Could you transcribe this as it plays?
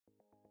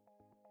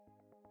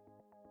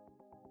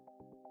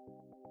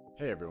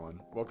Hey everyone,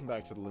 welcome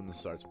back to the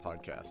Luminous Arts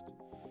podcast.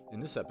 In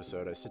this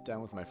episode, I sit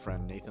down with my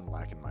friend Nathan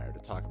Lachenmyer to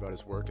talk about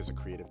his work as a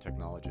creative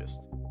technologist.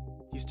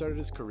 He started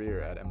his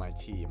career at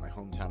MIT in my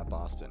hometown of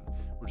Boston,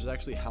 which is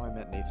actually how I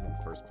met Nathan in the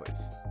first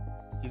place.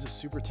 He's a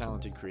super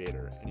talented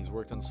creator, and he's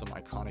worked on some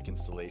iconic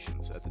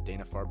installations at the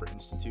Dana-Farber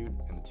Institute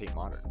and the Tate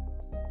Modern.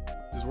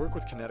 His work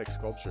with kinetic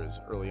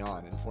sculptures early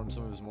on informed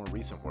some of his more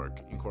recent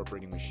work,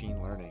 incorporating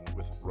machine learning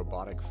with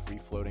robotic,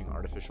 free-floating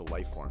artificial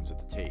life forms at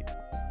the Tate.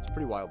 It's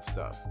pretty wild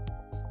stuff.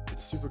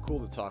 It's super cool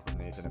to talk with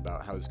Nathan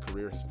about how his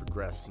career has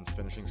progressed since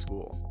finishing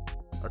school.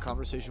 Our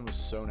conversation was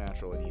so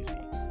natural and easy.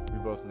 We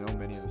both know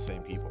many of the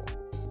same people.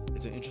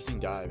 It's an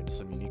interesting dive into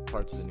some unique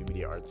parts of the new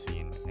media art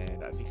scene,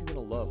 and I think you're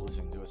going to love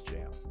listening to us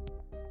jam.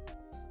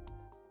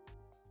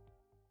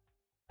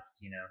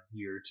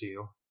 Year or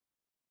two.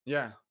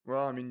 Yeah,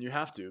 well, I mean, you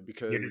have to,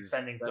 because you're just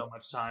spending so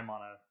much time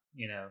on a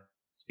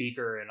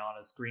speaker and on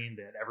a screen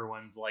that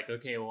everyone's like,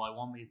 okay, well, I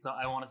want to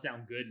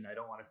sound good, and I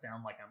don't want to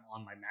sound like I'm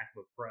on my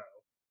MacBook Pro.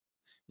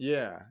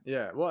 Yeah.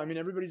 Well, I mean,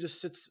 everybody just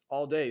sits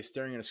all day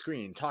staring at a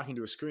screen, talking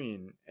to a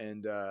screen,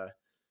 and I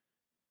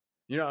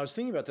was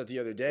thinking about that the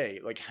other day,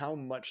 like how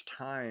much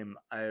time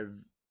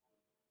I've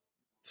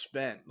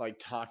spent like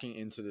talking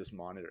into this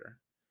monitor,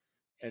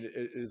 and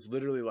it is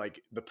literally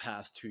like the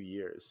past 2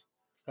 years.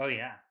 Oh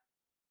yeah.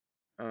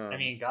 I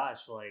mean,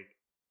 gosh, like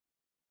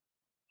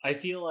I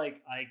feel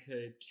like I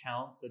could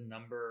count the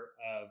number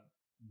of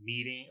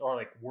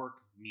work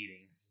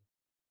meetings,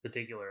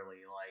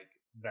 particularly like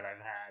that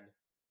I've had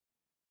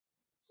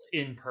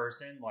in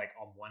person, like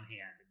on one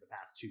hand in the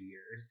past 2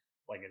 years.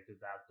 Like it's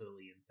just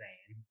absolutely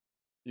insane.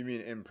 You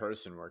mean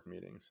in-person work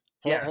meetings?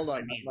 Hold on.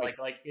 I mean, like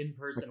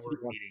in-person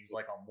work meetings,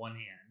 like on one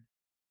hand.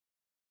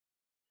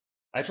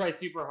 I try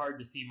super hard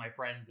to see my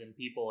friends and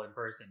people in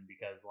person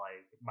because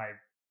I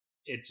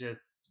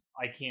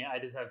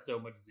just have so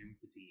much Zoom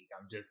fatigue.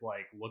 I'm just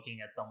like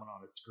looking at someone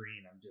on a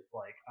screen. I'm just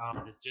like,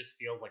 this just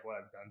feels like what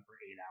I've done for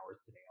 8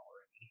 hours today already.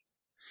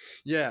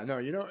 Yeah, no,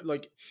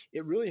 like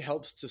it really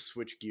helps to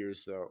switch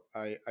gears though.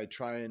 I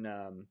try and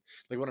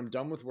like when I'm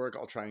done with work,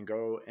 I'll try and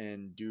go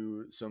and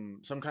do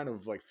some kind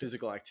of like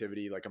physical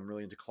activity. Like I'm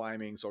really into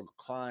climbing, so I'll go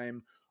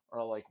climb or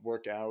I'll like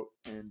work out,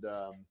 and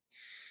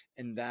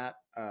that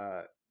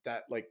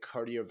like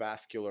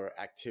cardiovascular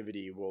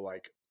activity will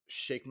like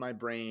shake my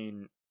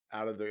brain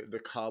out of the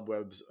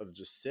cobwebs of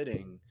just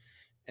sitting.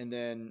 And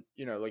then,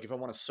 like if I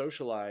want to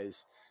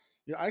socialize,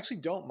 I actually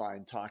don't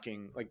mind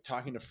talking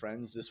to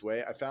friends this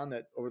way. I found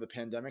that over the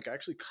pandemic, I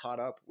actually caught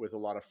up with a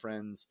lot of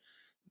friends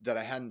that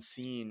I hadn't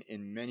seen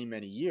in many,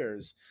 many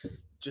years,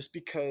 just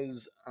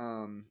because,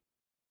 I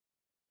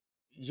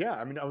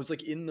mean, I was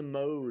like in the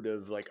mode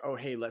of like, oh,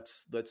 hey,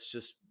 let's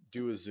just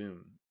do a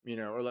Zoom,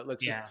 or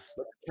let's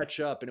catch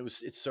up. And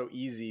it's so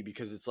easy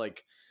because it's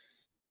like,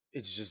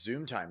 it's just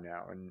Zoom time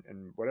now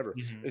and whatever.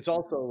 Mm-hmm. It's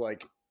also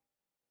like,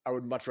 I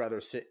would much rather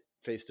sit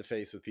face to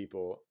face with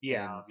people and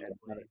have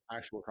an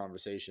actual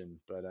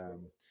conversation. But I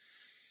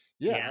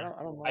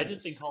don't mind. I've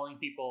just been calling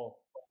people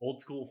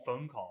old school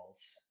phone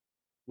calls,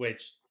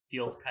 which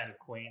feels kind of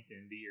quaint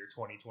in the year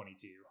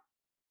 2022.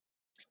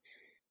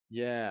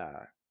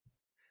 Yeah.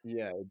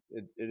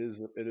 It is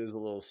a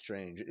little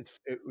strange.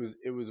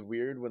 It was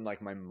weird when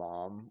like my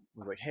mom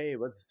was like, "Hey,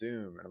 let's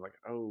Zoom," and I'm like,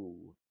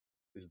 "Oh,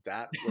 is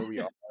that where we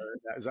are?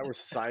 Is that where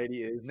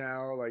society is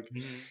now?" Like,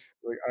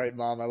 all right,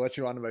 Mom, I let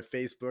you onto my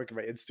Facebook and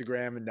my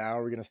Instagram, and now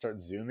we're gonna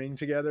start Zooming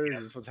together. Is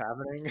this what's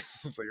happening?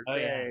 It's like, okay. Oh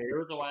yeah, there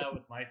was a while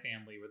with my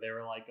family where they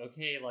were like,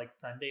 "Okay, like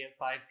Sunday at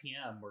 5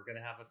 p.m. we're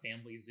gonna have a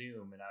family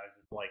Zoom," and I was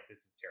just like, "This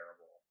is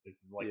terrible.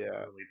 This is like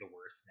literally the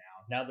worst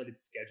now. Now that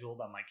it's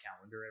scheduled on my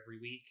calendar every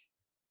week."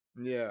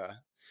 Yeah.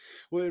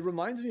 Well, it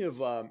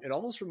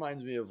almost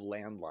reminds me of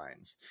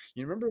landlines.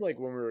 You remember like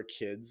when we were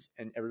kids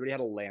and everybody had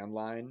a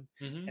landline,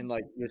 and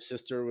like your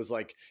sister was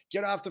like,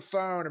 "Get off the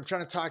phone. I'm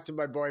trying to talk to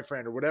my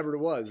boyfriend," or whatever it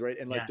was. Right.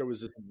 And like, there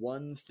was this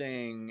one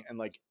thing, and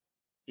like,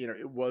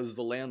 it was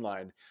the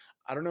landline.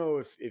 I don't know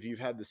if you've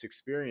had this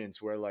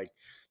experience where like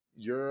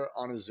you're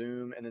on a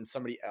Zoom and then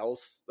somebody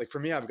else, like for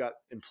me, I've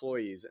got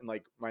employees, and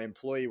like my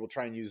employee will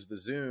try and use the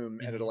Zoom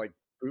and it'll like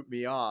boot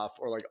me off,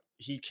 or like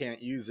he can't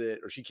use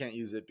it or she can't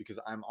use it because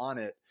I'm on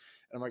it.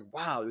 And I'm like,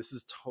 wow, this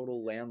is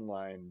total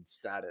landline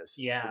status.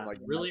 Yeah, from like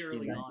really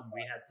early on,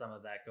 we had some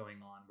of that going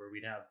on where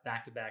we'd have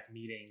back-to-back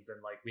meetings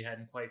and like we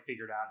hadn't quite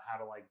figured out how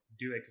to like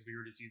do it because we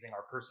were just using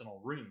our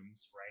personal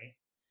rooms, right?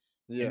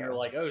 Yeah. And you're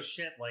like, oh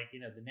shit, like,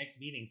 the next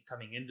meeting's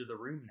coming into the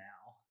room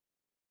now.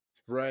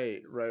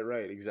 Right,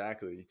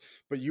 exactly.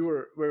 But you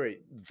were,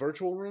 wait,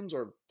 virtual rooms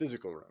or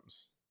physical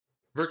rooms?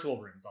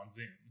 Virtual rooms on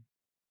Zoom.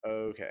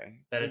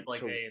 Okay. That is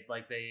like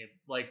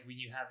when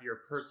you have your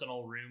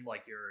personal room,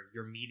 like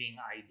your meeting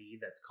ID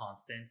that's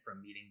constant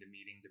from meeting to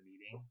meeting to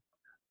meeting.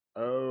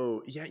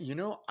 Oh, yeah,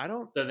 I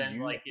don't. So then,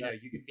 like,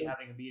 you could be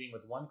having a meeting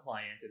with one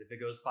client, and if it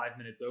goes 5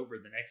 minutes over,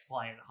 the next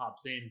client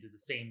hops into the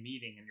same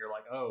meeting, and you're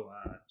like, oh,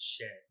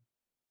 shit.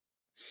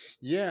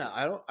 Yeah,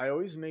 I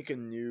always make a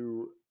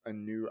new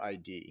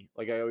ID.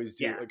 Like I always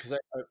do, because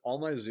all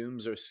my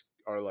Zooms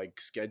are like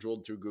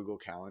scheduled through Google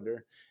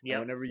Calendar. Yeah.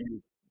 And whenever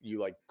you you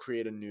like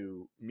create a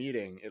new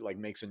meeting, it like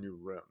makes a new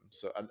room.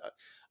 So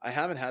I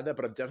haven't had that,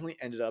 but I've definitely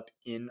ended up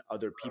in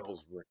other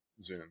people's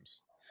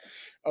Zooms.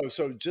 Oh,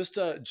 so just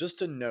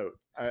a note.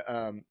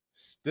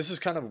 This is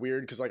kind of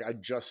weird because like I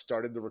just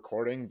started the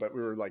recording, but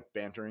we were like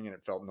bantering and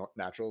it felt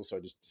natural, so I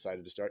just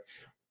decided to start.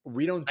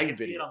 We don't I do can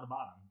see it video. on the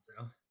bottom.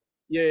 So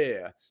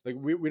Yeah. Like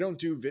we don't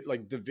do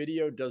like the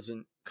video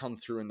doesn't come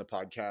through in the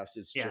podcast.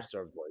 It's yeah, just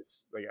our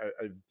voice. Like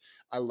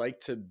I like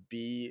to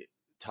be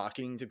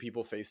talking to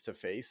people face to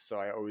face, so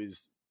I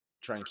always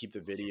try and keep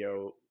the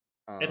video.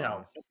 it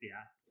helps.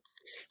 Yeah,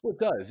 Well, it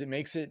does. It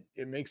makes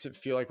it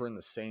feel like we're in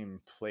the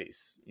same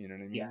place. You know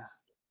what I yeah,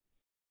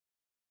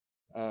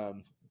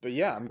 mean? But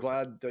yeah, I'm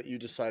glad that you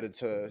decided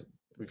to.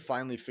 We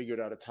finally figured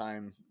out a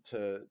time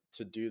to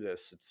do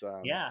this. It's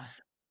yeah.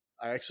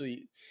 I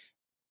actually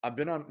I've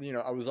been on,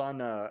 I was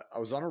on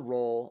a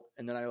roll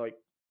and then I like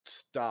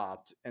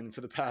stopped. And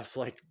for the past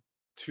like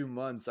 2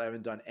 months, I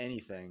haven't done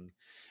anything.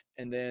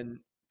 And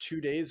then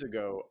 2 days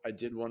ago, I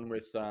did one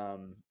with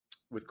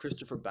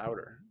Christopher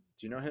Bowder.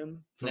 Do you know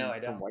him No, from I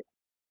from don't. White?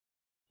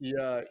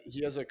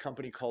 He has a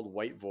company called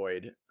White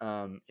Void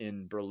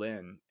in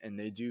Berlin, and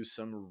they do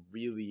some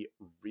really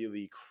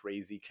really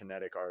crazy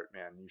kinetic art.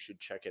 Man, you should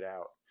check it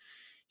out.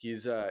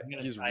 He's I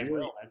really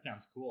will. That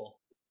sounds cool.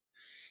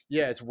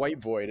 yeah, it's White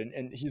Void,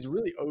 and he's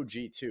really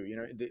OG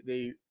too.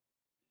 They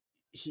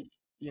he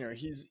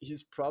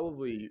he's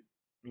probably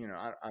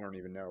I don't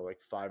even know, like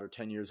 5 or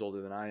 10 years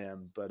older than I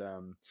am, but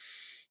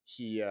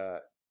he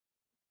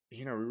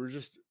we were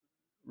just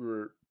we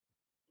were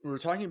we were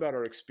talking about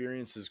our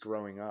experiences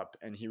growing up,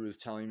 and he was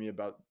telling me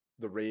about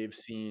the rave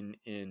scene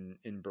in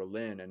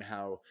Berlin and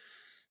how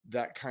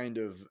that kind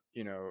of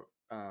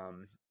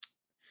um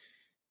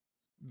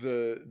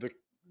the the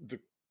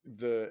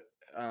the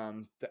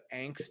the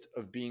angst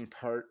of being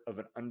part of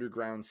an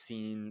underground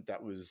scene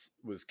that was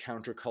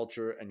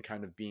counterculture and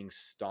kind of being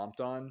stomped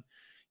on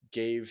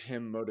gave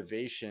him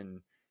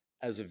motivation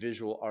as a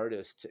visual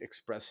artist to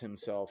express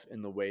himself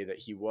in the way that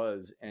he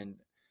was. And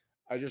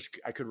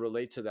I could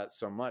relate to that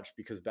so much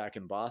because back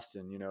in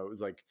Boston, it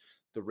was like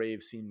the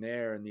rave scene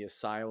there and the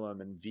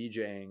asylum and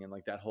VJing and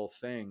like that whole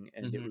thing.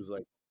 And it Hmm. was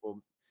like,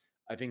 well,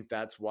 I think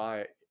that's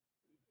why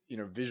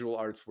visual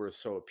arts were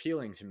so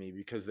appealing to me,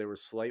 because they were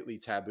slightly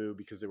taboo,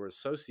 because they were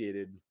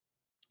associated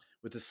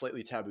with a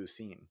slightly taboo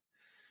scene.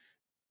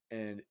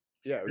 And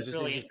yeah, it was That's just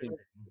really interesting. interesting.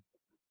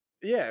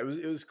 Yeah, it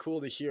was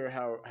cool to hear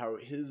how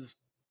his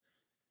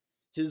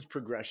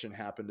progression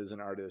happened as an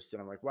artist.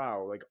 And I'm like,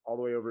 wow, like all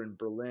the way over in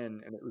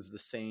Berlin, and it was the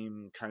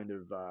same kind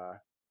of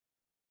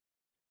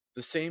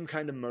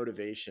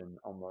motivation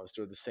almost,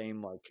 or the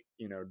same like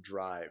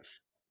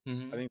drive.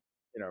 I Hmm. think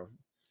you know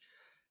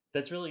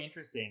That's really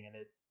interesting, and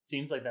it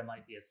seems like that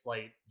might be a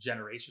slight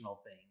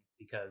generational thing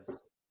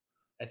because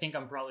I think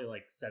I'm probably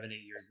like 7, 8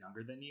 years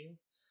younger than you,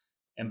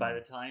 and by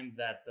the mm, time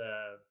that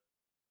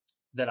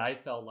I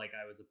felt like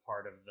I was a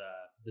part of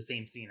the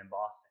same scene in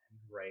Boston,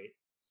 right?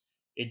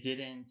 It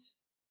didn't.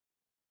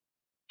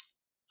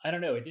 I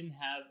don't know. It didn't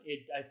have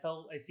it. I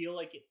feel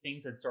like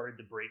things had started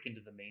to break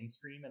into the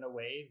mainstream in a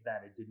way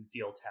that it didn't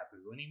feel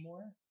taboo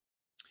anymore.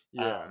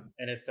 yeah,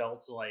 And it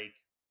felt like,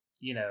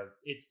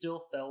 it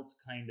still felt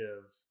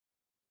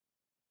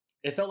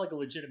it felt like a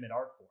legitimate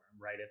art form,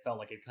 right? It felt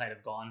like it kind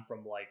of gone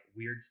from like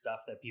weird stuff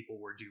that people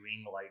were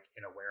doing like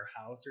in a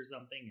warehouse or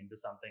something into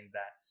something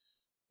that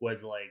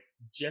was like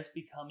just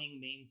becoming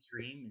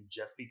mainstream and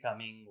just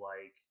becoming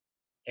like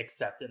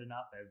accepted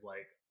enough as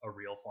like a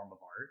real form of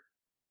art.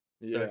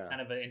 So it's yeah.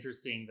 kind of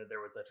interesting that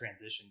there was a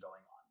transition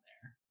going on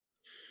there.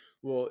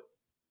 Well,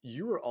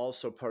 you were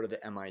also part of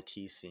the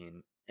MIT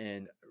scene,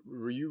 and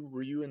were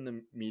you in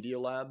the media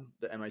lab,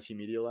 the MIT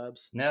media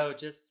labs? No,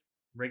 just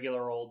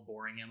regular old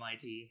boring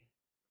MIT.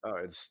 Oh,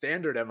 it's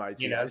standard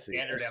MIT. I see.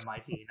 Standard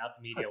MIT, not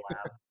the media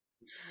lab.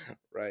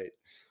 Right.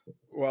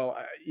 Well,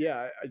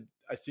 yeah,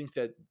 I think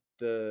that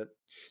the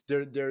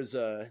there's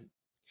a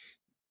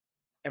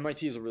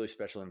MIT is a really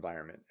special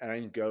environment, and I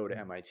didn't go to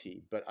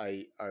MIT, but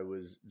I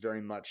was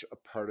very much a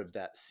part of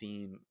that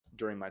scene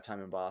during my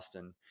time in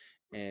Boston,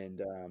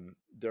 and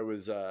there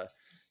was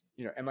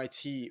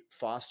MIT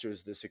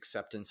fosters this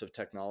acceptance of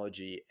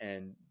technology,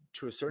 and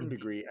to a certain Hmm.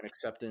 degree, an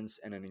acceptance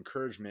and an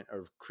encouragement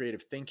of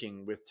creative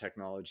thinking with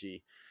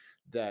technology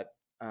that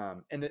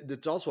and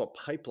it's also a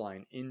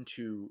pipeline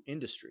into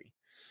industry.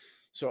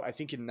 So I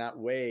think in that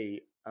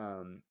way,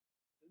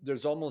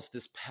 there's almost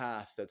this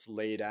path that's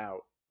laid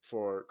out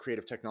for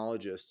creative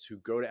technologists who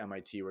go to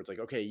MIT, where it's like,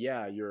 okay,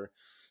 yeah, you're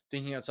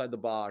thinking outside the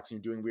box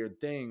and you're doing weird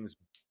things,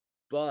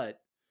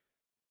 but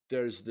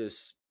there's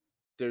this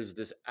there's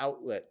this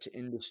outlet to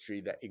industry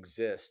that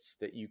exists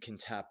that you can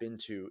tap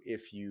into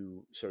if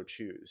you so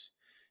choose.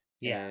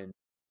 Yeah. And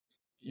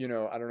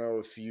I don't know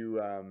if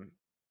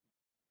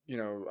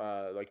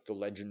like the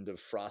legend of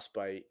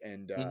Frostbite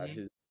and Hmm.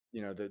 his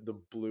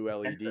the blue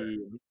Enter.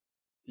 LED.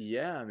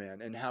 Yeah,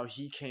 man, and how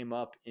he came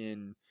up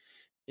in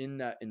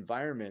that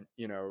environment,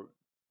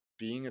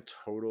 being a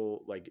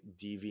total like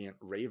deviant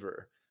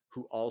raver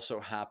who also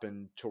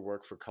happened to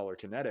work for Color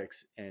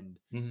Kinetics and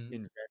Hmm.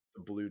 invent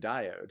the blue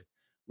diode,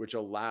 which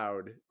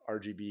allowed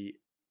RGB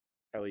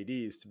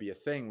LEDs to be a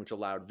thing, which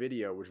allowed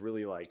video, which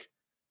really like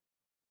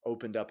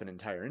opened up an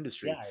entire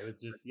industry. Yeah, it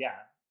was just, yeah.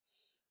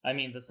 I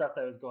mean, the stuff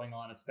that was going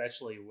on,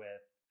 especially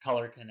with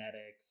color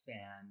kinetics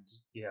and,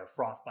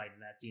 frostbite in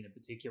that scene in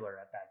particular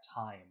at that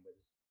time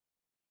was,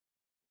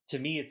 to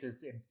me, it's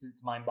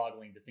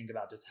mind-boggling to think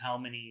about just how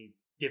many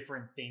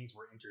different things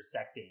were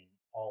intersecting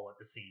all at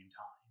the same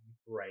time,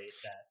 right?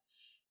 That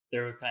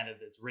there was kind of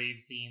this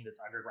rave scene, this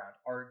underground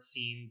art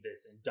scene,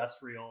 this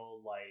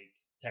industrial like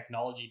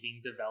technology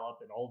being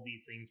developed, and all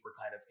these things were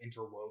kind of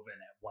interwoven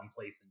at one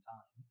place in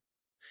time.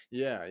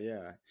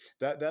 Yeah.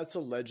 That's a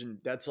legend.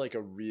 That's like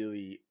a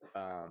really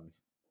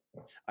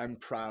I'm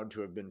proud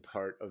to have been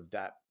part of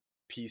that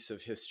piece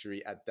of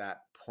history at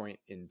that point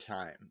in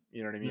time.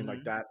 You know what I mean?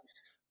 Like Mm-hmm.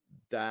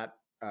 that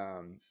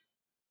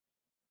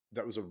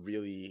that was a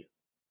really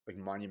like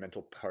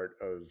monumental part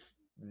of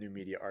new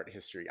media art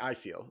history, I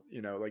feel,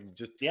 like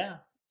just Yeah,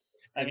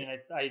 I and mean,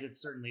 I did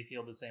certainly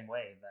feel the same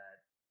way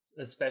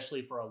that,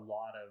 especially for a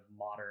lot of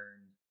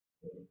modern,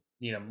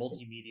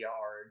 multimedia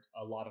art,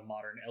 a lot of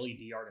modern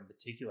LED art in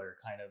particular,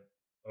 kind of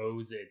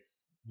owes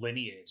its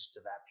lineage to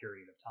that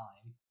period of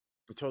time.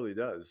 it totally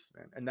does,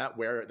 man. And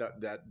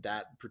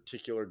that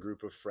particular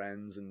group of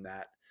friends and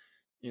that,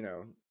 you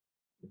know,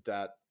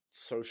 that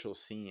social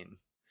scene.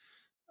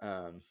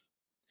 Um,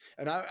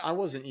 and I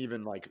wasn't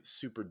even like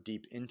super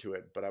deep into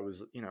it, but I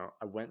was,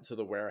 I went to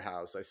the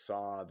warehouse, I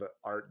saw the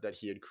art that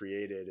he had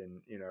created,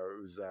 and it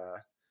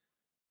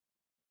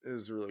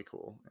was really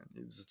cool.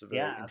 And it's just a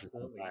very Yeah,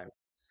 interesting absolutely. time.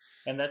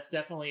 And that's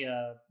definitely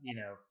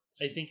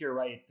I think you're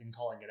right in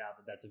calling it out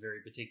that that's a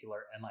very particular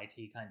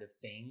MIT kind of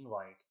thing.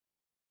 Like,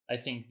 I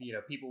think,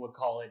 people would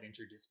call it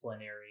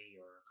interdisciplinary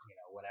or,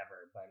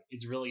 whatever, but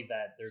it's really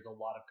that there's a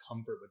lot of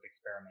comfort with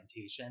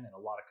experimentation and a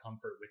lot of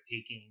comfort with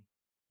taking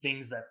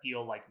things that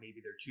feel like maybe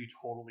they're two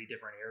totally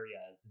different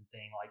areas and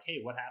saying like, hey,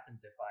 what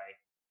happens if I,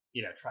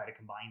 try to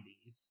combine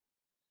these?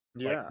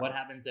 Like, Yeah. what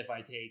happens if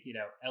I take,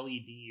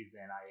 LEDs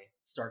and I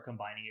start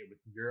combining it with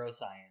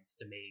neuroscience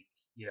to make,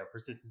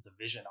 persistence of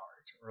vision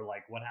art? Or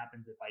like, what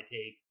happens if I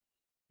take,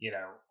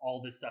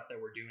 all this stuff that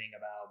we're doing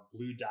about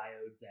blue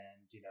diodes and,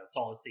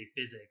 solid state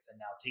physics and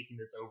now taking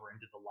this over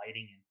into the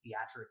lighting and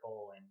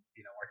theatrical and,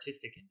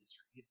 artistic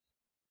industries?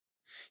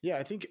 Yeah,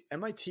 I think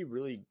MIT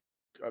really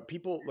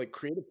people like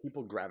creative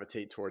people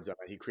gravitate towards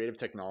MIT, creative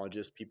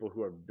technologists, people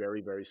who are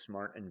very, very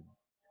smart and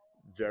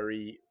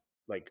very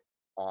like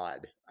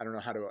odd. I don't know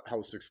how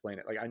else to explain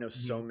it. Like I know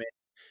so Mm-hmm. many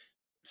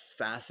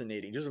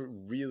fascinating, just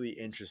really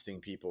interesting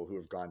people who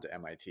have gone to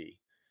MIT,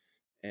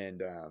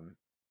 and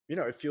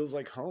it feels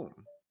like home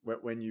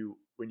when you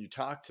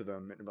talk to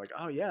them and like,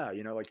 oh yeah,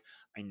 like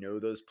I know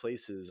those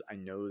places, I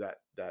know that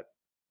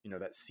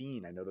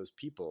scene, I know those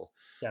people.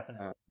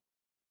 Definitely. Um,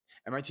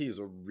 MIT is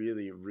a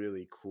really,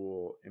 really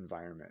cool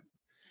environment.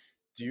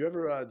 Do you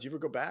ever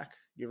go back?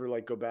 You ever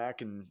like go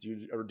back and do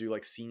you ever do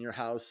like senior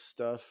house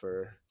stuff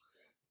or?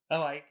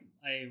 Oh,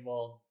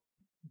 well,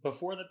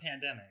 before the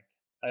pandemic,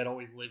 I had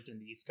always lived in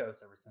the East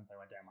Coast ever since I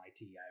went to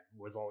MIT. I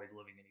was always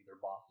living in either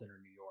Boston or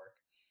New York.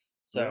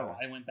 So Yeah.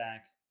 I went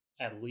back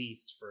at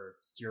least for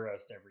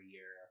Steeroast every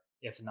year,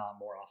 if not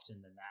more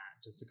often than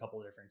that, just a couple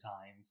of different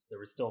times. There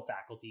was still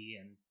faculty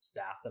and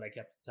staff that I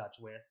kept in touch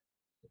with.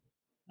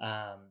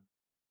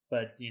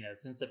 But,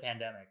 since the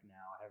pandemic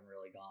now, I haven't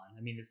really gone.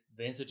 I mean,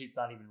 the institute's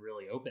not even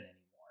really open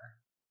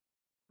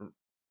anymore.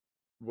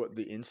 What,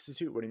 the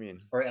institute? What do you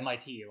mean? Or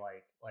MIT,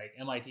 like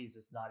MIT is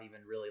just not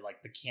even really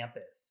like the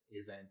campus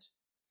isn't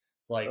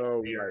like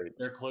Oh, they're right.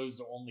 they're closed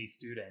to only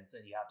students,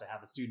 and you have to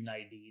have a student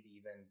ID to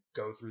even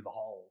go through the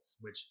halls,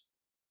 which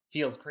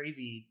feels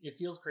crazy. It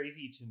feels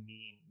crazy to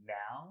me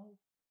now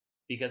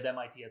because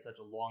MIT has such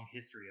a long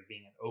history of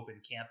being an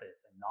open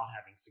campus and not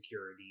having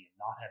security and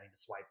not having to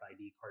swipe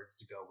ID cards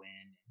to go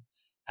in and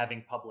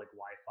having public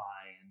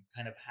Wi-Fi and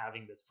kind of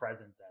having this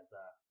presence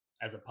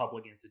as a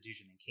public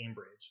institution in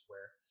Cambridge,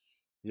 where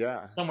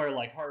Yeah. somewhere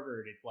like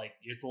Harvard, it's like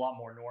it's a lot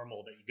more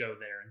normal that you go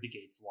there and the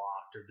gate's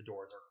locked or the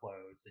doors are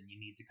closed, and you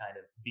need to kind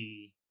of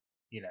be,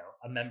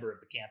 a member of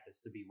the campus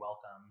to be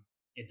welcome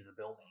into the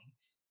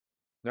buildings.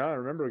 No, I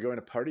remember going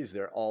to parties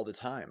there all the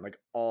time, like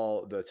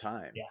all the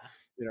time.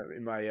 Yeah,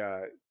 In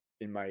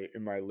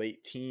my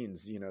late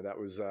teens, that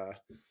was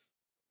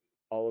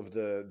all of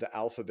the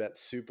alphabet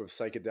soup of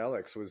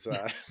psychedelics was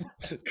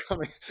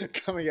coming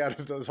coming out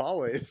of those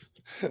hallways.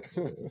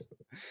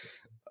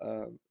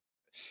 um,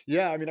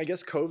 yeah, I mean, I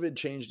guess COVID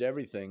changed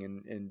everything,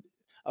 and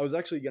I was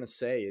actually going to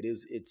say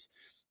it's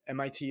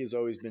MIT has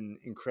always been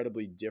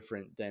incredibly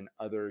different than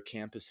other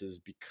campuses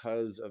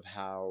because of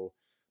how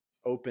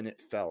open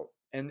it felt.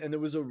 And there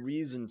was a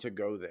reason to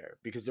go there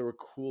because there were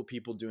cool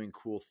people doing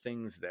cool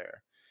things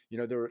there.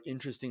 There were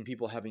interesting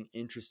people having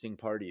interesting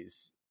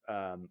parties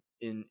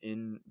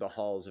in the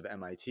halls of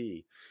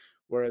MIT.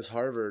 Whereas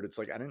Harvard, it's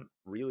like I didn't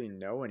really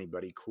know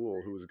anybody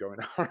cool who was going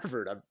to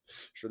Harvard. I'm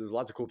sure there's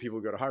lots of cool people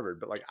who go to Harvard,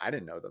 but like I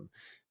didn't know them,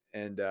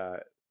 and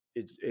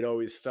it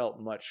always felt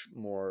much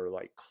more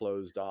like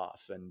closed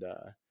off. And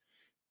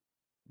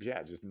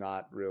just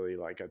not really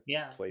like a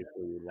place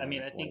where you I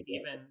mean, I want think to go.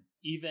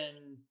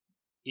 even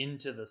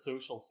into the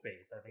social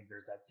space, I think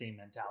there's that same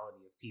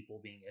mentality of people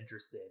being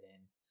interested in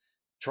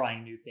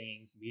trying new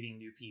things, meeting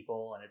new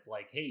people, and it's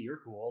like, hey, you're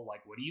cool.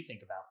 Like, what do you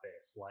think about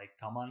this? Like,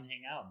 come on,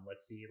 hang out, and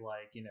let's see,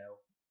 like,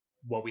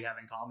 what we have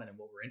in common and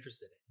what we're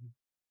interested in.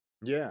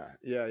 Yeah,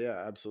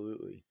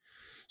 absolutely.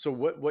 So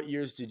what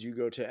years did you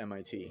go to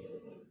MIT?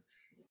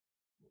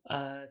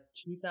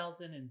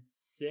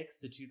 2006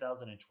 to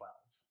 2012.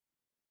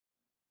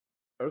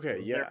 So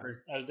Okay, yeah.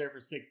 I was there for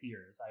 6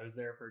 years. I was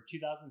there for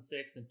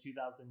 2006 and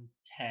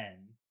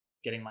 2010,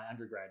 getting my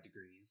undergrad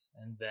degrees,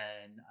 and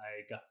then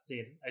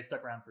I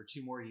stuck around for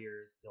 2 more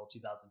years till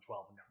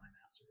 2012 and got my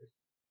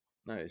master's.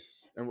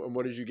 Nice. And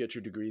what did you get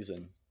your degrees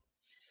in?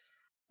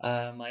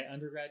 My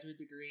undergraduate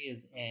degree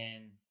is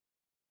in.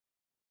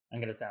 I'm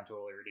going to sound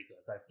totally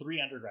ridiculous. I have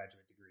 3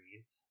 undergraduate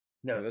degrees.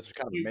 I mean, that's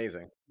kind of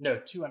amazing. No,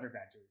 2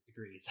 undergraduate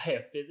degrees. I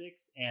have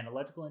physics and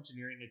electrical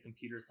engineering and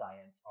computer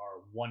science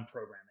are one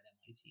program at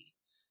MIT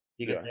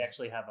because Yeah. they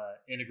actually have an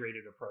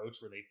integrated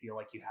approach where they feel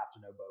like you have to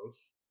know both.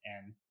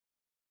 And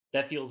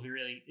that feels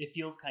it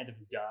feels kind of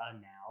duh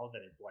now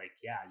that it's like,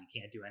 yeah, you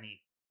can't do any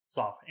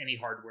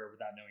hardware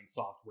without knowing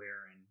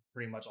software, and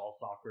pretty much all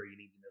software you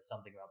need to know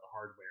something about the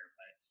hardware.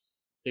 But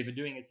they've been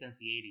doing it since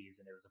the 80s,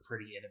 and it was a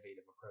pretty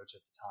innovative approach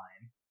at the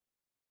time.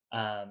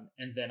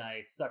 And then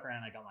I stuck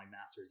around. I got my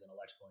master's in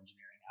electrical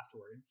engineering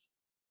afterwards.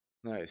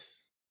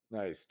 Nice.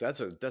 That's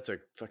a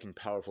fucking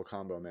powerful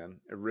combo, man.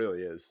 It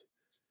really is.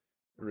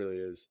 It really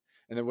is.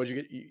 And then what'd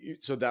you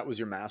get? So that was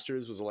your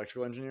master's, was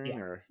electrical engineering,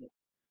 Yeah. or?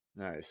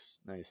 Nice.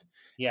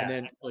 Yeah, And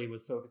then actually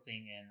was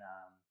focusing in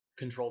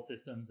control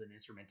systems and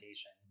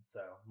instrumentation.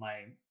 So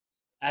my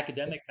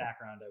academic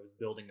background, I was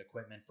building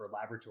equipment for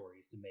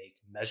laboratories to make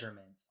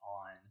measurements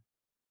on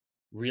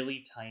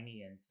really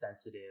tiny and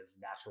sensitive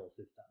natural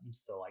systems.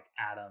 So like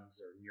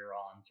atoms or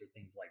neurons or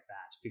things like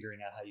that,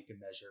 figuring out how you can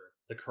measure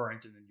the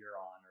current in a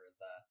neuron or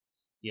the,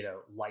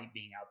 light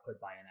being output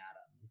by an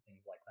atom and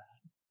things like that.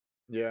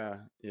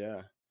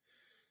 yeah.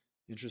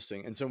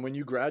 Interesting. And so when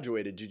you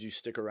graduated, did you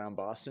stick around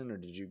Boston or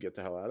did you get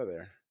the hell out of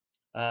there?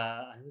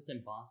 I was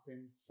in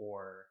Boston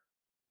for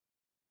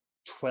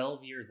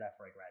 12 years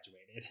after I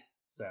graduated.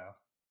 So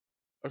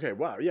Okay,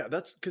 wow. Yeah,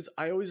 that's because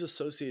I always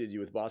associated you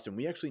with Boston.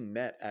 We actually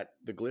met at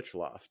the Glitch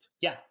Loft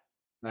yeah,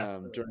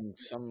 absolutely. during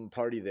some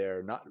party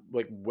there, not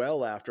like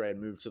well after I had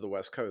moved to the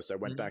West Coast. I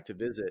went back to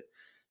visit,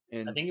 I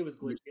and think it was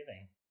Glitch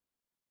Giving.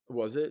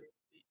 was it?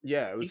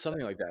 Yeah, I it was think so.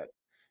 something like that.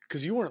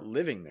 Because you weren't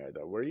living there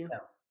though, were you?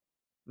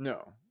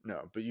 No.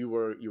 No, but you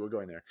were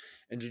going there.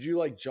 And did you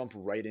like jump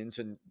right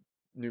into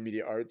New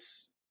Media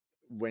Arts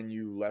when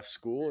you left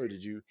school, or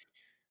did you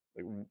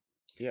like?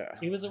 Yeah,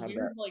 It was a how did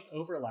that? weird like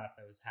overlap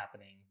that was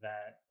happening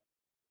that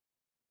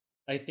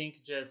I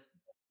think just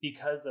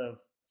because of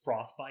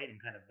Frostbite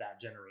and kind of that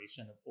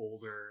generation of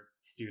older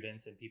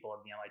students and people in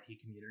the MIT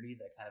community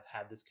that kind of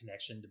had this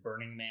connection to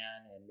Burning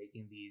Man and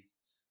making these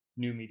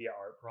new media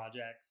art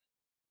projects,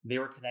 they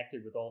were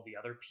connected with all the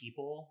other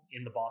people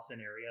in the Boston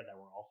area that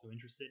were also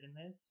interested in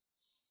this.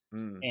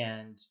 Mm,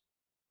 And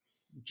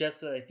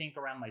just I think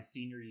around my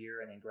senior year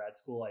and in grad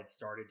school, I'd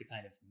started to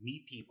kind of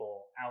meet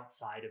people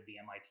outside of the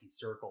MIT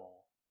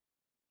circle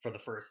for the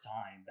first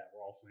time that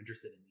were also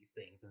interested in these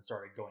things and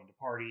started going to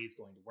parties,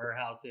 going to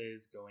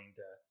warehouses, going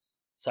to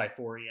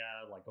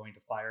Cyphoria, like going to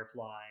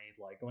Firefly,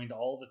 like going to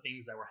all the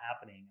things that were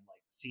happening and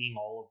like seeing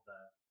all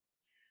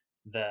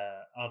of the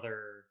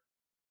other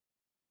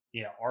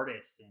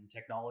artists and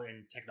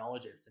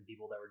technologists and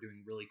people that were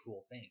doing really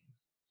cool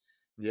things.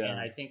 And yeah,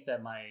 I think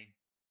that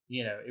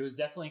it was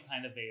definitely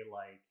kind of a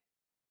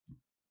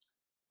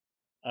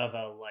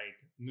like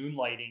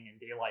moonlighting and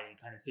daylighting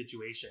kind of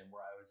situation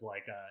where I was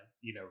like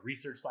a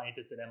research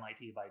scientist at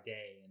MIT by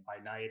day, and by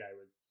night I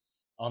was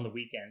on the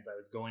weekends I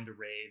was going to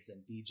raves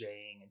and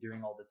VJing and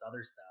doing all this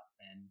other stuff.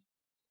 And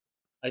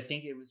I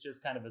think it was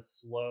just kind of a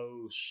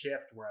slow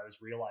shift where I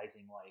was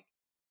realizing like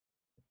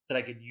that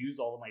I could use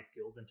all of my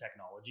skills in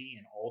technology,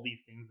 and all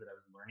these things that I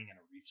was learning in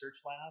a research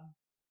lab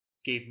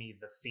gave me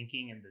the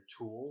thinking and the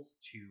tools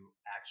to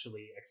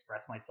actually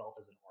express myself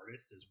as an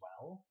artist as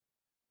well,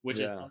 which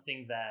is yeah,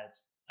 something that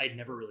I'd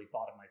never really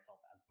thought of myself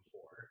as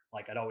before.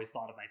 Like I'd always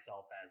thought of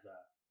myself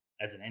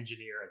as an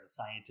engineer, as a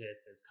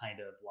scientist, as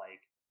kind of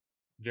like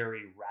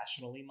very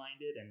rationally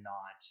minded and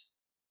not,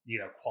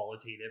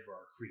 qualitative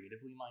or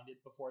creatively minded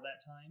before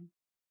that time.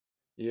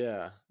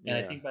 And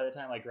I yeah. think by the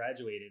time I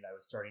graduated, I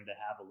was starting to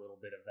have a little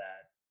bit of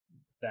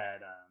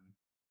that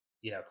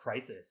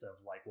crisis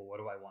of like, well, what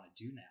do I want to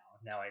do now?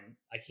 Now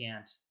I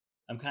can't.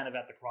 I'm kind of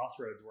at the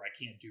crossroads where I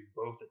can't do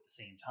both at the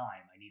same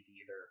time. I need to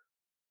either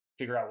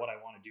figure out what I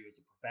want to do as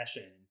a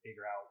profession and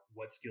figure out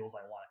what skills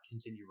I want to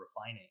continue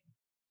refining.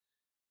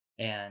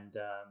 And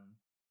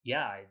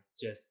yeah, I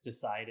just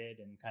decided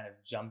and kind of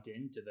jumped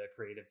into the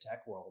creative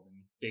tech world and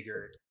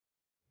figured,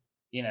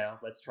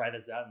 let's try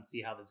this out and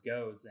see how this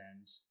goes.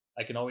 And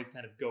I can always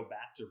kind of go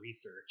back to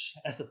research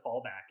as a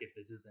fallback if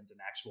this isn't an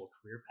actual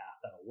career path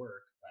that'll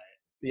work. But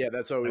Yeah,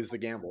 that's always the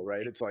gamble,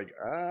 right? It's like,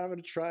 I'm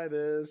gonna try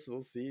this.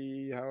 We'll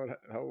see how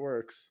it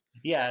works.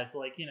 Yeah, it's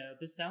like,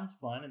 this sounds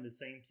fun and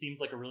seems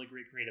like a really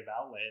great creative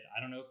outlet. I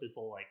don't know if this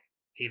will like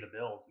pay the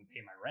bills and pay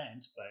my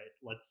rent, but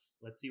let's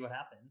see what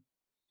happens.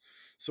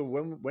 So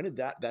when did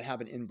that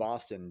happen in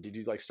Boston? Did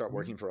you like start Mhm.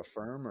 working for a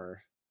firm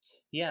or?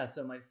 Yeah,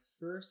 so my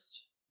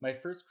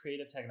first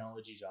creative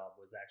technology job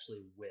was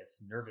actually with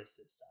Nervous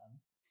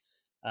System,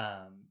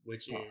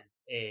 which Huh, is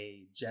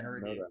a know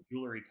generative that.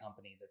 jewelry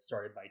company that's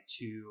started by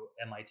two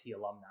MIT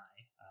alumni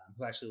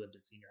who actually lived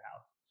at Senior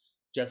House,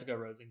 Jessica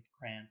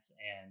Rosencrantz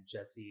and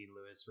Jesse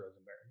Lewis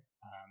Rosenberg.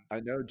 I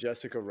know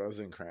Jessica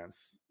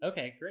Rosencrantz.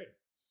 Okay, great.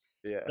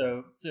 Yeah.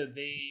 So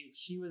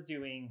she was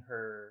doing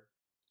her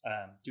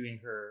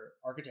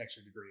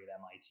architecture degree at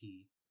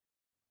MIT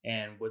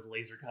and was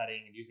laser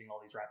cutting and using all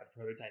these rapid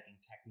prototyping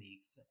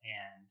techniques,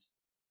 and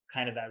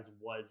kind of as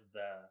was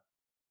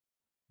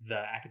the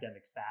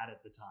academic fad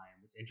at the time,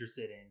 was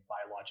interested in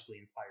biologically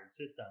inspired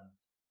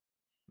systems,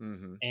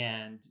 Mm-hmm.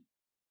 and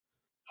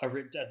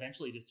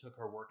eventually just took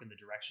her work in the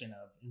direction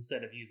of,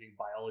 instead of using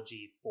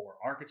biology for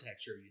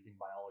architecture, using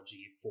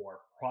biology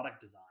for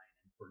product design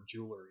and for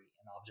jewelry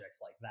and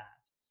objects like that.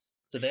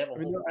 So they have a I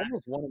mean, whole they're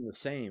almost one and the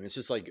same. It's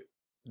just like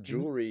Mhm.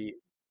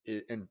 jewelry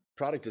and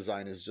product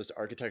design is just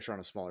architecture on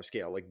a smaller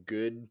scale. Like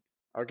good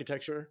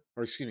architecture,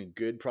 or excuse me,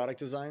 good product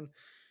design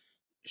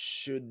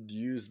should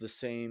use the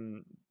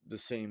same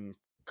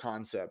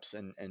concepts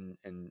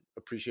and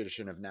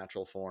appreciation of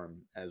natural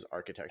form as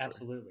architecture.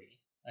 Absolutely.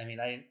 I mean,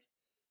 I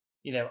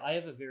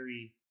have a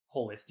very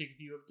holistic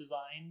view of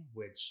design,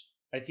 which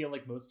I feel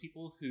like most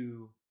people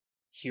who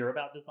hear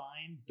about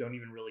design don't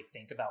even really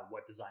think about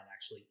what design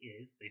actually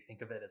is. They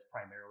think of it as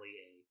primarily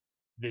a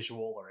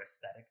visual or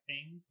aesthetic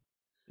thing.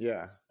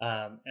 Yeah.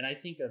 And I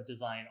think of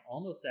design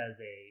almost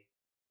as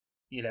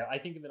I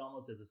think of it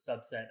almost as a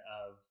subset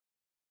of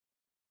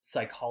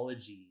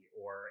psychology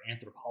or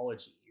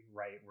anthropology,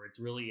 right? Where it's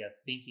really a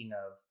thinking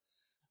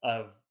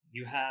of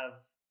you have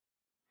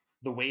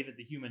the way that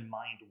the human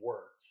mind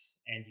works,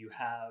 and you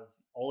have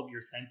all of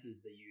your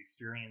senses that you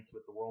experience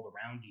with the world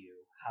around you.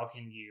 How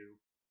can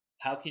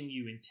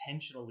you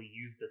intentionally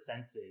use the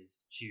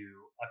senses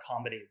to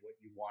accommodate what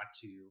you want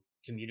to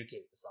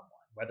communicate with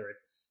someone, whether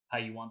it's how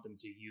you want them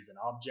to use an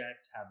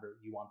object, how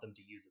you want them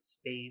to use a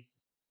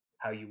space,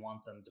 how you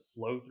want them to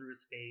flow through a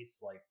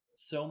space. Like,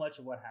 so much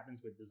of what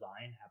happens with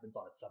design happens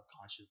on a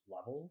subconscious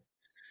level,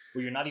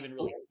 where you're not even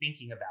really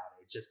thinking about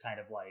it. It's just kind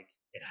of like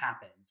it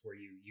happens, where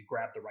you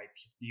grab the right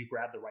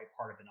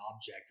part of an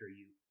object, or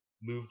you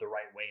move the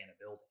right way in a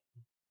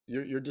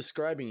building. You're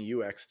describing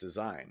UX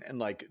design, and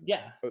like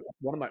Yeah.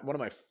 one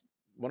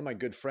of my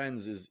good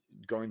friends is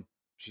going.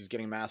 She's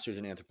getting a master's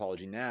in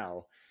anthropology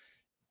now,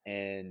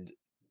 and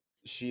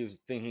she's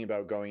thinking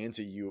about going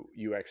into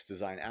UX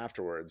design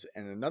afterwards.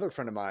 And another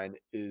friend of mine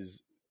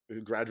is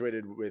who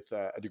graduated with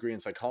a degree in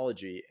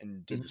psychology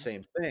and did the Hmm.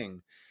 same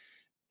thing.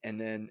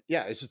 And then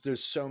yeah, it's just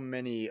there's so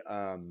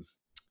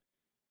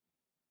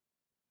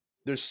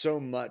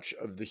much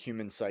of the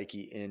human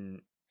psyche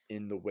in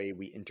the way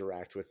we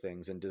interact with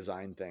things and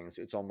design things.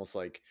 It's almost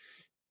like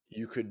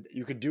you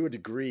could do a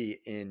degree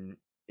in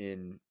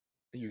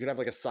you could have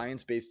like a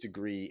science-based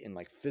degree in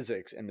like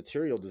physics and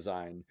material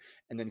design,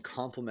 and then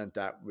complement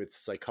that with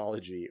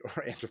psychology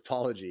or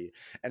anthropology,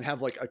 and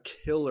have like a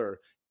killer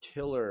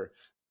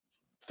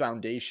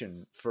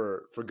foundation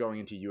for going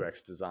into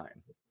UX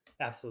design.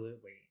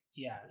 Absolutely.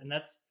 Yeah, and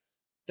that's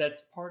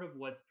part of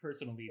what's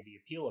personally the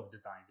appeal of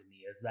design to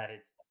me, is that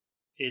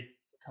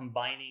it's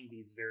combining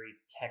these very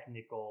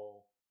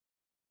technical,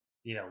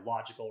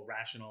 logical,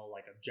 rational,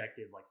 like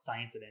objective, like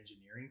science and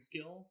engineering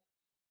skills.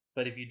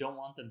 But if you don't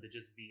want them to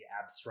just be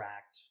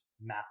abstract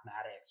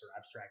mathematics or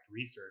abstract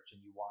research, and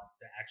you want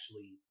to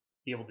actually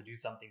be able to do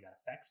something that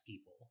affects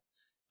people,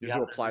 You you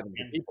have have to to apply them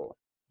to understand. people.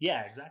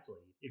 Yeah, exactly.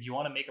 If you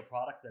want to make a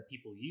product that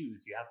people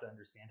use, you have to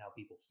understand how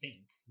people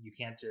think. You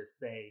can't just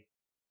say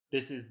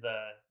this is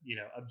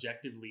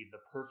objectively the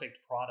perfect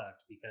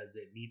product because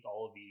it meets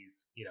all of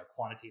these,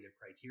 quantitative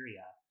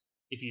criteria,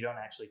 if you don't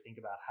actually think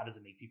about how does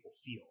it make people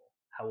feel?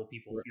 How will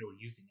people Right. feel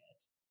using it?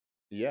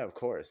 Yeah, of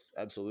course,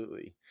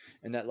 absolutely,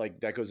 and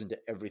that goes into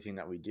everything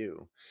that we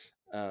do.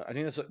 I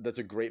think that's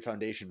a great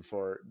foundation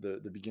for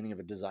the beginning of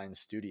a design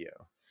studio.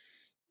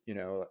 You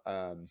know,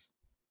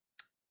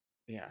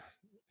 yeah.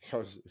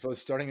 If I was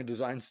starting a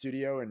design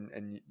studio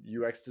and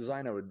UX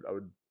design, I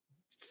would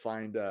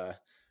find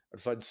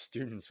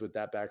students with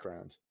that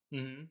background.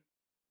 Hmm.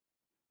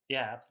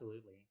 Yeah,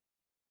 absolutely.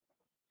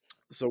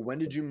 So when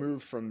did you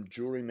move from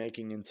jewelry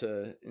making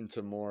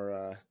into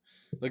more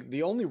like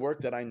the only work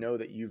that I know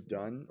that you've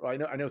done? Well,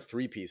 I know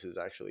three pieces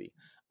actually.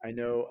 I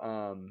know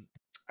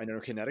I know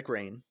Kinetic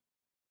Rain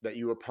that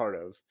you were part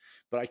of,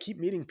 but I keep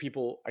meeting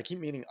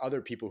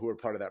other people who are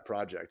part of that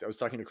project. I was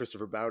talking to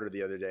Christopher Bowder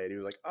the other day and he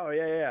was like, "Oh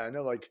yeah, I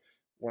know like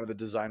one of the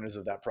designers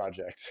of that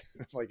project."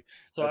 Like,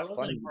 So I that's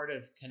wasn't funny. a part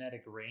of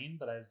Kinetic Rain,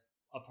 but I was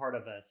a part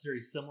of a very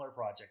similar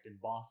project in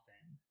Boston.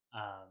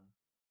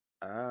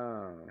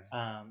 Oh.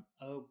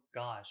 Oh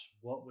gosh,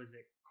 what was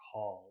it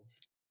called?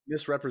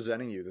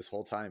 misrepresenting you this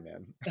whole time,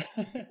 man.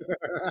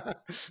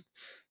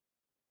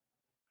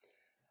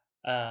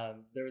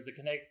 There was a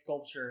kinetic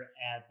sculpture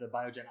at the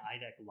Biogen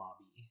IDEC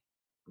lobby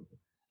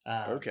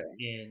Okay.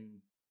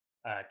 in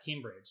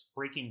Cambridge.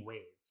 Breaking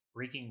Wave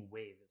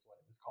is what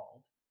it was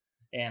called.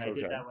 And I did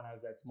Okay. that when I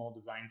was at Small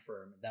Design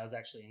Firm. That was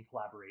actually in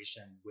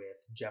collaboration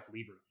with Jeff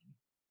Lieberman,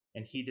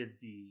 and he did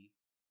the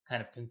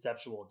kind of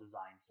conceptual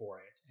design for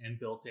it and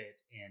built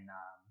it in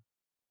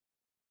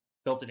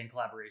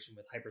collaboration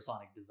with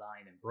Hypersonic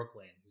Design in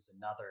Brooklyn, who's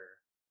another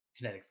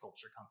kinetic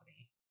sculpture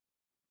company.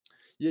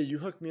 Yeah, you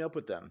hooked me up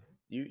with them.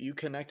 You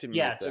connected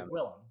me with them.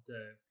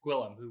 To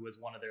Gwillem, who was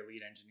one of their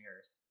lead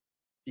engineers.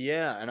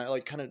 Yeah, and I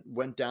like kind of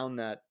went down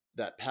that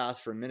path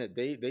for a minute.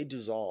 They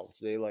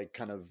dissolved. They like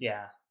kind of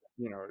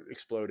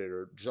exploded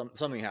or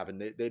something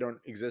happened. They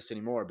don't exist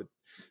anymore. But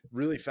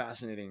really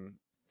fascinating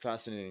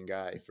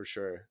guy for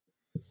sure.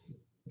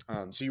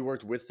 So you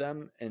worked with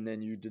them, and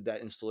then you did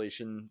that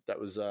installation that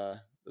was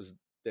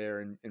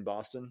there in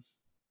Boston.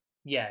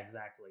 Yeah,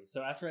 exactly.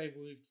 So after I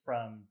moved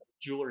from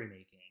jewelry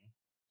making,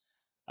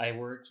 I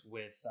worked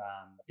with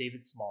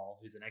David Small,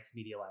 who's an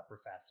ex-Media Lab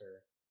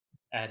professor,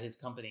 at his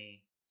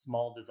company,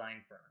 Small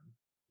Design Firm,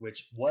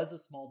 which was a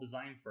small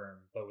design firm,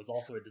 but was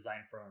also a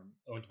design firm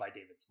owned by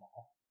David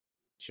Small.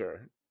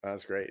 Sure.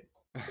 That's great.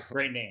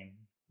 Great name.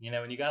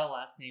 When you got a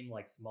last name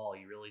like Small,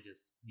 you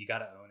got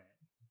to own it.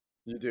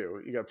 You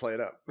do. You got to play it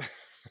up.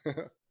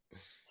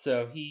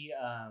 So he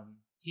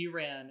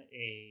ran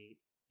a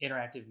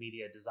interactive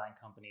media design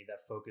company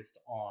that focused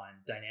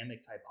on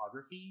dynamic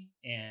typography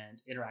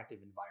and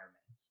interactive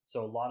environments.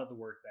 So a lot of the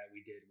work that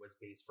we did was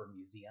based for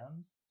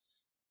museums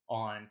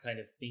on kind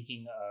of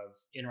thinking of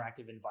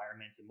interactive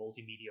environments and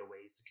multimedia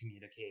ways to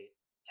communicate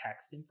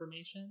text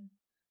information.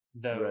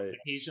 Though right.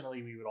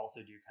 Occasionally we would also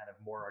do kind of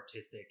more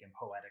artistic and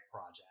poetic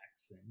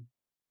projects, and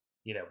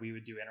we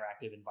would do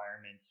interactive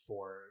environments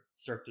for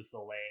Cirque du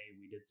Soleil.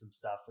 We did some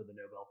stuff for the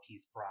Nobel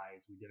Peace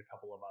Prize. We did a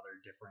couple of other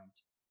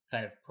different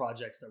kind of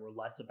projects that were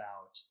less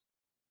about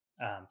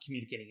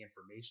communicating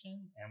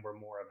information and were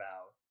more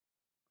about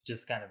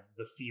just kind of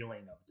the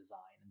feeling of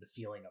design and the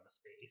feeling of a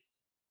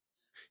space.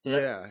 So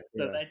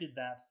I did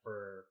that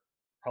for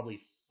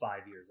probably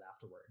 5 years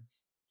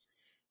afterwards.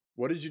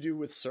 What did you do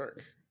with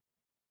Cirque?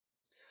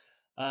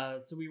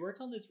 So we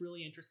worked on this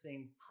really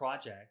interesting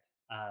project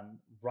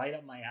right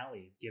up my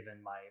alley,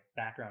 given my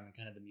background in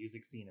kind of the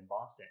music scene in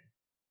Boston,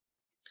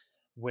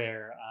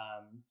 where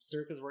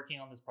Cirque was working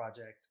on this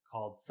project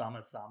called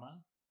Sama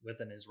Sama with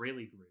an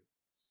Israeli group.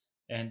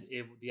 And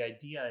the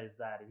idea is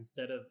that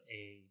instead of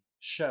a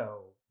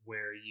show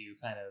where you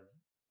kind of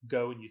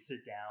go and you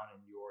sit down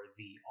and you're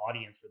the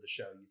audience for the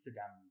show, you sit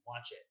down and you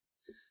watch it,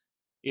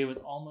 it was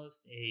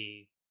almost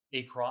a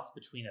cross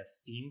between a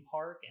theme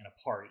park and a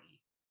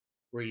party,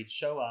 where you'd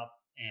show up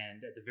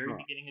and at the very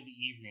beginning of the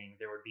evening,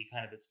 there would be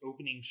kind of this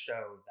opening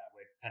show that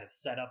would kind of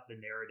set up the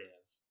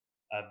narrative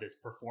of this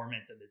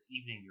performance and this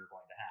evening you're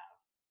going to have.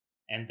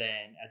 And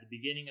then at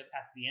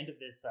the end of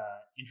this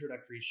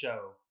introductory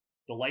show,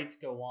 the lights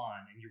go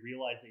on and you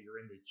realize that you're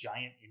in this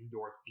giant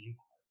indoor theme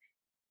park,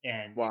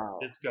 and you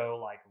just go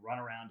like run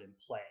around and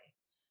play.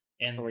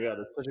 And oh my god,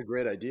 that's such a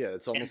great idea.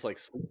 It's almost like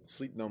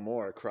Sleep No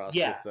More crossed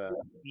with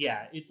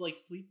yeah, it's like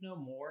Sleep No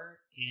More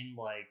in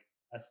like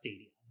a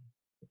stadium.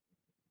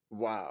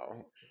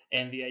 Wow.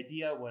 And the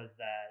idea was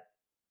that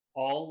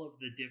all of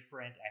the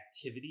different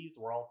activities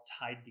were all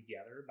tied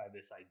together by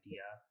this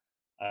idea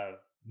of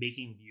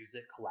making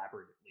music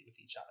collaboratively with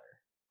each other.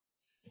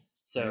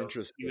 So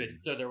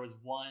there was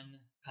one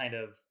kind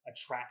of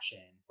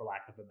attraction, for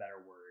lack of a better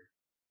word,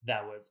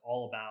 that was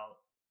all about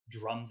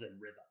drums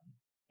and rhythm.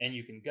 And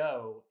you can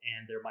go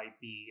and there might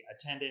be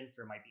attendants,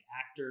 there might be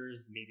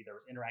actors, maybe there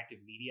was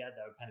interactive media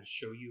that would kind of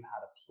show you how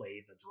to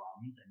play the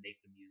drums and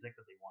make the music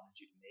that they wanted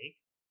you to make.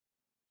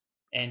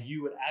 And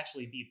you would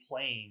actually be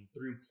playing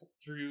through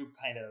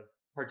kind of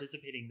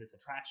participating in this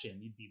attraction.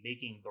 You'd be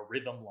making the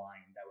rhythm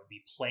line that would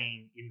be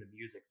playing in the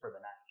music for the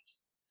night.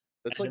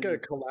 That's like a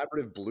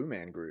collaborative Blue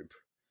Man Group.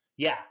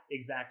 Yeah,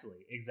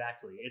 exactly. It's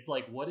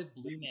like, what if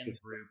Blue Man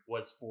Group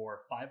was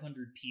for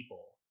 500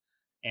 people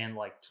and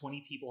like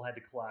 20 people had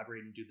to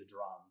collaborate and do the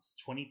drums,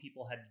 20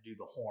 people had to do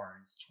the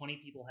horns, 20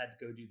 people had to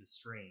go do the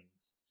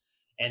strings,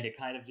 and it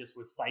kind of just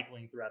was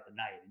cycling throughout the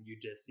night, and you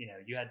just,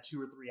 you had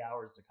 2 or 3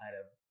 hours to kind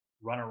of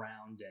run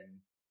around and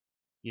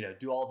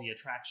do all the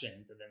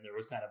attractions, and then there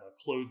was kind of a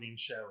closing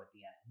show at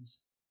the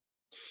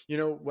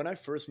end. When I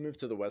first moved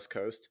to the West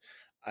Coast,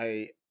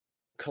 I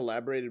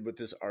collaborated with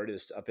this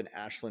artist up in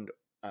Ashland,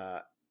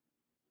 Ashland,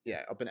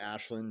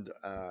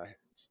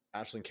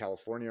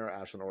 California, or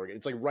Ashland, Oregon.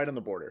 It's like right on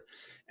the border.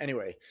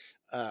 Anyway,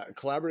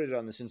 collaborated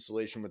on this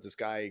installation with this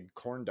guy,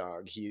 Corn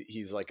Dog.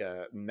 He's like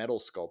a metal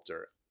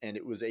sculptor, and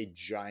it was a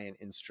giant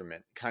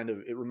instrument. Kind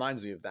of, it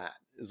reminds me of that.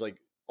 It's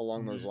like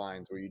along those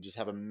lines, where you just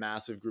have a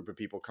massive group of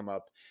people come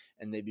up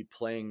and they'd be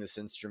playing this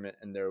instrument,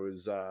 and there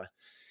was the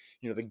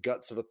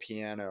guts of a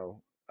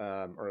piano,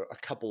 or a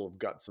couple of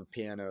guts of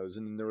pianos,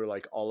 and then there were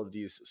like all of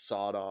these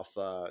sawed off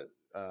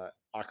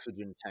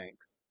oxygen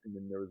tanks, and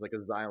then there was like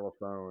a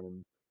xylophone,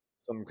 and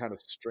some kind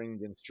of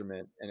stringed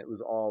instrument, and it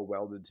was all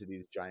welded to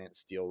these giant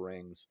steel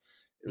rings.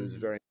 It was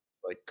Mm-hmm. very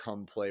like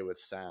come play with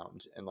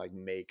sound and like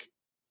make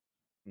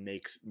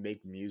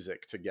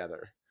music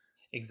together.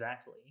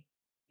 Exactly.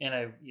 And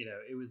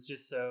it was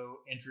just so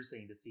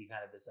interesting to see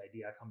kind of this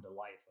idea come to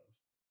life of,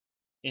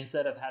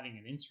 instead of having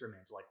an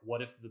instrument, like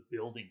what if the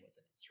building was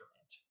an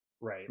instrument,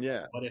 right? Like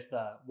Yeah.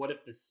 what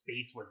if the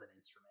space was an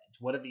instrument?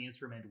 What if the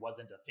instrument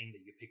wasn't a thing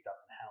that you picked up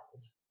and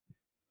held?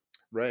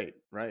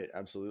 Right,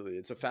 absolutely.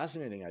 It's a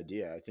fascinating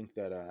idea. I think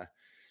that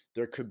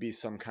there could be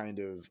some kind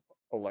of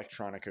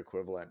electronic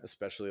equivalent,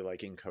 especially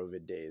like in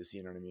COVID days,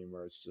 you know what I mean,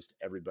 where it's just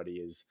everybody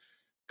is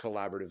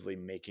collaboratively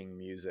making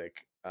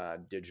music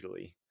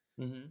digitally.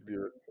 Mm-hmm.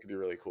 Could be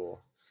really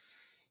cool.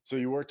 So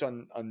you worked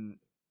on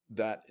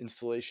that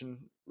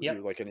installation,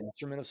 Yep. like an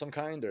instrument of some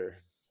kind,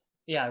 or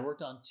Yeah, I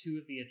worked on two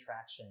of the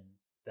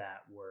attractions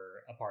that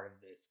were a part of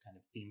this kind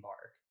of theme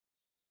park.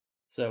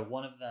 So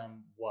one of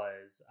them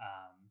was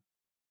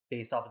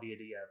based off of the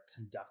idea of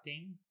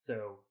conducting.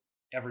 So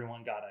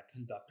everyone got a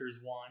conductor's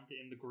wand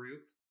in the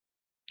group,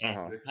 and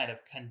uh-huh. you would kind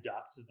of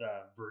conduct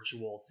the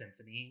virtual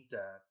symphony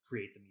to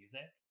create the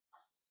music.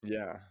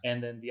 Yeah.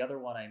 And then the other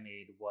one I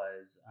made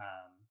was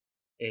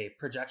a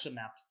projection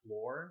mapped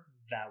floor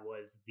that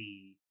was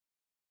it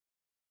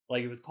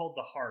was called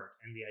the heart,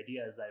 and the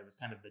idea is that it was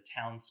kind of the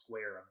town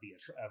square of the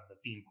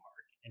theme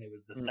park, and it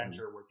was the Mm.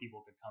 center where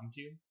people could come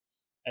to,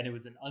 and it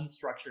was an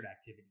unstructured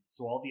activity.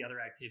 So all the other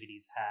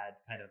activities had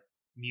kind of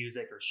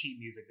music or sheet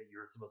music that you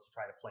were supposed to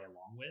try to play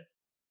along with.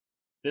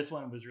 This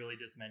one was really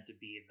just meant to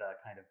be the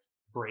kind of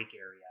break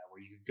area where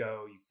you could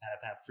go, you kind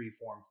of have free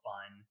form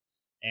fun,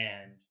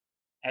 and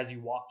as you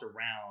walked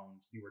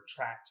around, you were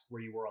tracked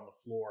where you were on the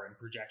floor, and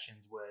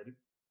projections would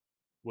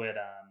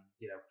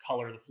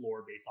color the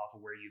floor based off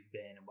of where you've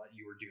been and what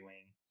you were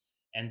doing,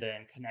 and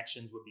then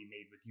connections would be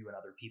made with you and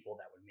other people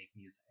that would make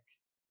music.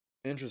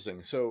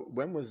 Interesting. So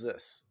when was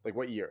this? Like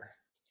what year?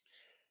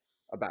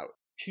 About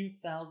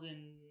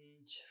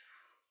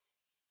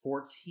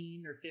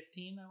 2014 or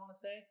 15, I want to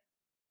say.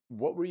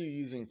 what were you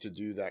using to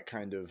do that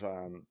kind of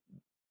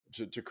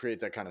to create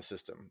that kind of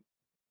system?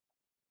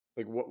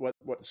 Like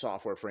what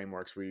software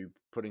frameworks were you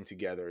putting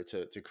together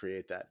to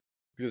create that?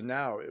 Because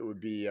now it would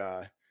be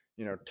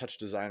Touch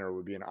Designer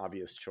would be an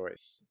obvious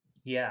choice.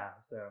 Yeah,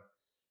 so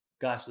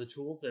gosh, the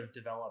tools have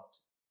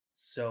developed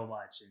so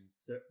much and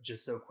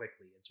just so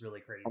quickly. It's really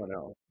Oh crazy.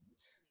 no.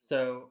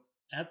 So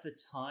at the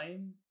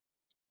time,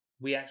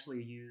 we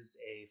actually used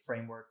a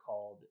framework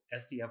called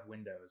SDF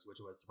Windows, which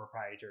was a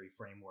proprietary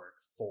framework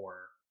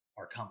for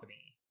our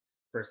company,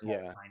 for a small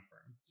Yeah. design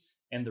firm.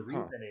 And the Huh.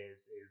 reason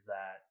is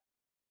that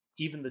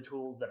even the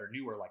tools that are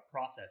newer, like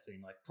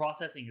processing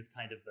is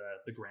kind of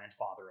the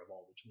grandfather of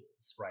all the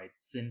tools, right?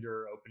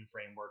 Cinder, open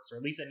frameworks, or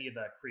at least any of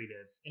the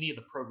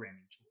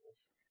programming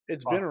tools.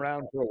 It's been Process.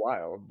 around for a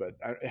while,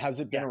 but has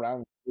it been Yeah,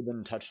 around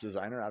than Touch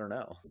Designer? I don't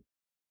know.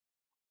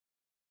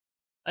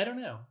 I don't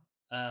know.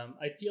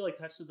 I feel like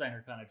Touch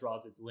Designer kind of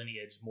draws its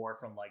lineage more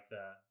from like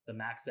the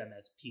Max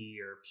MSP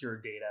or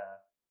Pure Data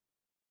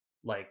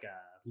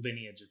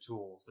lineage of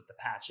tools with the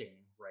patching,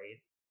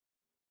 right?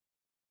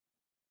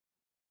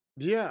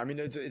 Yeah, I mean,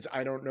 it's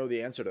I don't know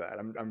the answer to that.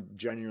 I'm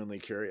genuinely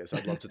curious.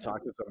 I'd love to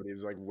talk to somebody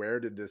who's like, where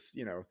did this,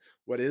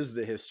 what is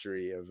the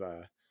history of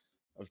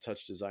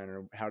Touch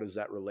Designer? How does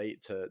that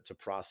relate to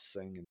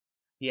processing?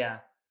 Yeah.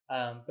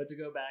 But to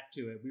go back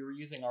to it, we were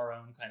using our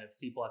own kind of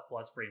C++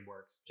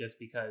 frameworks just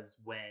because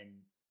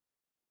when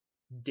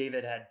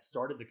David had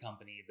started the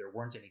company, there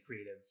weren't any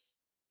creative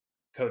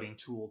coding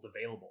tools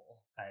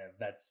available. Kind of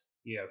that's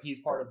he's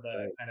part of the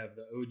Right. kind of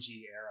the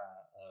OG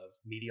era of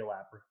Media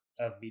Lab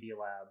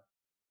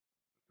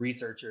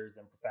researchers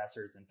and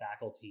professors and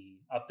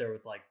faculty, up there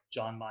with like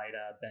John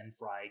Maida, Ben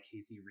Fry,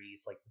 Casey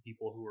Reese, like the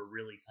people who were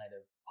really kind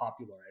of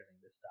popularizing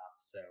this stuff.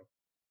 So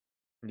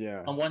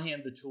Yeah. on one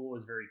hand, the tool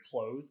was very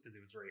closed because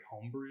it was very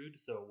homebrewed,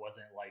 so it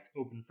wasn't like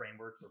open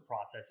frameworks or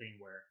processing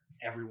where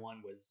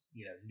everyone was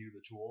knew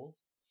the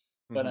tools.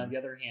 But on Hmm. the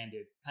other hand,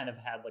 it kind of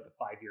had like a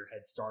 5 year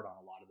head start on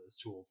a lot of those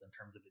tools in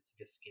terms of its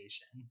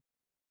sophistication.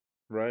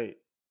 Right.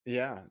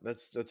 Yeah,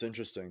 that's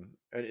interesting.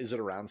 And is it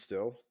around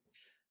still?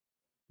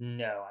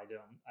 No, I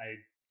don't.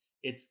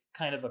 It's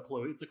kind of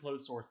it's a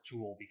closed source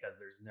tool because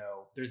there's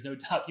no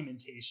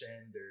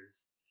documentation.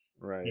 There's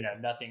Right.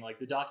 nothing. Like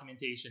the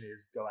documentation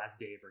is go ask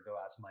Dave or go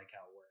ask Mike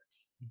how it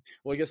works.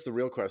 Well, I guess the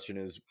real question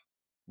is,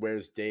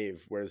 where's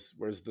Dave? Where's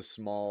the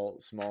small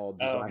Oh,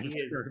 design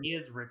firm? he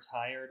is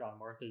retired on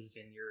Martha's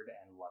Vineyard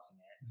and loving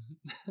it.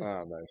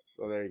 Oh, nice.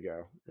 Oh, there you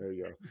go. There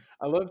you go.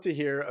 I love to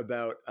hear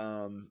about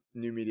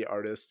new media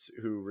artists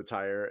who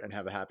retire and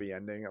have a happy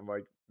ending. I'm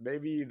like,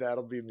 maybe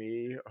that'll be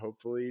me.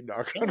 Hopefully,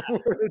 knock on Yeah.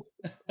 wood.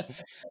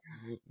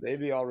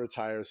 Maybe I'll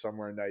retire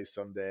somewhere nice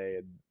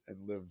someday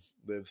and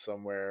live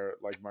somewhere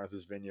like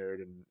Martha's Vineyard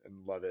and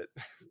love it.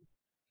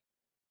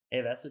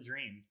 Hey, that's a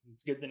dream.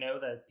 It's good to know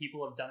that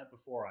people have done it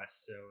before us,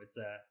 so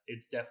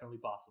it's definitely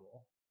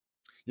possible.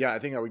 Yeah, I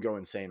think I would go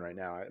insane right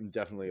now. I'm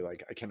definitely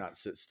like I cannot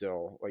sit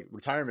still. Like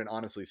retirement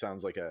honestly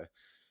sounds like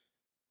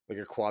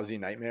a quasi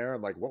nightmare.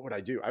 I'm like, what would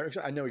I do?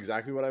 I know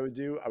exactly what I would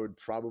do. I would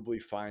probably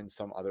find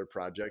some other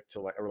project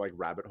to like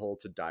rabbit hole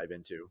to dive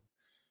into.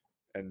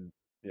 And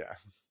yeah.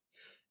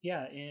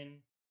 Yeah, and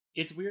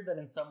it's weird that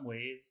in some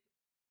ways,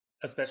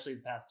 especially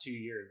the past 2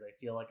 years, I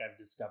feel like I've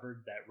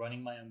discovered that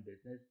running my own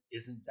business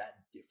isn't that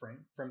different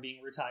from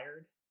being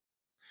retired.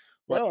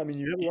 Like, Well, I mean,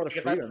 you have a lot of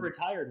if I were freedom.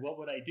 retired, what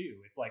would I do?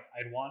 It's like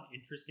I'd want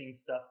interesting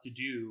stuff to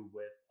do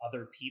with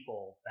other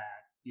people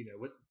that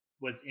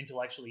was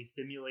intellectually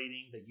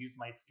stimulating, that used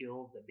my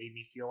skills, that made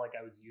me feel like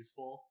I was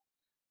useful.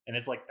 And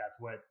it's like that's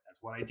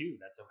what I do.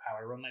 That's how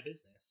I run my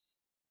business.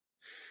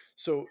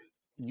 So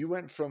you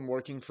went from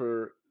working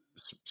for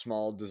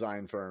small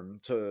design firm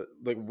to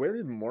like, where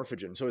did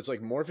Morphogen? So it's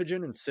like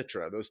Morphogen and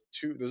Citra. Those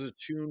are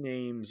two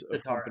names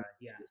of company. Satara,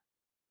 yeah.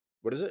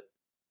 What is it?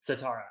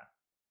 Satara.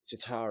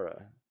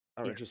 Citara.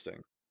 Oh, Yeah.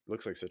 interesting.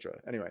 Looks like Citra.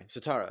 Anyway,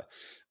 Citara.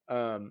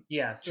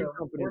 Yeah, Two so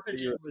companies that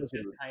you're Morphogen was associated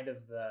just with. kind of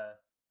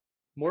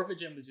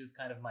Morphogen was just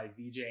kind of my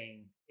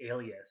VJing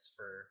alias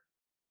for,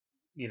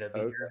 the Okay.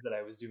 years that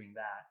I was doing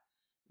that.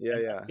 Yeah,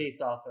 And that's yeah.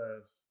 based off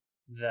of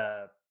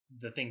the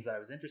things that I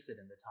was interested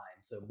in at the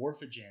time. So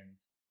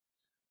morphogens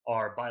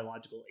are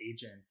biological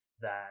agents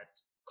that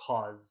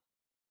cause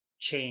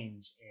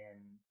change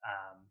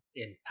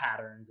in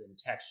patterns and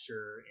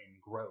texture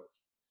and growth.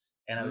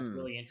 And I was Mm,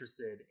 really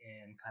interested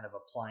in kind of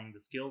applying the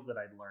skills that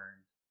I'd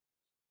learned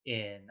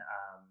in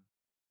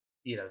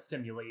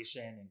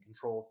simulation and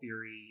control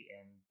theory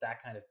and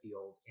that kind of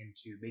field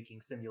into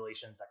making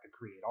simulations that could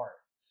create art.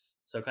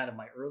 So kind of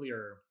my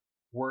earlier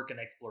work and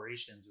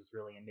explorations was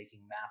really in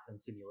making math and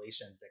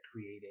simulations that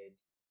created,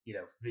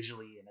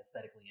 visually and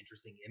aesthetically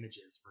interesting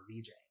images for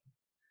VJing.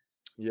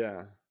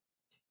 yeah.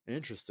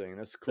 Interesting.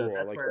 That's So cool.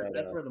 I that's like where that.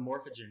 that's where the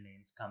morphogen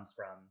names comes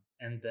from.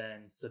 And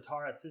then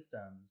Satara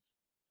Systems,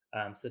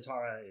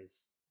 Satara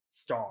is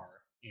star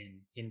in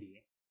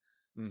Hindi.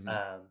 Hmm.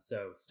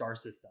 So star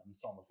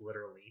systems, almost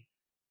literally.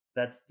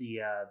 That's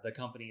the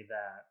company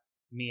that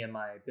me and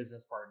my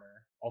business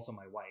partner, also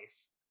my wife,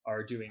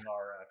 are doing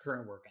our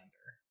current work under.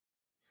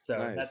 So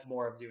that's Nice.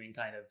 more of doing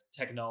kind of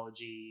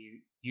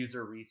technology,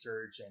 user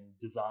research, and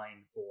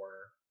design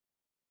for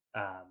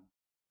um,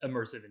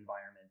 immersive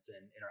environments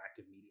and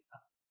interactive media.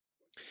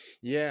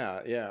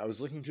 Yeah, yeah. I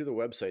was looking through the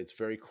website. It's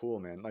very cool,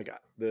 man. Like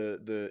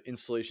the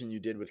installation you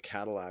did with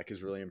Cadillac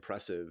is really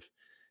impressive.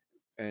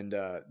 And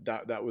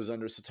that was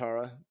under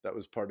Satara. That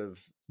was part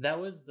of. That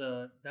was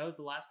the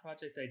last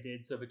project I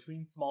did. So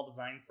between small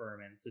design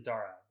firm and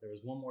Satara, there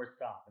was one more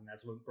stop, and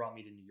that's what brought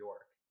me to New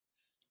York.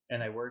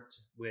 And I worked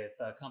with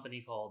a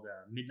company called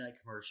Midnight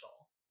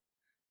Commercial,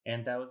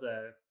 and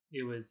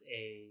it was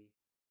a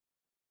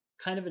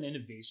kind of an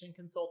innovation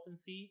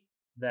consultancy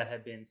that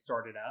had been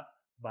started up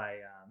by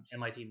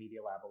MIT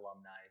Media Lab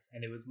alumni,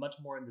 and it was much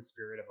more in the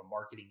spirit of a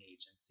marketing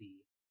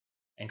agency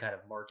and kind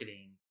of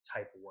marketing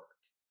type work.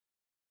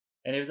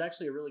 And it was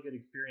actually a really good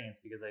experience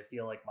because I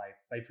feel like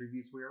my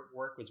previous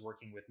work was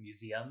working with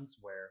museums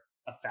where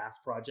a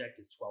fast project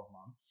is 12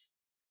 months.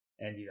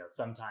 And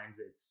sometimes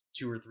it's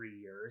 2 or 3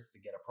 years to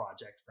get a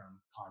project from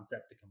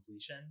concept to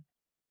completion.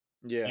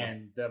 Yeah.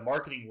 And the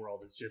marketing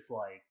world is just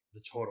like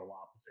the total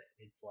opposite.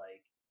 It's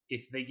like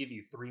if they give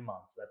you 3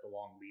 months, that's a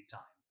long lead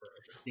time for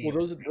being Well,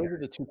 able to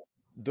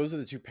those are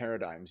the two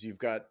paradigms. You've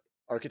got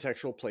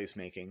architectural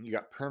placemaking, you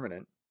got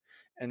permanent,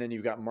 and then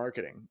you've got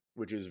marketing,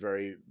 which is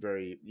very,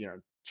 very,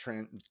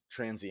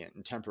 transient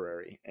and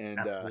temporary. And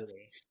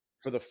absolutely.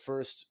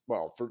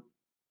 for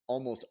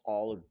almost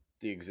all of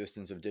the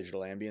existence of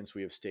digital ambience,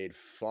 we have stayed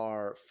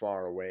far,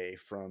 far away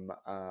from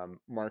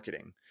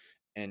marketing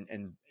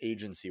and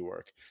agency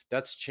work.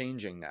 That's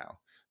changing now.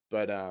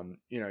 But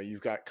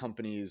you've got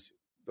companies,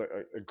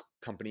 a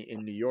company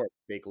in New York,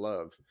 Bake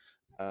Love.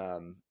 A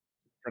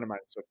friend of mine,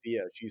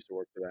 Sophia, she used to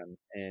work for them,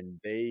 and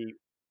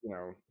you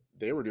know,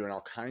 they were doing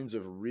all kinds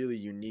of really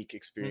unique Hmm.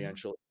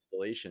 experiential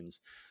installations.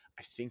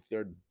 I think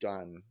they're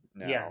done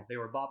Yeah, now. they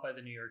were bought by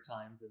the New York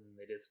Times and then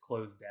they just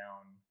closed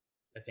down,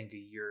 I think, a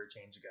year or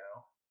change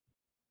ago.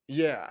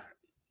 Yeah.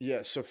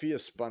 Yeah. Sophia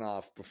spun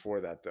off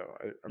before that, though.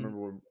 I Mhm. remember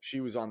when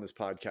she was on this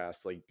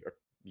podcast like a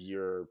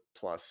year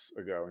plus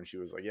ago, and she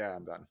was like, "Yeah,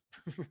 I'm done."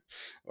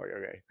 Like,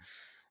 okay.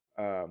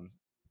 Um,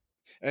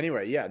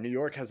 anyway, yeah, New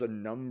York has a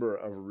number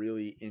of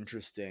really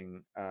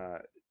interesting,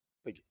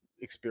 like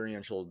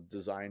experiential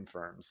design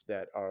firms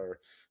that are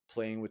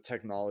playing with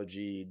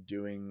technology,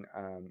 doing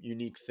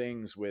unique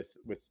things with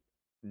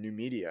new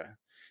media,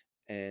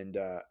 and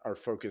are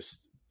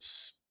focused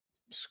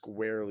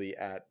squarely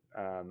at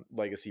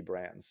legacy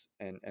brands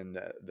and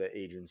the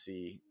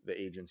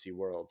agency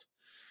world.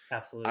 I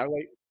Absolutely.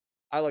 like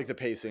I like the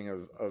pacing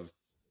of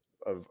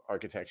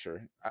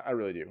architecture. I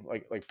really do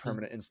like Mhm.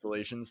 permanent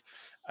installations.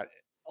 I,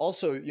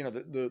 Also,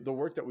 the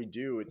work that we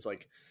do, it's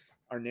like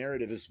our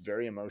narrative is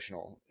very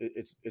emotional.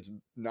 It's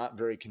not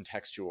very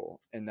contextual,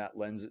 and that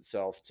lends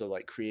itself to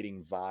like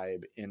creating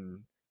vibe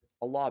in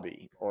a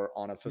lobby or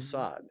on a Mhm.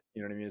 facade.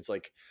 You know what I mean? It's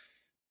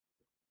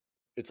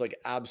like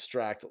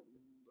abstract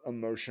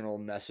emotional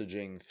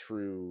messaging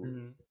through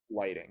Mhm.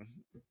 lighting,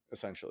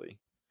 essentially.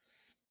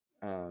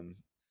 um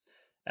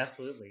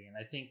Absolutely. And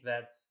I think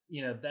that's,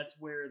 that's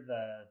where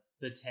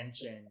the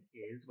tension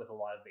is with a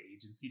lot of the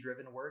agency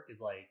driven work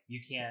is like you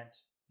can't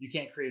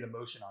create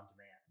emotion on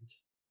demand.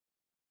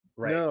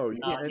 Right. No, It's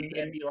yeah, not, you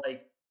can't and be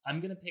like, I'm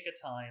gonna pick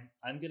a time,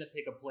 I'm gonna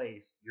pick a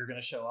place, you're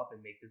gonna show up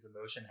and make this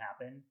emotion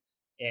happen,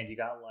 and you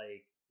got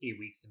like 8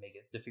 weeks to make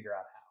it to figure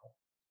out how.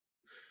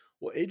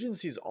 well,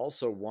 agencies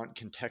also want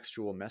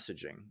contextual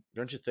messaging,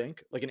 don't you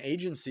think? Like an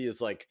agency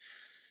is like,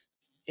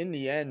 in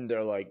the end,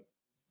 they're like,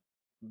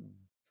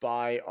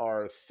 buy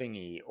our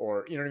thingy,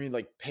 or you know what I mean,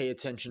 like pay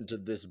attention to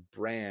this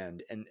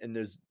brand, and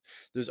there's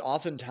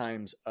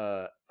oftentimes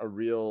a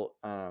real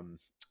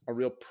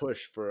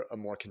push for a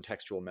more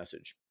contextual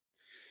message,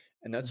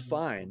 and that's Hmm.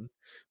 fine,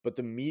 but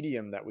the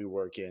medium that we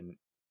work in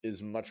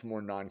is much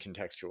more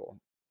non-contextual.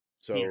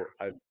 Yeah,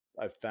 So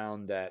I've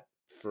found that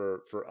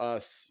for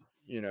us,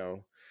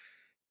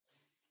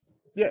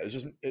 yeah, it's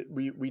just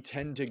we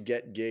tend to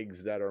get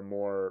gigs that are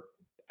more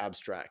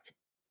abstract,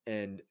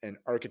 and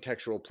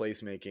architectural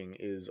placemaking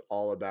is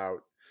all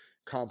about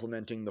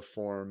complementing the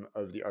form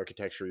of the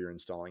architecture you're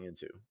installing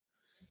into.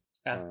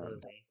 um,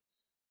 absolutely.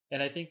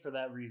 And I think for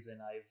that reason,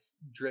 I've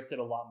drifted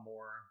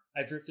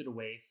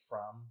away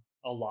from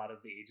a lot of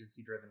the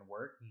agency driven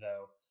work,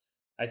 though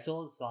I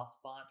still have a soft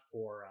spot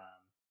for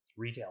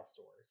retail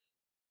stores,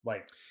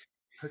 like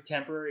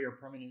temporary or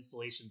permanent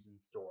installations in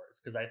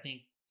stores, because I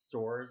think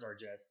stores are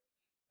just,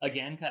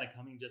 again, kind of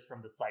coming just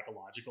from the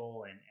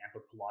psychological and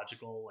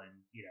anthropological and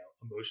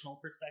emotional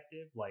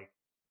perspective. Like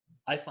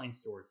I find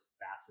stores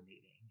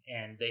fascinating,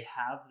 and they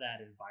have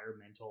that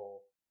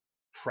environmental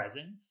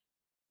presence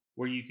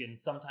where you can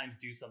sometimes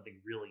do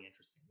something really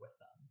interesting with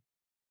them.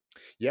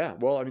 yeah,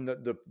 well, I mean,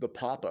 the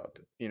pop-up,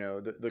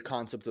 the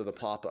concept of the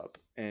pop-up,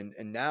 and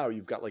now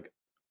you've got like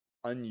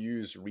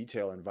unused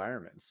retail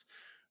environments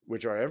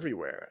which are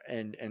everywhere,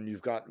 and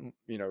you've got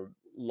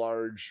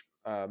large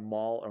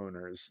mall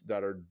owners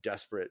that are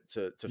desperate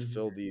to Mhm.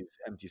 fill these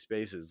empty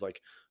spaces. Like,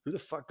 who the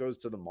fuck goes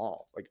to the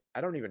mall? Like, I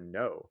don't even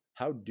know.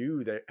 How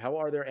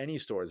are there any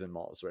stores in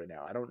malls right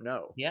now? I don't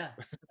know. Yeah,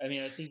 I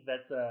mean, I think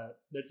that's a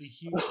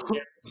huge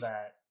shift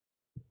that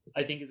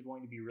I think is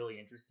going to be really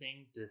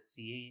interesting to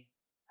see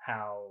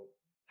how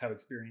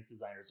experienced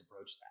designers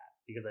approach that,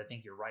 because I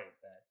think you're right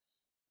that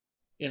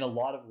in a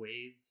lot of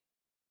ways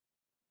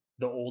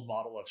the old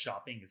model of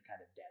shopping is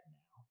kind of dead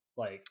now.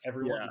 Like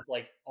everyone, Yeah,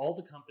 like all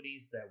the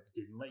companies that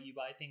didn't let you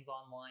buy things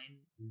online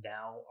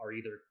now are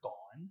either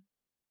gone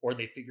or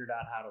they figured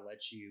out how to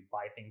let you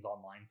buy things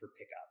online for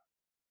pickup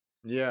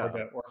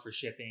yeah. or for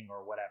shipping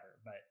or whatever.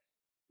 But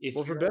if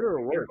Well, for you're better or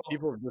if you're worse,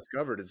 people have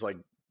discovered it's like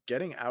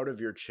getting out of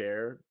your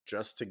chair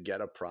just to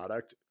get a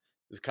product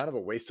is kind of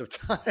a waste of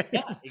time.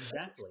 Yeah,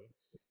 exactly.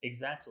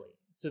 Exactly.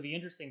 So the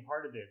interesting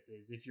part of this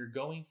is if you're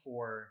going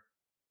for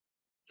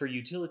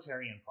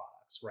utilitarian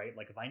products, right?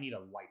 Like if I need a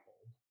light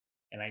bulb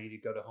and I need to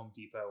go to Home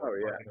Depot or Oh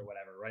yeah, Target or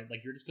whatever, right?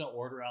 Like you're just going to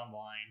order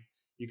online.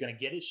 You're going to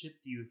get it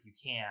shipped to you if you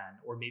can,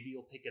 or maybe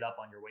you'll pick it up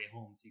on your way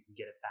home so you can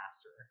get it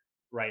faster,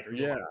 right? Or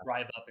you'll yeah, like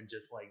drive up and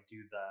just like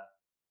do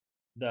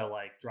the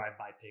like drive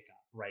by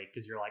pickup, right?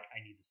 Because you're like,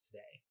 I need this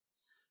today.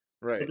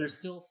 But right. there's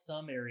still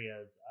some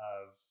areas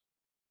of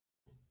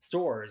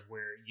stores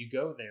where you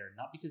go there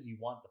not because you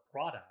want the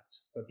product,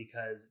 but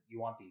because you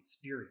want the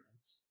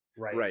experience,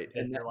 right? Right.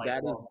 Because And you're like, that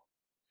is, well,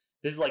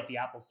 this is like the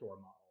Apple Store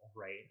model,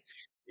 right?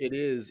 it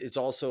is, it's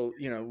also,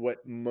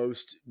 what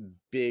most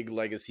big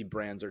legacy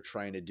brands are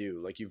trying to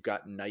do. Like, you've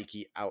got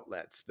Nike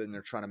outlets, then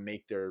they're trying to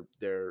make their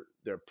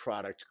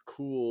product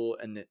cool,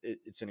 and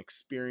it's an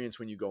experience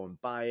when you go and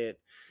buy it.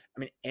 I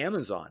mean,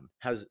 Amazon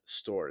has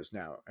stores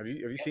now. Have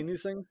you seen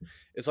these things?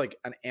 It's like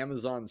an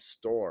Amazon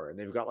store, and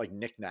they've got like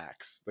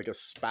knickknacks, like a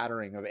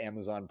spattering of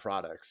Amazon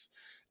products.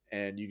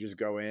 And you just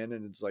go in,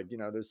 and it's like,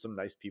 there's some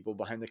nice people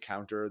behind the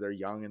counter. They're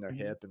young and they're Mhm.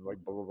 hip and like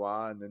blah blah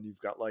blah. And then you've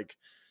got like,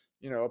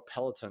 a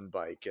Peloton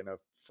bike and a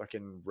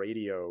fucking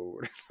radio,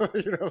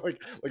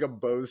 like a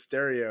Bose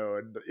stereo,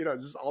 and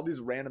just all these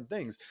random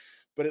things.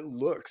 But it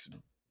looks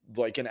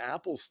like an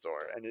Apple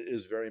store, and it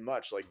is very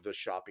much like the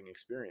shopping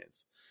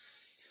experience.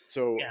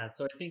 So Yeah,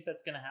 so I think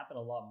that's going to happen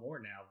a lot more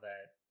now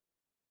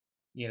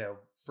that,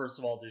 first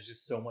of all, there's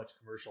just so much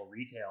commercial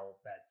retail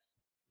that's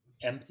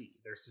empty.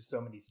 There's just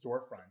so many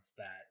storefronts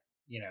that,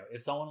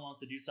 if someone wants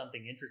to do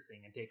something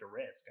interesting and take a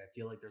risk, I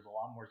feel like there's a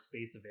lot more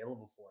space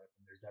available for it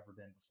than there's ever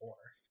been before.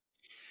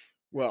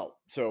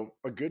 so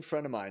a good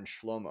friend of mine,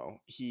 Shlomo,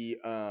 I he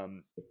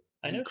know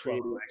Shlomo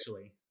created,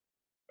 actually.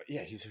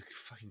 yeah, he's a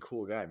fucking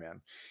cool guy,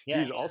 man.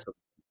 Yeah, He's also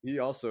he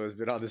also has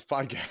been on this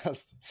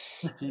podcast.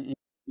 He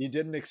he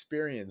did an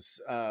experience.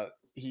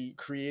 He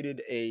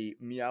created a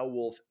Meow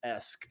Wolf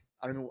esque.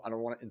 I don't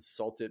want to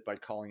insult it by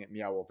calling it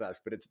Meow Wolf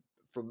esque, but it's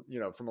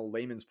from a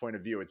layman's point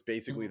of view, it's yeah.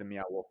 basically the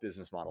Meow Wolf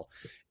business model.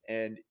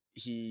 And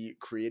he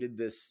created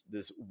this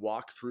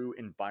walkthrough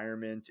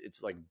environment.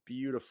 It's like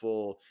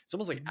beautiful. It's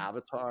almost like Mhm.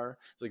 Avatar.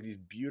 It's like these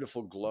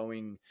beautiful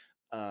glowing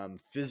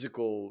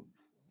physical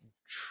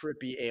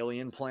trippy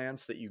alien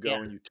plants that you Yeah.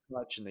 go and you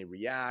touch and they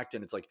react,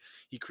 and it's like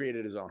he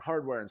created his own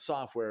hardware and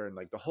software and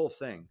like the whole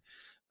thing.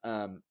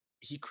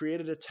 He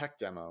created a tech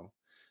demo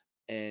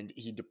and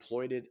he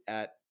deployed it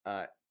at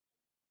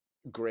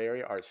Gray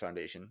Area Arts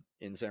Foundation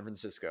in San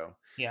Francisco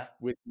Yeah.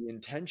 with the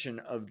intention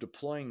of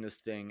deploying this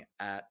thing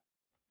at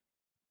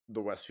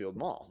the Westfield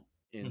Mall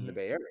in the Mm-hmm.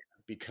 Bay Area,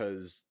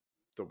 because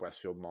the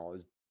Westfield Mall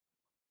is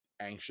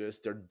anxious.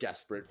 They're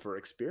desperate for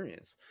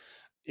experience.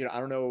 I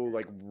don't know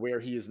like where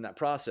he is in that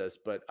process,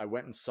 but I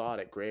went and saw it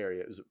at Gray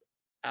Area. It was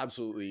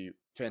absolutely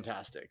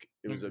fantastic.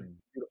 It was a Mm-hmm.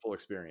 beautiful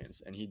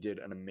experience, and he did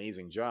an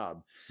amazing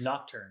job.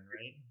 Nocturne,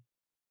 right?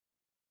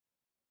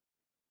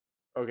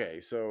 Okay,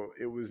 so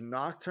it was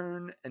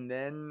Nocturne, and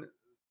then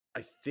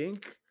I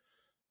think,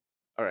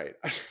 all right,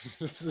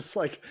 this is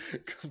like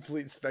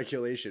complete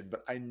speculation,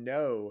 but I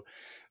know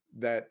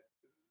that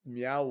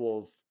Meow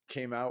Wolf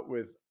came out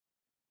with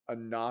a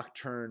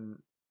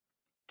Nocturne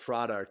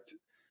product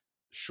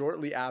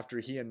shortly after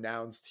he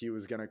announced he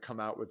was going to come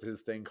out with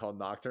his thing called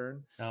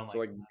Nocturne. Oh my So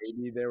like gosh.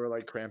 maybe they were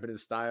like cramping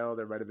his style.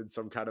 There might have been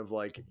some kind of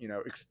like,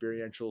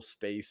 experiential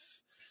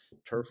space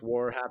turf Mm-hmm.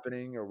 war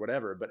happening or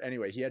whatever. But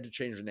anyway, he had to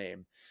change the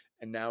name.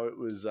 And now it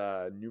was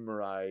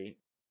Numerai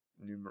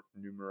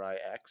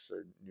X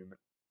or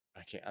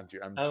I can't, I'm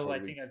Oh, I totally,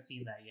 think I've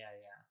seen that. Yeah,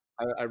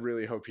 yeah. I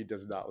really hope he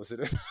does not listen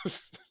to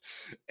this.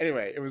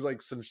 Anyway, it was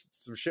like some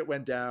shit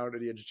went down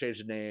and he had to change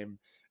the name,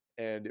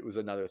 and it was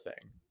another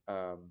thing.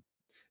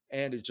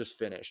 And it just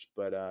finished,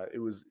 but it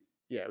was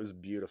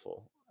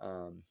beautiful.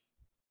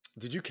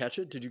 Did you catch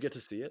it? Did you get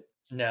to see it?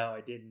 No,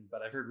 I didn't,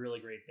 but I've heard really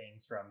great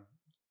things from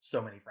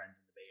so many friends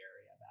in the Bay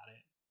Area about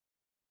it.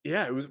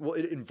 Yeah, it was. Well,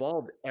 it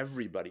involved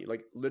everybody,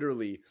 like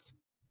literally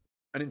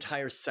an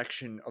entire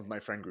section of my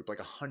friend group, like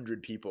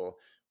 100 people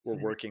were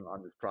working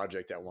on this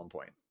project at one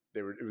point.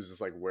 It was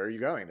just like, where are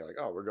you going? They're like,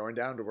 oh, we're going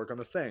down to work on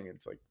the thing.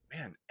 It's like,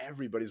 man,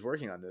 everybody's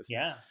working on this.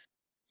 Yeah,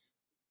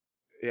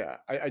 Yeah,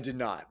 I did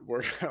not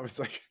work. I was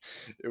like,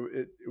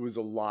 it was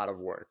a lot of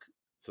work.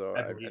 So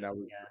I believe I it.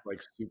 was Yeah. just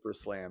like super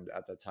slammed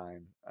at the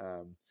time.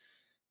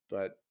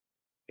 But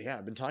yeah,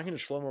 I've been talking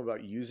to Shlomo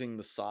about using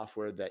the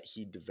software that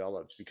he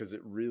developed, because it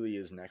really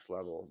is next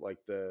level. Like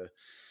the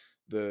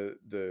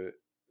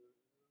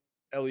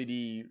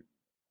LED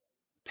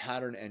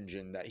pattern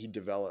engine that he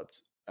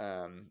developed.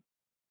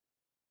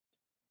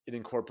 It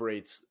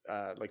incorporates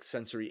like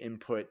sensory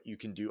input. You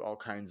can do all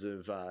kinds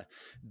of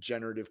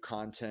generative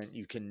content.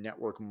 You can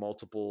network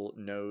multiple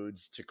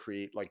nodes to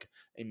create like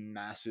a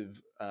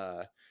massive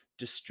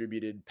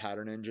distributed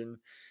pattern engine.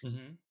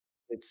 Mm-hmm.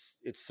 It's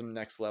some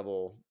next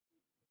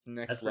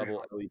That's pretty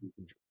level LED.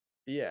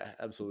 Yeah,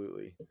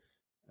 absolutely,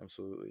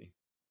 absolutely.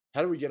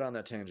 How do we get on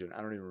that tangent?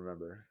 I don't even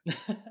remember.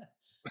 awesome.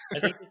 I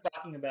think we're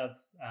talking about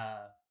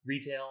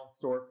retail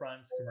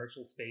storefronts,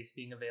 commercial space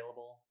being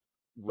available.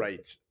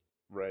 Right,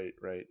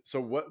 right. So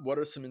what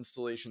are some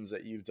installations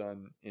that you've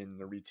done in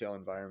the retail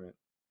environment?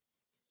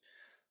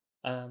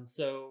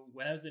 So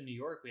when I was in New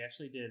York, we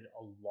actually did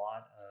a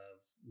lot of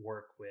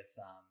work with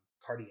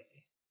Cartier.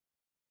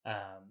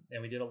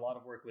 And we did a lot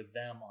of work with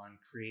them on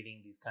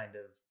creating these kind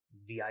of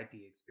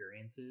VIP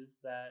experiences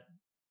that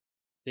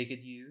they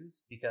could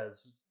use,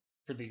 because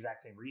for the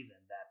exact same reason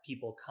that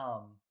people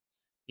come,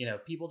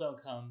 people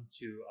don't come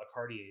to a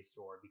Cartier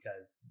store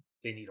because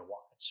they need a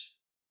watch,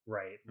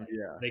 right? Like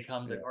Yeah, they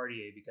come to yeah,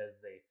 Cartier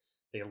because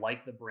they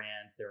like the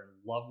brand, they're in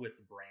love with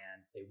the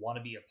brand, they want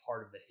to be a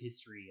part of the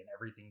history and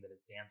everything that it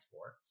stands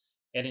for.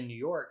 And in New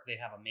York, they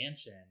have a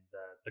mansion,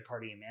 the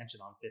Cartier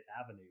mansion on Fifth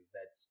Avenue,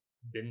 that's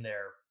been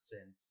there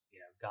since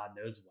God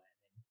knows when.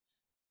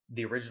 And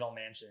the original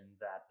mansion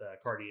that the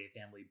Cartier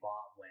family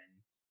bought when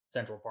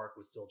Central Park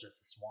was still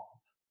just a swamp.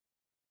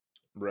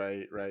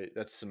 right.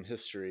 That's some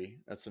history.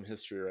 That's some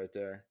history right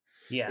there.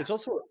 Yeah, It's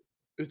also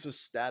it's a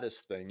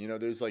status thing.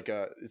 There's like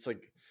it's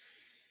like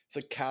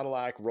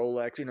Cadillac,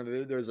 Rolex.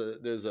 There's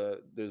a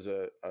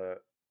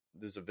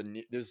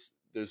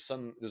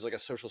there's like a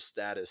social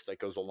status that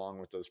goes along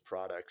with those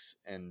products,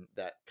 and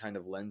that kind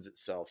of lends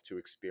itself to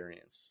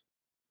experience.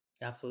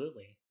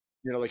 absolutely.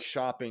 Like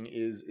shopping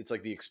it's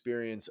like the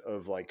experience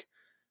of like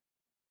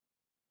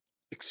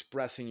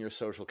expressing your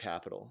social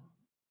capital.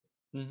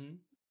 Hmm.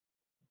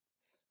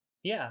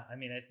 Yeah, I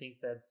mean, I think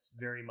that's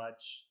very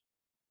much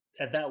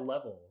at that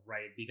level,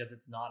 right? Because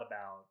it's not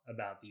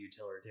about the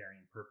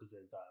utilitarian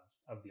purposes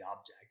of the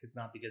object. It's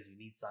not because you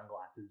need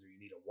sunglasses or you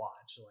need a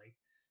watch. Like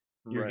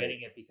you're Right.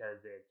 getting it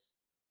because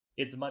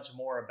it's much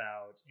more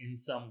about, in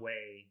some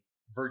way,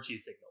 virtue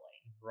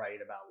signaling,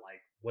 right? About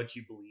like what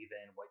you believe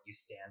in, what you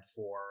stand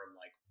for,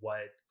 like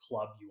what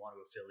club you want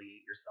to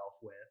affiliate yourself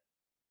with.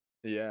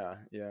 Yeah.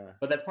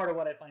 But that's part of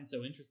what I find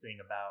so interesting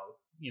about,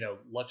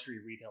 luxury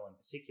retail in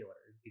particular,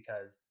 is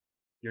because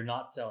you're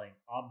not selling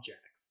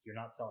objects, you're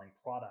not selling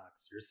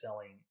products, you're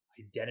selling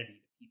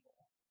identity to people.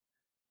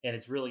 And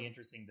it's really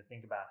interesting to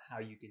think about how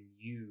you can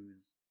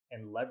use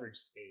and leverage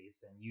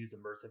space and use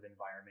immersive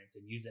environments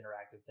and use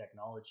interactive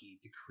technology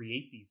to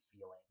create these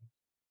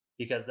feelings,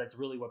 because that's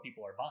really what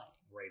people are buying,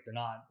 right? They're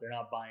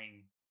not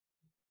buying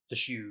the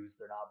shoes,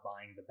 they're not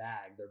buying the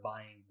bag, they're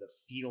buying the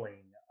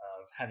feeling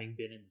of having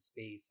been in the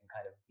space and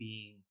kind of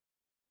being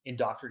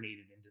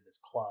indoctrinated into this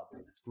club or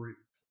this group.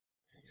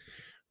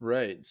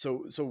 Right.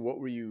 So what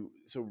were you?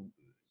 So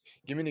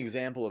Give me an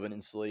example of an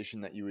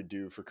installation that you would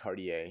do for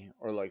Cartier,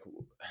 or like,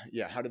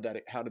 yeah, how did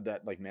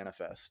that like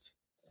manifest?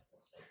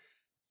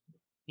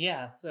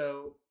 Yeah,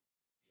 so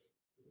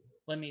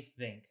let me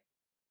think.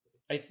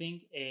 I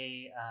think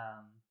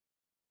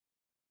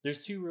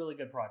there's two really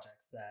good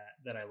projects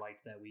that I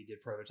liked that we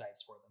did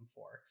prototypes for them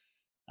for.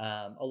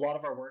 A lot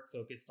of our work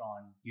focused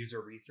on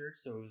user research,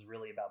 so it was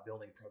really about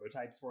building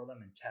prototypes for them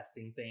and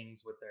testing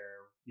things with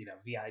their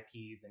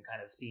VIPs and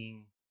kind of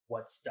seeing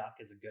what stuck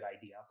as a good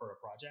idea for a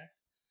project.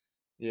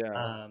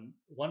 Yeah.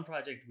 One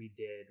project we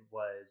did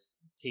was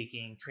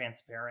taking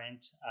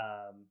transparent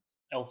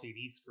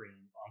LCD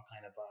screens on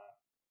kind of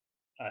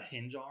a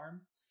hinge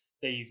arm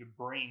that you could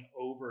bring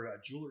over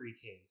a jewelry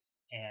case,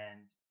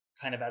 and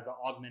kind of as an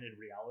augmented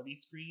reality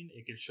screen,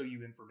 it could show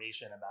you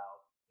information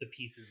about the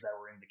pieces that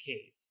were in the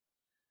case.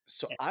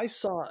 So I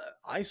saw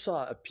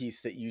a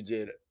piece that you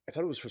did. I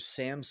thought it was for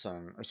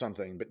Samsung or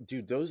something, but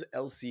dude, those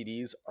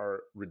LCDs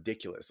are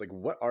ridiculous. Like,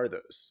 what are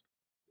those?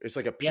 It's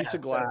like a piece Yeah,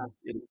 of glass.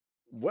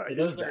 What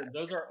so is that?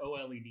 those are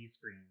OLED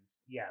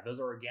screens. Yeah, those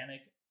are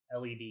organic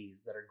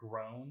LEDs that are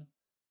grown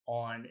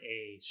on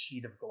a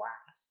sheet of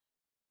glass.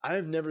 I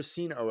have never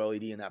seen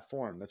OLED in that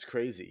form. That's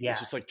crazy. It's Yeah,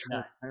 just like it's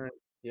nuts. transparent.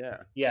 Yeah.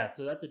 Yeah,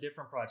 so that's a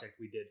different project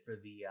we did for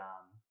the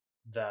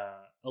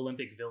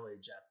Olympic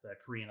Village at the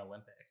Korean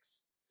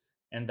Olympics.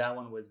 And that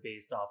one was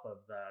based off of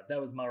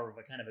that was more of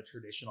a kind of a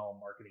traditional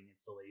marketing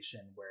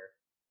installation where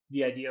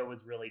the idea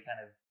was really kind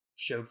of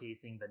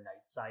showcasing the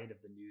night side of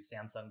the new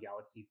Samsung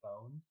Galaxy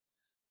phones.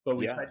 But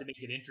we tried Yeah. to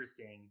make it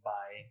interesting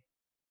by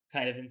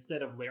kind of,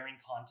 instead of layering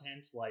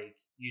content like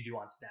you do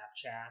on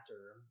Snapchat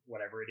or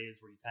whatever it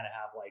is, where you kind of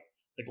have like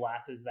the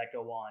glasses that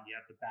go on, you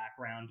have the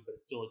background, but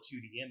it's still a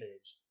 2D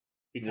image.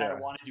 We kind of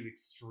Yeah. wanted to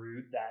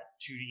extrude that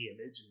 2D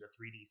image into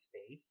 3D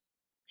space.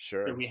 So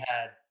Sure. we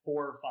had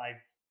 4 or 5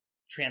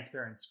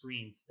 transparent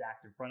screens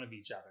stacked in front of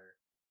each other,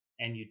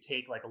 and you'd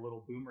take like a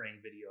little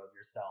boomerang video of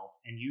yourself,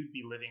 and you'd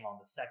be living on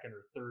the second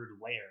or third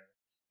layer,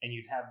 and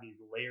you'd have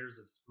these layers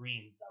of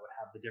screens that would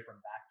have the different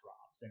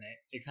backdrops, and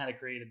it kind of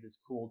created this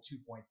cool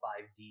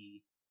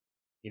 2.5D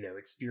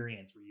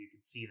experience where you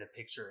could see the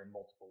picture in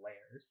multiple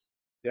layers.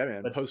 Yeah,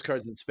 man. But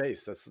Postcards in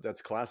space.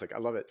 That's classic. I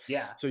love it.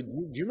 yeah, So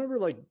do you remember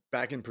like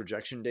back in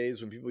projection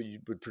days when people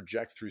would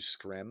project through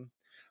scrim,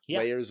 yeah,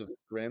 layers of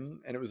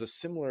scrim, and it was a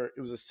similar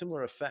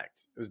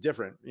effect. It was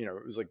different. It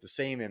was like the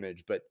same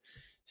image, but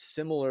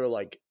similar,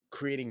 like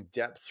creating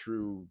depth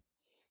through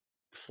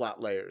flat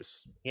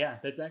layers. yeah,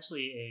 that's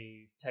actually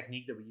a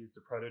technique that we used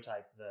to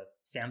prototype the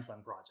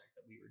Samsung project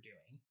that we were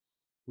doing.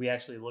 We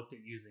actually looked at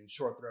using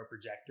short throw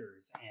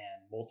projectors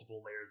and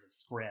multiple layers of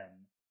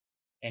scrim,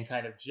 and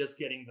kind of just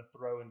getting the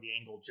throw and the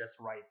angle just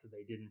right so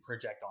they didn't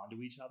project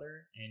onto each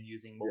other, and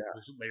using Yeah,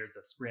 multiple layers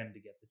of scrim to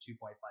get the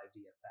 2.5D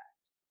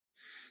effect.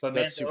 But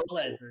man, that's the super cool.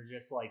 OLEDs are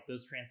just like,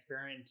 those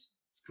transparent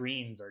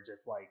screens are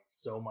just like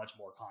so much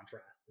more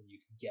contrast than you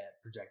can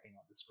get projecting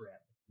on the scrim.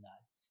 It's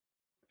nuts.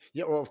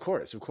 Yeah, well, of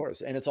course,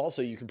 and it's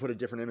also you can put a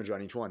different image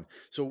on each one.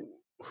 So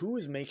who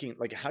is making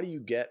like? How do you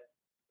get?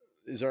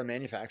 Is there a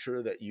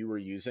manufacturer that you were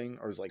using,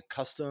 or is like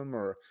custom,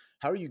 or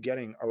how are you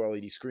getting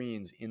OLED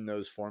screens in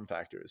those form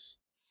factors?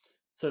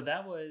 So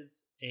that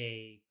was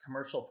a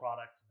commercial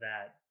product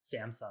that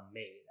Samsung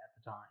made at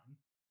the time.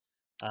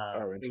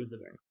 Oh,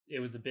 It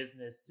was interesting. a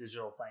business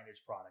digital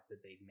signage product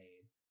that they'd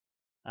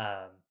made.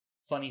 Um,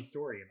 Funny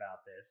story about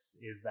this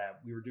is that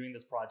we were doing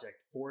this project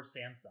for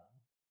Samsung.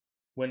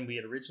 When we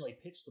had originally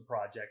pitched the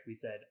project, we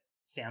said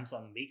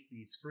Samsung makes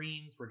these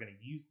screens. We're going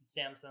to use the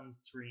Samsung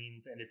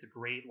screens, and it's a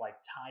great like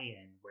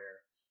tie-in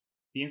where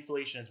the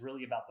installation is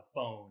really about the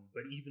phone,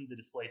 but even the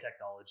display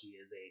technology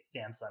is a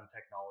Samsung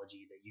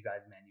technology that you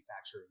guys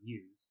manufacture and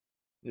use,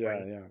 Yeah,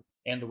 right? yeah.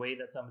 And the way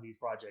that some of these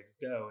projects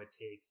go, it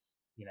takes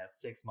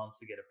 6 months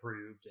to get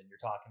approved, and you're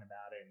talking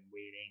about it and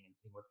waiting and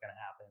seeing what's going to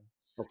happen.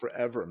 Or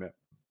forever, man.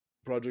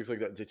 Projects like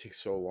that, they take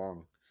so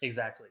long.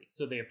 Exactly.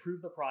 So they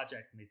approved the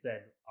project and they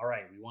said, "All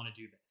right, we want to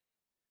do this."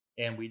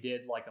 And we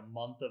did like a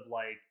month of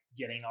like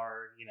getting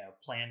our,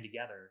 plan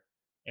together,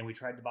 and we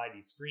tried to buy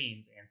these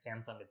screens, and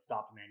Samsung had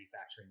stopped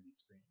manufacturing these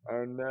screens.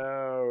 Oh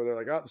no, they're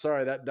like, oh,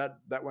 sorry,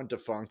 that went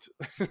defunct.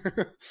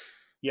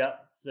 Yep.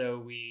 So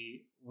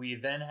we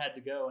then had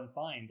to go and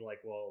find like,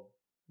 well,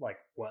 like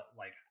what,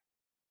 like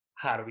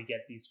how do we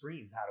get these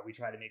screens? How do we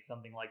try to make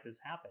something like this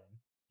happen?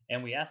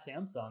 And we asked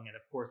Samsung, and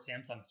of course,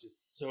 Samsung's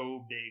just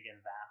so big and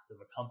vast of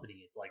a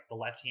company. It's like the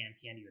left hand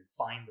can't even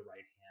find the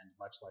right hand,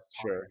 much less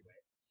talk Sure. to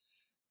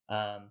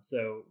it.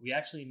 So we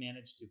actually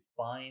managed to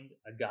find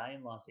a guy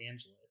in Los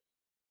Angeles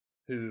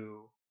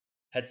who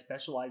had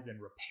specialized in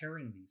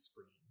repairing these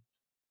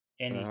screens,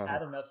 and he Uh,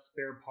 had enough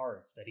spare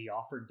parts that he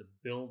offered to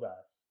build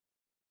us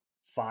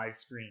 5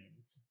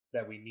 screens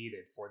that we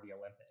needed for the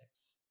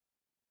Olympics.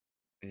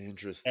 And I'm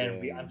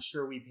interesting.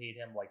 sure we paid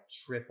him like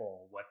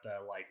triple what the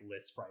like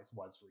list price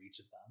was for each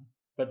of them.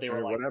 But they I were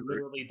mean, like whatever.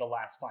 literally the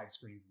last 5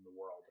 screens in the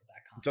world of that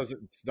It kind.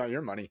 doesn't. It's not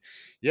your money.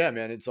 Yeah,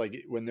 man. It's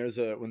like when there's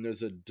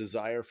a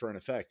desire for an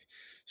effect.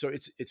 So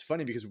it's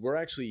funny because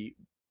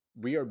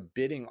we are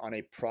bidding on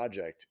a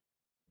project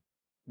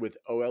with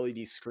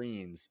OLED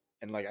screens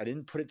and like I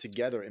didn't put it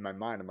together in my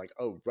mind. I'm like,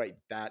 oh right,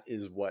 that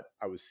is what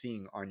I was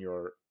seeing on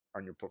your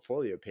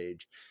portfolio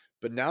page.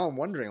 But now I'm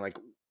wondering, like,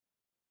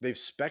 they've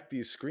spec'd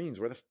these screens.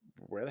 Where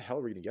the hell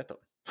are we gonna get them?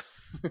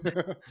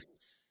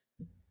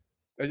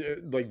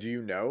 Like, do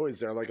you know? Is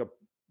there like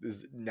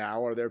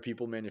are there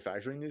people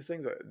manufacturing these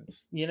things?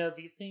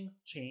 These things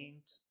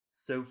change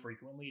so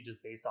frequently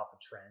just based off of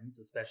trends,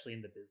 especially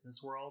in the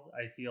business world.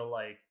 I feel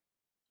like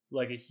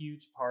a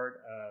huge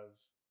part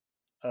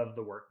of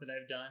the work that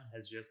I've done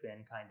has just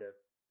been kind of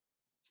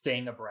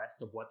staying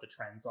abreast of what the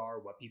trends are,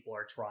 what people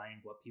are trying,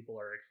 what people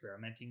are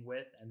experimenting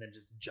with, and then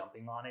just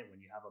jumping on it when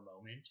you have a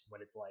moment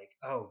when it's like,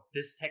 oh,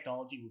 this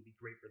technology would be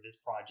great for this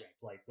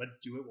project. Like, let's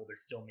do it while they're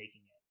still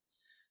making it.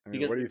 I mean,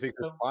 Because what do you think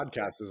this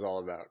podcast is all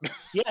about?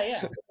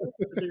 yeah.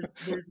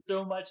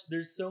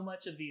 There's so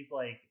much of these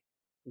like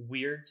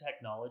weird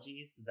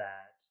technologies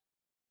that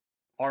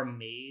are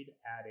made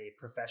at a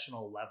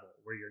professional level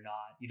where you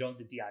don't have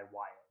to DIY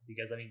it,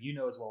 because I mean,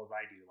 as well as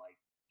I do, like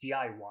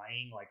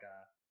DIYing like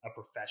a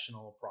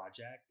professional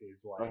project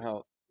is Oh, like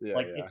hell, yeah,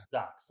 it yeah.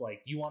 sucks.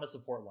 Like, you want a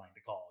support line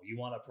to call, you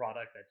want a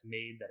product that's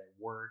made, that it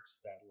works,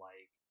 that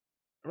like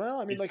Well,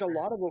 I mean, like a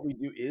lot of what we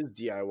do is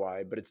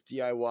DIY, but it's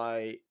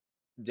DIY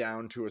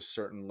down to a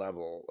certain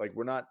level. Like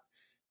we're not,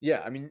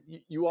 yeah. I mean,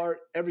 you are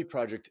every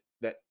project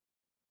that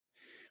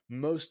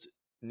most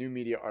new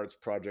media arts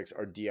projects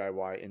are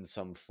DIY in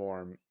some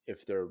form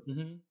if they're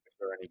Mhm.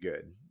 any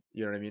good.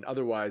 You know what I mean?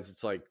 Otherwise,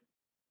 it's like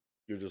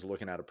you're just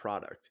looking at a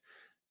product.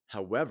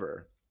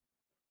 However,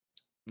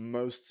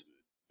 most,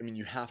 I mean,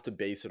 you have to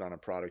base it on a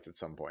product at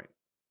some point.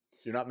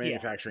 You're not Yeah.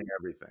 manufacturing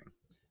everything.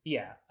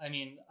 Yeah. I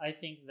mean, I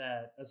think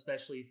that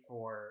especially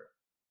for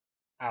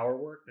our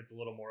work that's a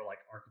little more like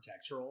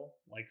architectural,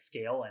 like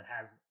scale, and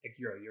has like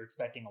you're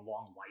expecting a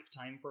long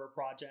lifetime for a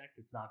project.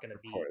 It's not going to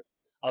Of be course.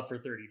 up for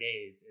 30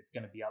 days. It's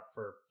going to be up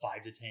for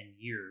 5 to 10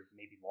 years,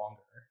 maybe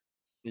longer,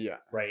 Yeah.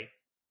 right?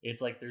 It's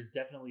like there's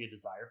definitely a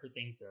desire for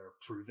things that are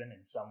proven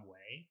in some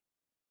way.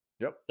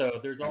 Yep. So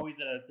there's always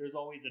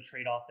a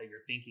trade-off that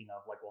you're thinking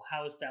of, like, well,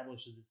 how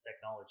established is this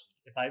technology?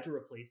 If I have to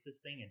replace this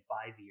thing in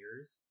 5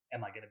 years,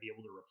 am I going to be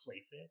able to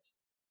replace it?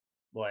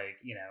 Like,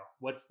 Yeah.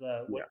 what's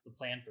the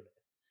plan for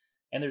this?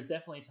 And there's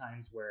definitely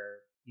times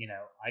where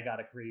I got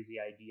a crazy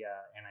idea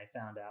and I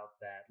found out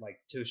that like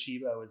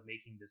Toshiba was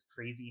making this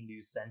crazy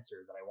new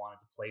sensor that I wanted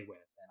to play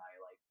with, and I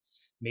like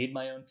made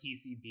my own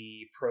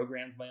PCB,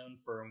 programmed my own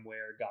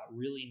firmware, got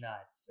really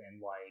nuts,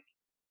 and like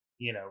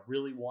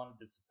really wanted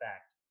this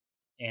effect.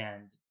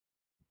 And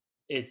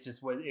it was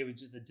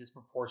just a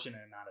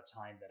disproportionate amount of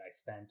time that I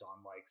spent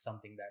on like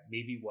something that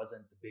maybe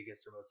wasn't the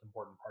biggest or most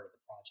important part of the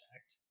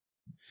project.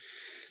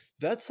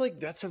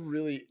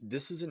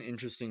 This is an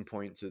interesting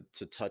point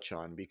to touch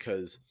on,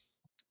 because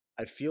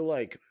I feel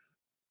like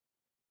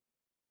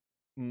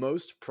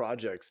most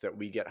projects that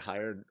we get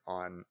hired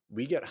on,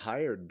 we get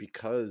hired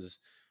because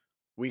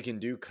we can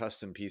do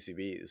custom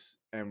PCBs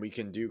and we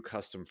can do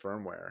custom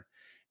firmware.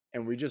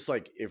 And we just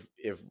like, if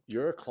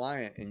you're a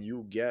client and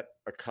you get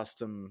a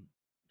custom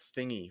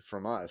thingy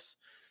from us,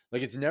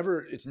 like it's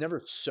never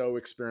so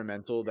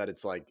experimental that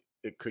it's like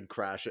it could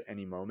crash at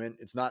any moment.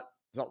 It's not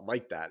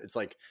like that. It's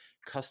like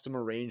custom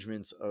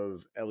arrangements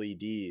of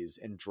LEDs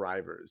and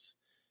drivers.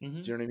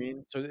 Hmm. Do you know what I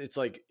mean? So it's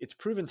like it's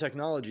proven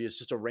technology. It's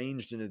just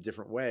arranged in a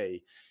different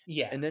way.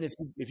 Yeah, And then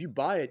if you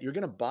buy it, you're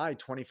gonna buy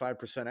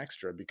 25%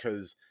 extra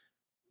because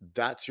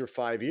that's your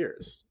 5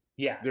 years.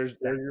 yeah, There's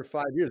your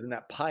 5 years in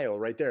that pile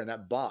right there in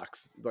that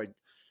box. Like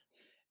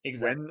when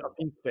exactly. a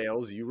piece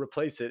fails, you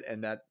replace it,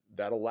 and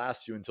that'll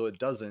last you until it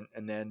doesn't.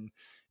 And then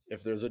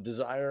if there's a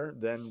desire,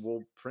 then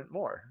we'll print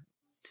more.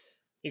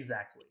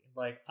 Exactly.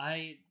 Like,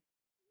 I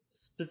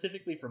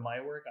specifically for my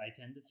work, I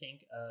tend to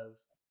think of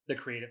the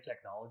creative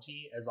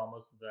technology as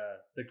almost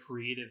the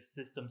creative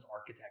systems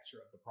architecture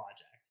of the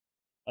project.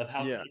 Of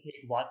how can Yeah, I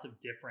take lots of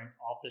different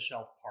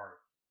off-the-shelf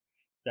parts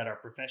that are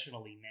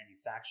professionally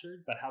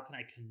manufactured, but how can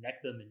I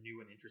connect them in new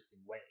and interesting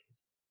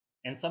ways?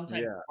 And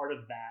sometimes yeah, part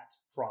of that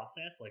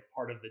process, like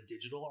part of the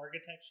digital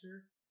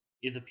architecture,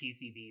 is a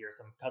PCB or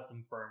some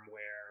custom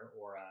firmware,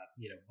 or a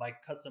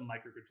custom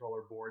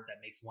microcontroller board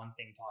that makes one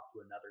thing talk to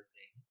another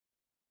thing.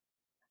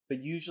 But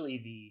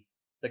usually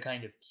the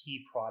kind of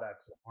key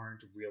products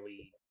aren't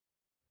really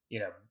you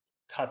know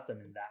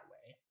custom in that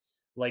way.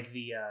 Like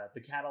the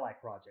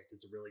Cadillac project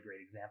is a really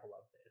great example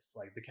of this.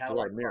 Like, the a lot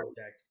Cadillac of mirrors.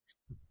 project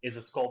is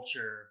a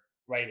sculpture,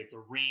 right? It's a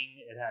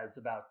ring. It has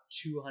about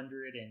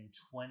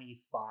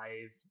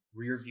 225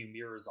 rear view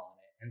mirrors on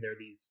it, and they're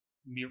these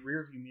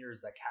rear view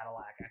mirrors that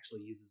Cadillac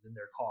actually uses in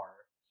their car.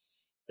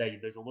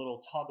 That there's a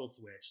little toggle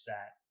switch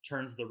that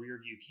turns the rear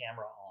view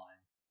camera on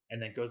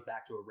and then goes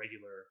back to a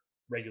regular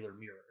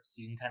mirror,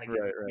 so you can kind of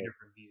get Right, three right.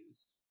 different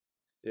views.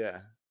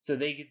 Yeah, So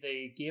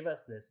they gave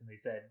us this and they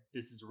said,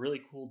 this is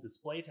really cool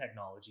display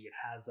technology. It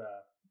has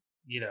a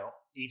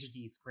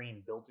HD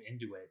screen built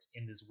into it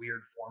in this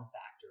weird form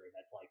factor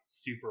that's like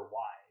super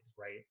wide,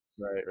 right?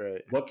 right,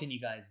 right. What can you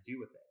guys do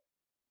with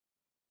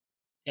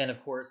it? And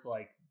of course,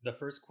 like, the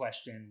first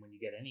question when you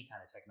get any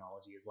kind of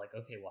technology is like,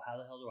 okay, well, how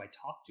the hell do I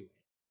talk to it?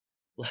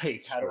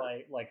 Like, Sure.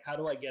 how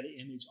do I get an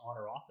image on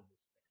or off of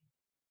this thing,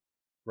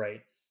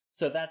 right?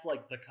 So that's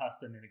like the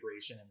custom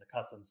integration and the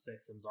custom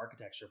systems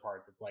architecture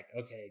part. That's like,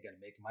 okay, got to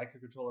make a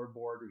microcontroller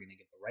board. We're going to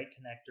get the right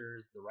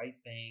connectors, the right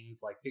things,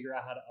 like figure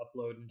out how to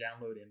upload and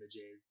download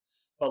images.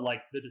 But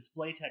like the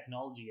display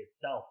technology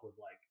itself was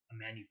like a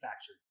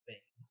manufactured thing,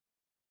 like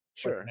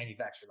a Sure.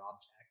 manufactured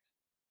object.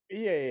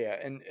 Yeah.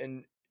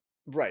 And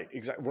right,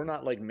 exactly. We're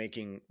not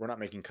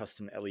making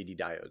custom LED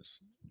diodes.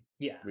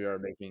 Yeah. We are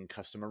making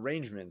custom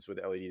arrangements with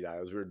LED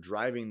diodes. We're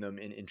driving them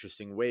in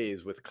interesting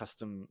ways with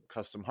custom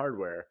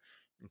hardware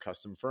and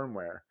custom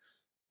firmware.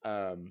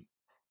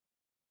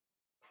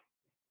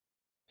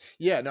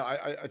 Yeah, no,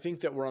 I think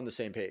that we're on the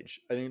same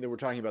page. I think that we're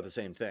talking about the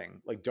same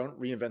thing. Like, don't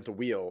reinvent the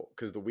wheel,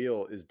 because the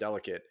wheel is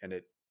delicate and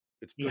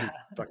it's Yeah.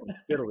 pretty fucking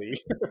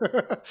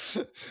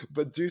fiddly.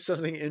 But do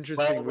something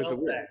interesting with the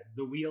Well wheel. said.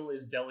 The wheel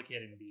is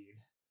delicate indeed.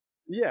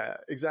 Yeah,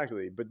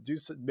 exactly. But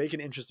make an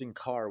interesting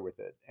car with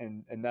it,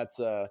 and that's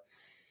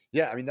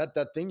yeah. I mean,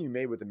 that thing you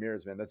made with the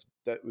mirrors, man.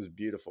 That was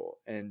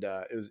beautiful, and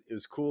it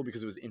was cool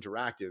because it was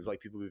interactive.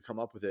 Like, people could come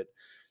up with it.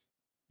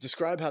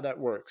 Describe how that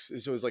works.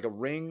 So it's like a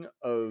ring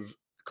of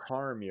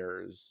car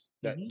mirrors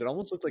that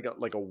almost looked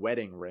like a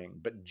wedding ring,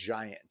 but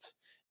giant.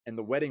 And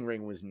the wedding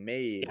ring was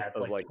made Yeah, it's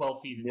of like like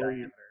 12 feet in million.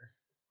 diameter.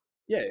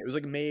 Yeah, it was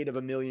like made of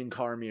a million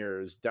car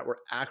mirrors that were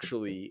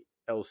actually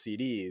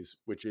LCDs,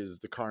 which is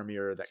the car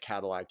mirror that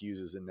Cadillac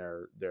uses in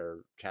their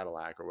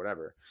Cadillac or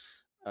whatever.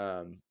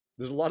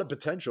 There's a lot of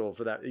potential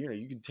for that. You know,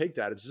 you can take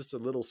that. It's just a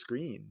little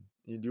screen.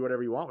 You do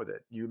whatever you want with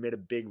it. You made a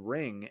big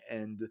ring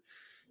and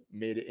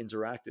made it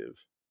interactive.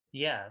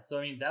 Yeah, so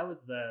I mean, that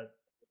was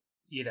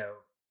you know,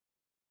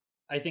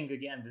 I think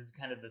again, this is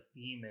kind of the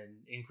theme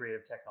in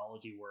creative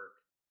technology work,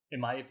 in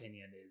my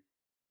opinion, is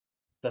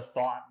the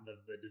thought,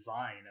 the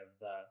design of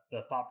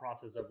the thought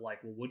process of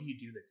like, well, what do you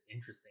do that's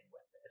interesting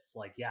with this?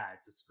 Like, yeah,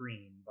 it's a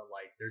screen, but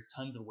like, there's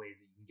tons of ways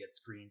that you can get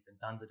screens in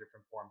tons of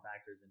different form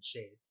factors and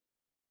shapes.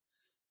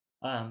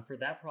 For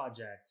that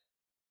project,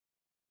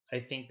 I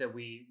think that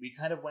we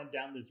kind of went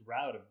down this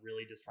route of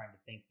really just trying to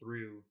think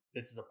through.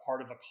 This is a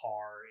part of a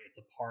car. It's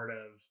a part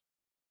of,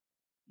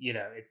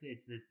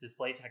 it's this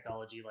display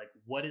technology. Like,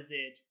 what does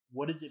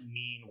it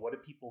mean? What do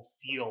people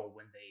feel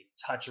when they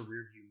touch a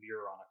rear view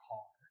mirror on a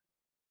car,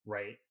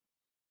 right?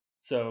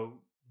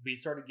 So we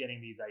started getting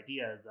these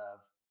ideas of,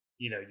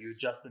 you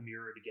adjust the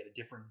mirror to get a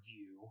different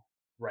view,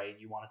 right?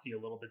 You want to see a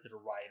little bit to the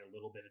right, a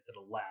little bit to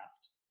the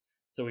left.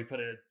 So we put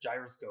a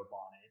gyroscope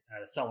on it,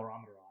 a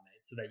accelerometer on it,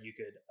 so that you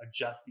could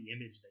adjust the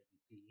image that you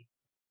see.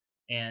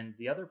 And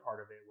the other part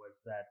of it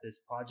was that this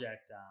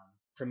project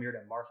premiered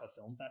at Marfa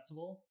Film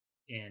Festival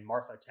in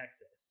Marfa,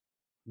 Texas,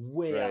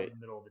 way out in Right. the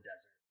middle of the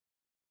desert.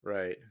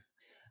 Right.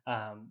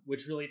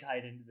 Which really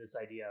tied into this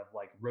idea of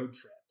like road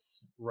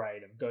trips,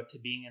 right? Of go to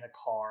being in a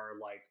car,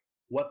 like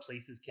what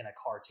places can a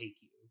car take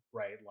you,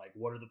 right? Like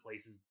what are the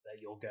places that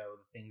you'll go,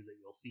 the things that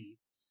you'll see.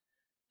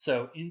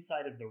 So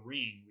inside of the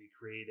ring, we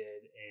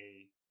created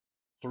a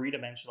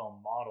three-dimensional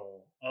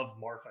model of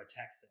Marfa,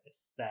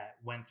 Texas that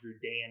went through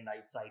day and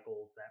night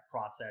cycles that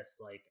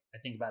processed like I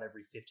think about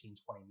every 15,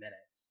 20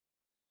 minutes.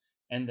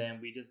 And then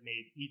we just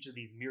made each of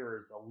these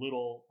mirrors a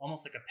little,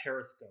 almost like a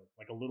periscope,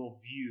 like a little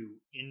view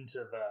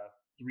into the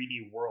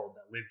 3D world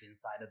that lived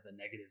inside of the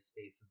negative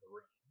space of the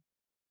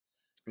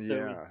ring.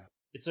 So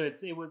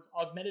Yeah. it was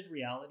augmented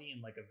reality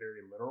in like a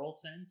very literal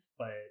sense,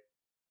 but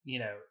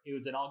it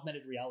was an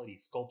augmented reality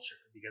sculpture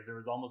because there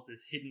was almost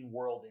this hidden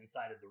world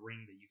inside of the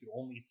ring that you could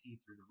only see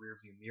through the rear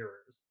view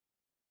mirrors.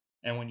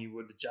 And when you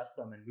would adjust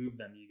them and move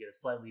them, you get a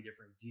slightly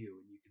different view,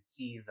 and you could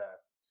see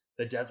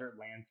the desert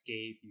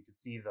landscape. You could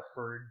see the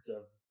herds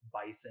of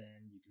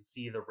bison. You can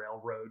see the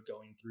railroad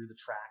going through the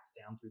tracks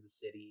down through the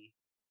city.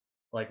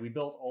 Like we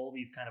built all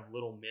these kind of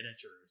little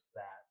miniatures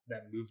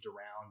that moved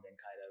around and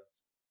kind of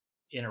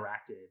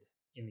interacted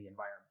in the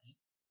environment.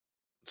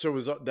 So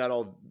was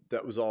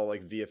that was all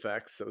like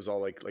VFX? That was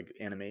all like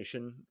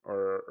animation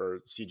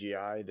or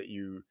CGI that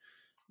you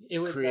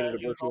created a It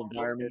was virtual all built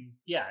environment? in.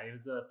 Yeah, it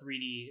was a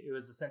 3D. It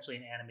was essentially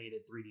an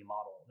animated 3D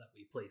model that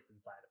we placed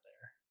inside of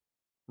there.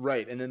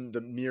 Right, and then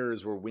the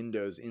mirrors were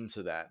windows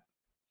into that.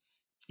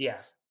 Yeah.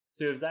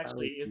 So Oh, it was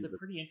geez, a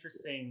pretty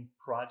interesting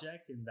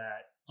project in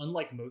that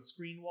unlike most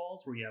screen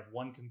walls where you have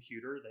one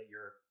computer that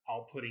you're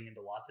outputting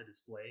into lots of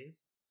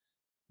displays,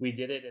 we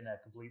did it in a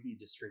completely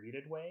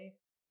distributed way.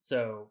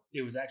 So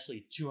it was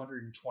actually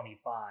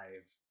 225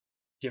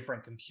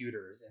 different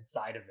computers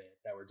inside of it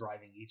that were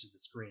driving each of the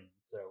screens.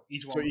 So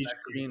each so one was each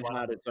actually screen had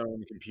running. its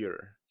own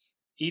computer,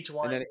 Each and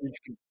one, then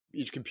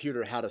each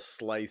computer had a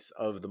slice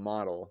of the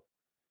model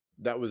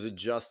that was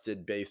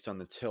adjusted based on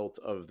the tilt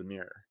of the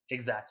mirror.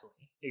 exactly,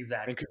 And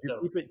exactly. could you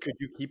So keep it? Could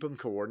you keep them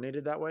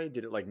coordinated that way?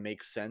 Did it like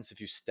make sense if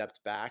you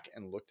stepped back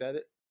and looked at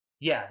it?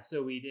 yeah,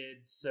 so we did.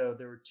 So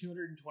there were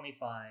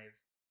 225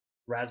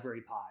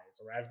 Raspberry Pis,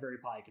 a Raspberry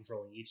Pi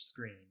controlling each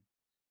screen.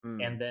 And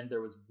Mm. then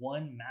there was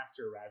one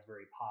master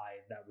Raspberry Pi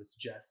that was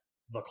just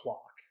the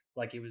clock.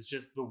 Like it was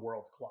just the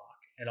world clock.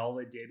 And all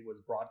it did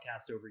was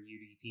broadcast over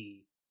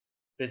UDP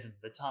this is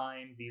the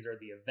time, these are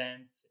the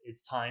events,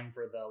 it's time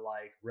for the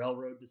like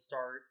railroad to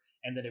start,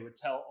 and then it would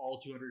tell all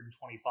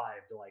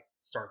 225 to like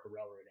start the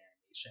railroad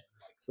animation,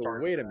 like So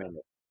start. wait a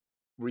minute.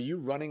 Were you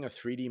running a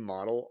 3D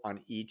model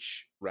on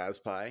each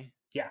Raspberry?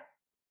 Yeah.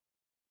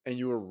 And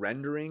you were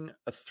rendering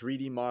a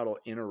 3D model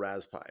in a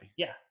Raspberry?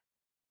 Yeah.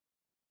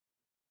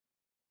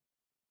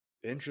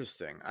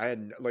 Interesting. I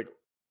had like,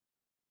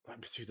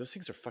 dude, those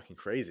things are fucking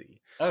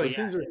crazy. Oh Those yeah,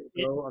 things are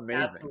so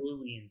amazing.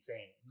 Absolutely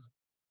insane.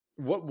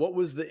 What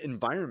was the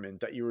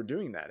environment that you were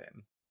doing that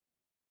in?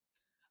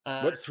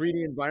 What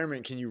 3D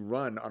environment can you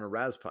run on a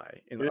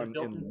Raspberry? It was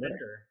built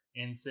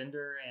in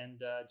Cinder and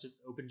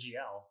just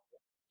OpenGL.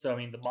 So I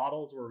mean, the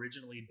models were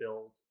originally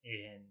built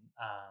in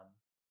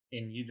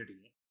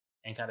Unity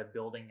and kind of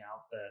building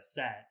out the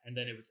set, and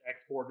then it was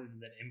exported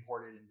and then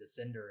imported into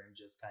Cinder and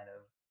just kind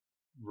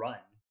of run.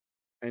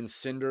 And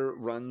Cinder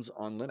runs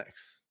on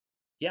Linux.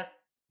 Yeah,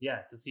 yeah,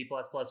 it's a C++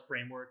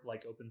 framework,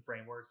 like open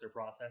frameworks or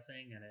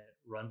processing, and it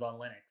runs on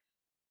Linux.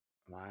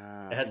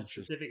 Wow. It has a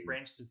specific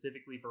branch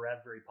specifically for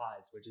Raspberry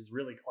Pis, which is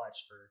really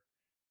clutch for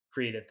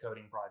creative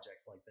coding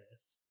projects like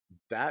this.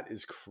 That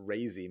is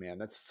crazy, man.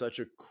 That's such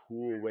a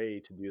cool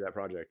way to do that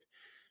project.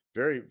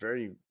 Very,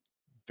 very,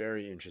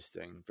 very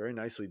interesting. Very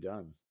nicely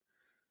done.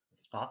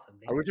 Awesome.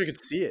 I wish I could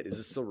see it. Is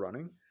it still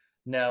running?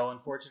 No,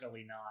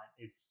 unfortunately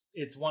not.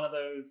 It's one of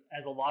those,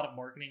 as a lot of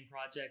marketing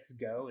projects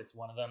go, it's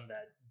one of them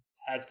that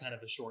has kind of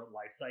a short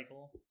life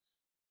cycle.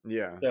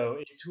 Yeah. So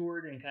it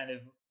toured and kind of,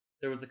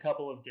 there was a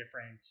couple of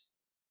different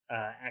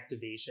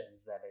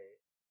activations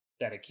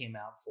that it came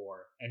out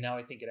for, and now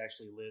I think it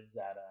actually lives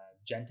at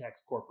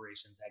Gentex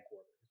Corporation's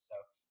headquarters. So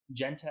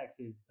Gentex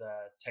is the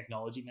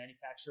technology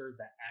manufacturer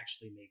that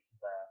actually makes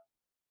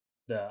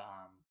the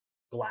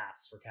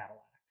glass for Cadillac.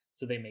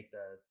 So they make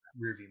the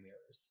rearview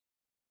mirrors.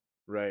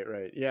 Right,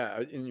 right.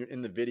 Yeah,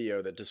 in the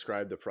video that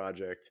described the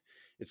project,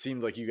 it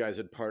seemed like you guys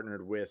had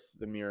partnered with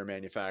the mirror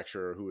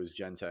manufacturer who was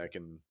Gentex,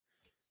 and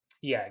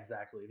yeah,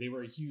 exactly. They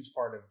were a huge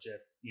part of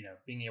just,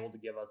 being able to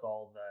give us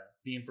all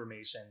the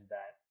information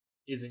that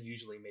isn't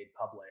usually made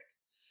public.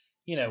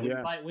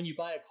 When you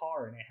buy a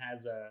car and it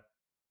has a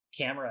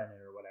camera in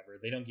it or whatever,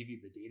 they don't give you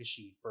the data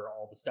sheet for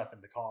all the stuff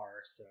in the car.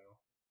 So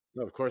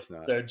no, of course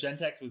not. So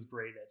Gentex was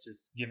great at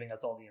just giving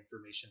us all the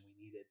information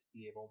we needed to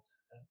be able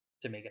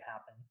to make it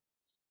happen.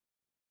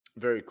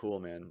 Very cool,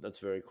 man. That's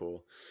very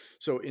cool.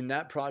 So in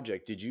that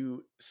project, did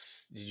you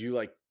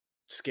like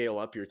scale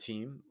up your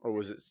team, or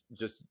was it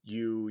just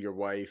you, your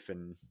wife,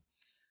 and?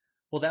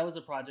 Well, that was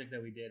a project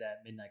that we did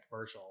at Midnight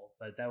Commercial,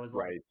 but that was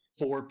like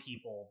 4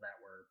 people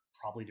that were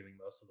probably doing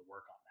most of the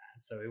work on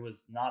that. So it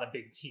was not a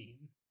big team.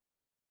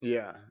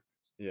 Yeah.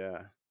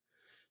 Yeah.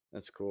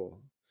 That's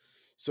cool.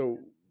 So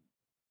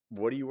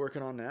what are you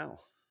working on now?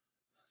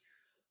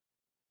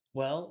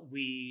 Well,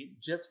 we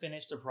just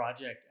finished a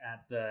project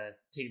at the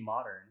Tate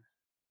Modern.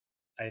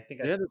 I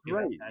think that's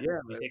right. Yeah,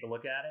 did you take a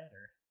look at it,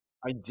 or?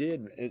 I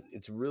did.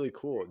 It's really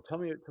cool. Tell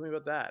me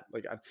about that.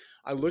 Like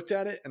I looked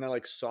at it and I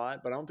like saw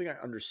it, but I don't think I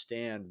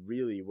understand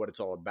really what it's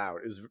all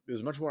about. It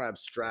was much more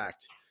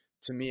abstract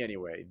to me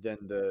anyway than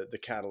the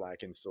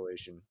Cadillac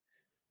installation.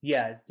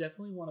 Yeah, it's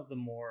definitely one of the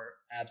more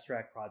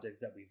abstract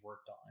projects that we've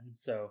worked on.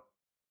 So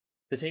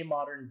the Tate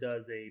Modern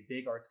does a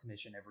big arts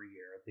commission every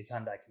year, the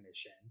Hyundai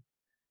Commission.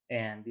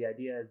 And the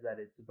idea is that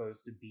it's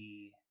supposed to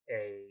be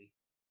a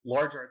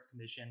large arts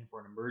commission for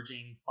an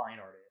emerging fine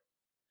artist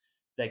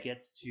that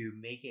gets to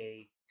make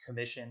a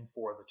commission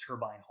for the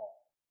Turbine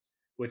Hall,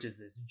 which is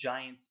this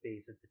giant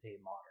space at the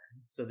Tate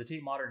Modern. So the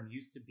Tate Modern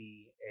used to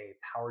be a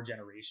power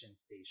generation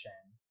station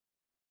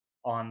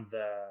on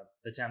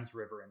the Thames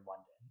River in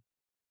London.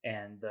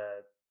 And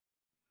the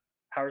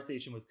power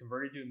station was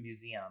converted to a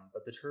museum,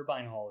 but the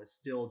Turbine Hall is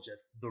still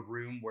just the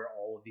room where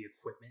all of the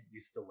equipment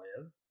used to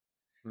live.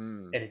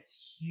 And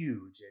it's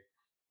huge.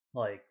 It's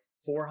like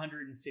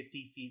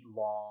 450 feet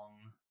long,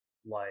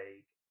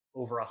 like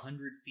over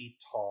 100 feet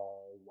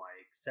tall,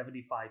 like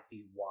 75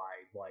 feet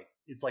wide. Like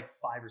it's like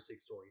 5 or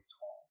 6 stories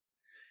tall.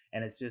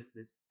 And it's just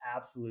this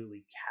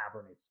absolutely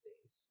cavernous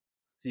space.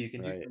 So you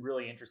can do some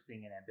really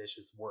interesting and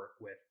ambitious work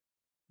with,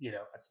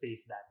 a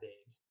space that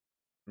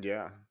big.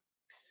 Yeah.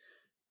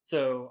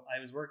 So I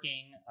was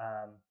working,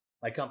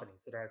 my company,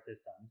 Sidara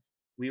Systems,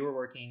 we were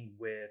working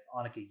with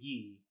Annika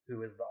Yi,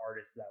 who is the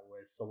artist that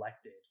was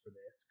selected for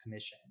this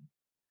commission.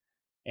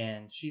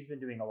 And she's been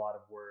doing a lot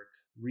of work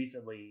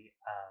recently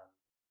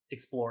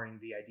exploring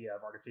the idea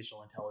of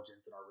artificial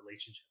intelligence and our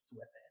relationships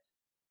with it.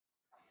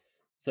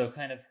 So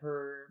kind of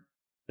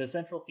the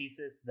central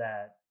thesis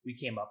that we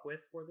came up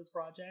with for this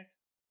project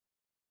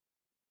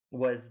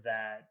was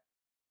that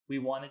we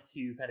wanted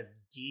to kind of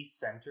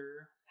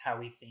decenter how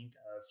we think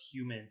of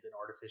humans and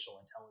artificial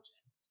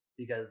intelligence,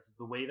 because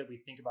the way that we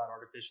think about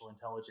artificial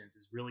intelligence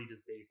is really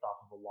just based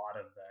off of a lot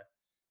of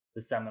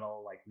the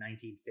seminal like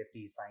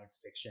 1950s science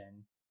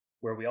fiction,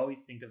 where we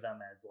always think of them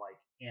as like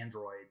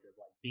androids, as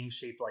like being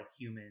shaped like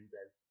humans,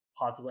 as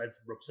possible as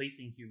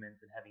replacing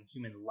humans and having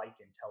human-like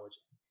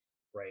intelligence,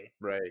 right?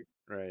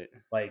 Right.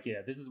 Like,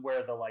 this is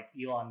where the like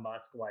Elon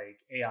Musk like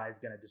AI is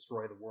going to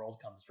destroy the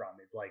world comes from.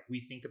 Is like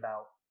we think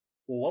about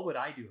well, what would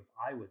I do if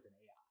I was an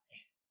AI?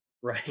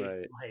 Right?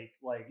 Right.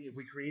 Like if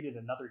we created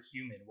another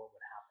human, what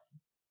would happen?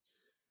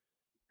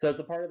 So as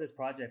a part of this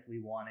project, we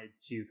wanted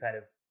to kind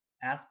of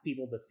ask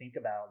people to think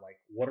about like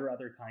what are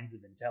other kinds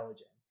of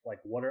intelligence? Like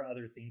what are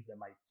other things that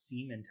might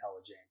seem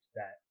intelligent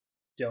that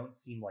don't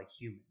seem like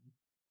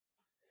humans?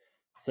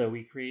 So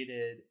we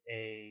created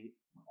a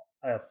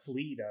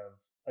fleet of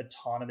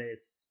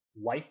autonomous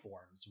life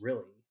forms,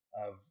 really,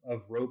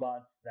 of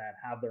robots that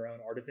have their own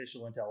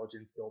artificial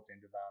intelligence built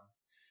into them.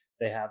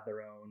 They have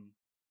their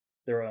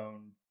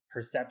own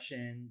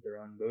perception, their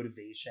own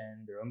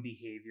motivation, their own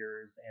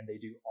behaviors, and they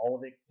do all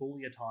of it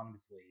fully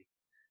autonomously.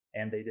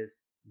 And they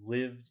just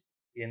lived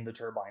in the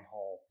turbine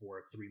hall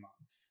for 3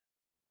 months.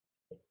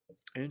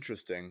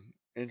 Interesting.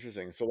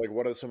 Interesting. So, like,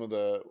 what are some of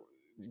the?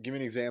 Give me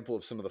an example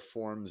of some of the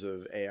forms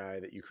of AI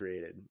that you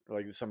created, or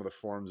like some of the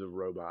forms of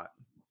robot.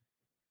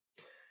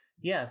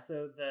 Yeah,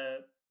 so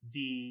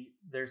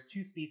there's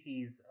two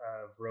species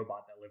of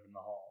robot that live in the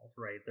hall,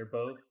 right? They're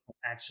both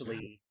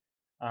actually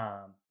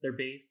they're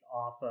based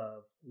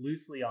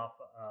loosely off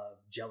of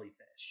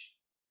jellyfish.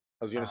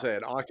 I was gonna say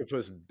an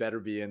octopus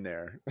better be in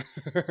there.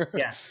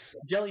 Yeah,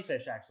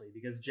 jellyfish actually,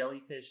 because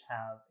jellyfish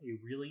have a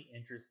really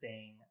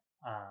interesting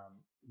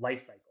life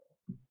cycle,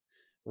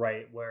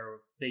 right? Where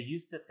they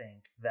used to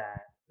think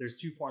that there's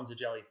two forms of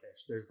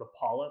jellyfish. There's the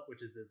polyp,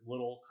 which is this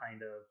little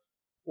kind of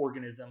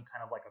organism,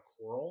 kind of like a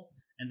coral,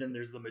 and then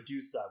there's the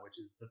medusa, which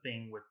is the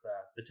thing with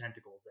the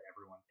tentacles that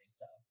everyone thinks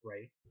of,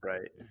 right?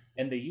 Right.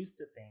 And they used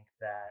to think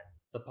that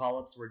the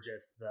polyps were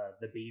just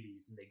the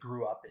babies, and they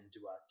grew up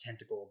into a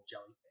tentacled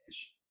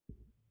jellyfish.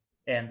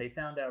 And they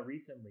found out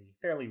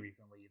fairly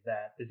recently,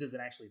 that this isn't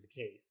actually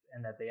the case,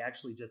 and that they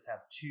actually just have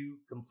two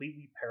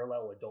completely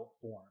parallel adult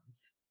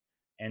forms.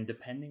 And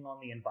depending on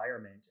the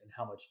environment and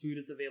how much food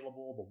is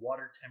available, the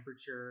water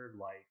temperature,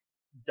 like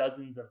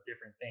dozens of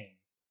different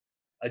things,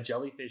 a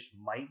jellyfish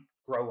might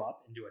grow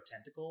up into a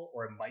tentacle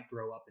or it might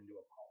grow up into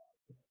a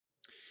polyp.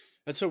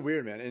 That's so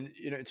weird, man. And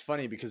it's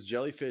funny because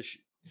jellyfish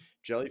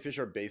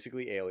are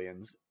basically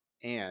aliens,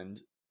 and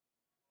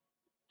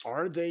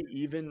are they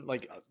even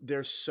like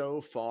they're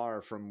so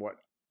far from what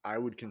I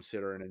would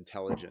consider an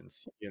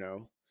intelligence,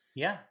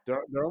 Yeah.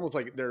 They're almost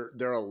like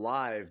they're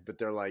alive, but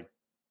they're like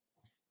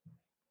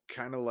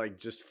kind of like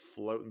just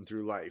floating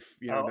through life.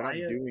 Oh, They're not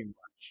doing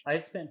much.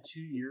 I've spent 2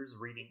 years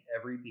reading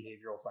every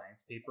behavioral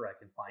science paper I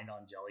can find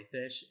on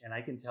jellyfish, and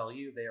I can tell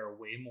you they are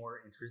way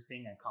more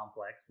interesting and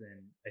complex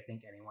than I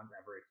think anyone's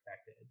ever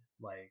expected.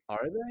 Like,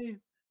 Are they?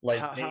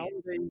 How are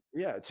they?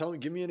 Yeah, tell me.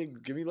 Give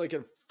me like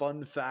a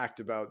fun fact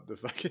about the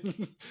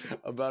fucking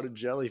about a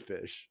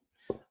jellyfish.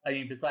 I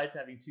mean, besides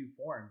having two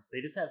forms,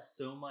 they just have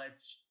so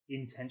much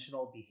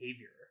intentional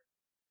behavior.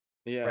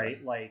 Yeah.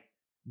 Right? Like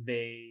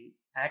they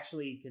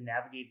actually can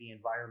navigate the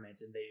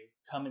environment, and they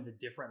come into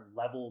different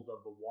levels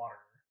of the water,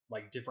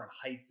 like different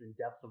heights and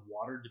depths of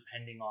water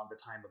depending on the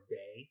time of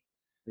day.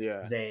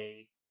 Yeah.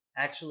 They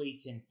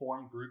actually can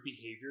form group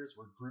behaviors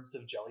where groups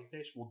of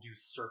jellyfish will do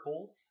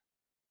circles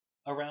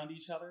around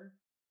each other.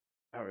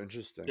 Oh,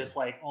 interesting. Just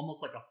like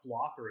almost like a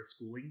flock or a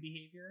schooling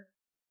behavior.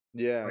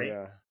 Yeah, right?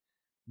 yeah.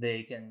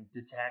 They can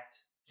detect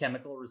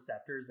chemical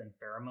receptors and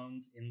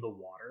pheromones in the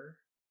water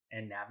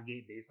and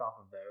navigate based off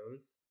of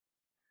those.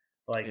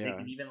 Like they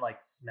can even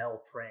like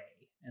smell prey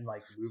and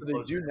like move. So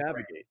they do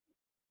navigate.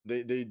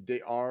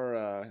 They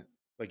are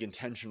like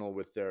intentional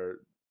with their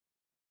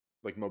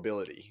like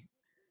mobility.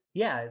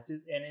 Yeah, it's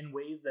just, and in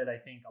ways that I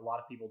think a lot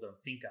of people don't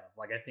think of.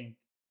 Like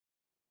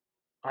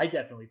I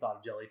definitely thought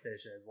of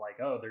jellyfish as like,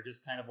 oh, they're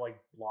just kind of like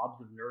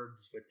blobs of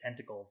nerves with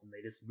tentacles, and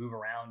they just move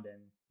around,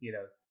 and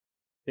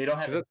they don't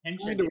have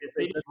intention.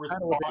 They just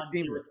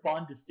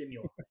respond to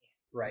stimuli,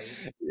 right?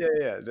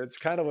 Yeah. That's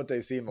kind of what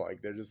they seem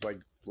like. They're just like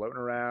floating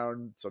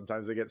around.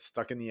 Sometimes they get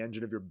stuck in the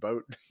engine of your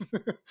boat.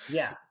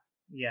 Yeah,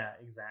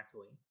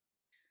 exactly.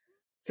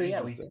 So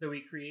yeah,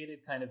 we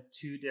created kind of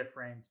two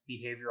different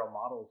behavioral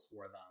models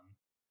for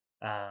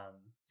them,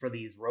 for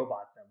these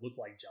robots that look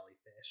like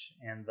jellyfish,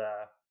 and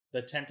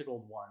the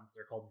tentacled ones,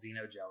 they're called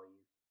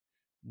xenojellies.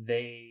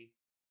 They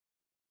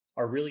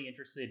are really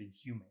interested in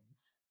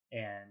humans.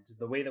 And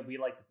the way that we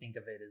like to think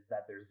of it is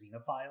that they're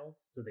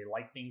xenophiles. So they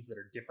like things that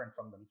are different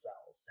from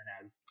themselves. And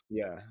as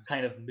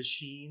kind of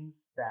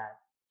machines that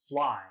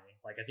fly,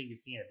 like I think you've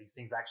seen it, these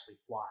things actually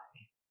fly.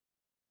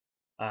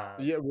 Well,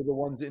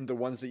 the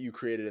ones that you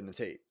created in the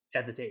tape.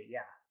 At the tape, yeah.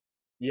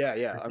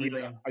 Yeah. I mean,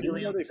 I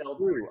didn't know they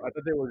flew. I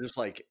thought they were just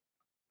like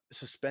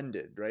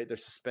suspended, right? They're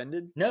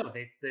suspended? No,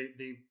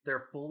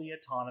 they're fully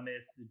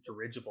autonomous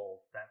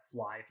dirigibles that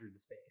fly through the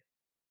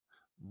space.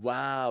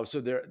 Wow. So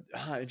they're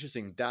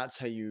interesting. That's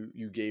how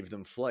you gave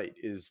them flight,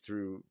 is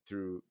through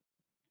they're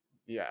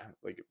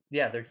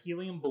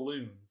helium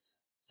balloons.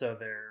 So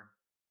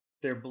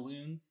they're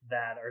balloons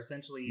that are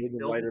essentially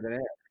lighter than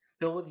air.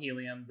 Filled with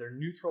helium. They're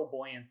neutral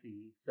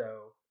buoyancy,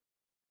 so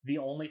the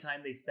only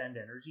time they spend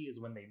energy is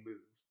when they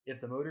move. If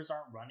the motors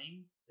aren't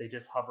running, they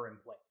just hover in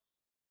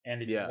place.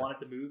 And if you want it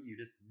to move, you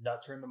just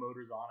turn the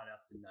motors on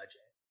enough to nudge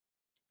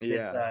it.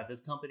 Yeah.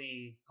 This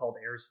company called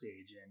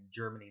AirStage in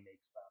Germany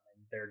makes them,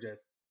 and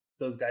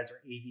those guys are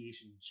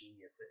aviation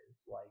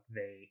geniuses. Like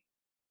they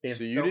have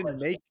So you so didn't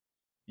much. make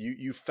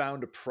you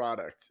found a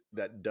product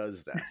that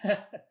does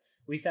that.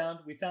 we found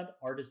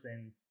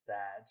artisans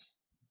that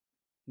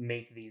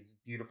make these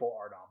beautiful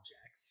art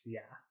objects. Yeah.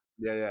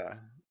 Yeah.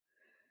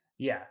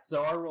 Yeah,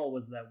 so our role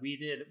was that we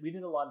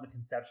did a lot of the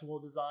conceptual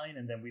design,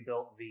 and then we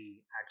built the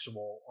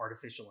actual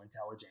artificial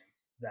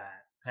intelligence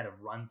that kind of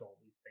runs all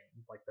these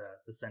things, like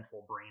the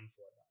central brain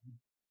for them.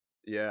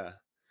 Yeah.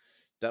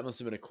 That must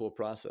have been a cool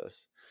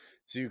process.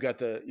 So you got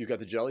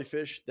the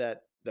jellyfish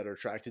that are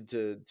attracted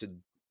to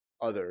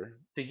other.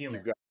 To You've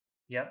humans. got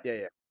Yep.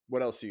 yeah.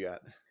 What else you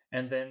got?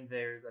 And then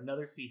there's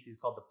another species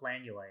called the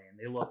planulae, and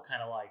they look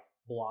kind of like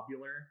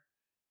blobular.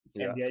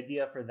 And Yeah. the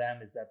idea for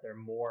them is that they're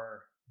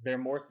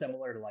more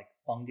similar to like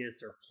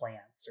fungus or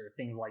plants or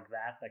things like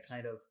that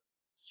kind of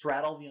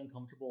straddle the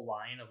uncomfortable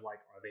line of like,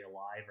 are they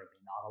alive? Are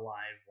they not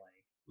alive?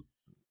 Like,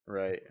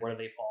 Right. where do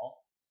they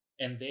fall?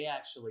 And they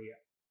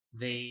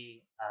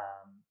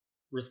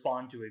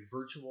respond to a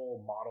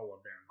virtual model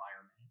of their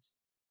environment.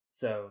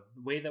 So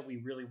the way that we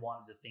really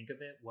wanted to think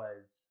of it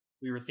was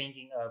we were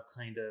thinking of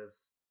kind of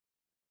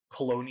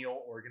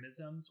colonial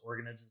organisms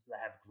that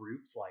have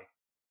groups like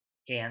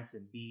ants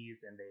and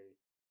bees, and they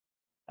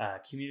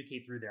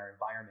communicate through their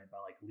environment by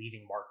like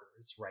leaving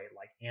markers, right?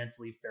 Like ants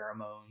leave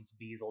pheromones,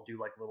 bees will do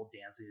like little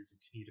dances and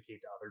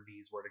communicate to other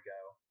bees where to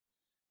go.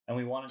 And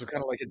we wanted So to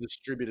kind of like a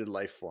distributed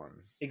life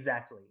form.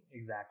 exactly.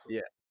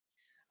 Yeah.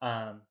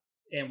 Um,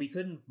 and we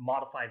couldn't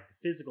modify the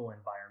physical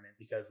environment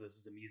because this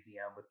is a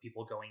museum with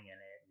people going in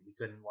it. And we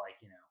couldn't like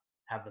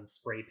have them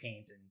spray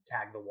paint and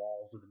tag the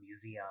walls of the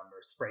museum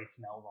or spray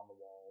smells on the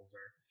walls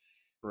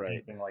or Right.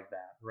 anything like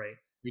that, right?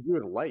 We do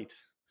it light.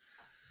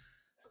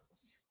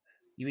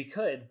 We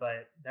could,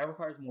 but that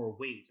requires more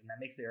weight, and that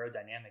makes the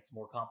aerodynamics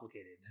more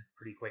complicated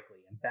pretty quickly.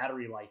 And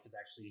battery life is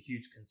actually a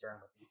huge concern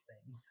with these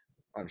things.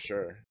 I'm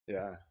sure.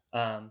 Yeah.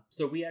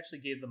 So we actually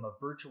gave them a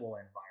virtual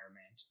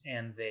environment,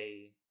 and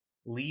they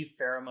leave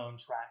pheromone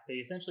track. They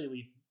essentially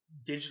leave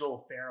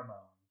digital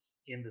pheromones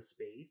in the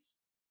space,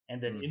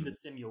 and then in the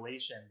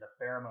simulation,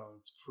 the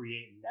pheromones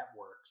create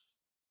networks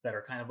that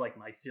are kind of like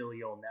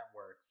mycelial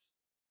networks,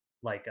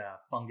 like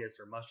fungus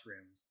or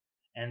mushrooms,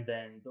 and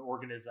then the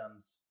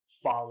organisms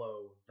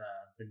follow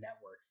the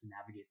networks to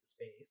navigate the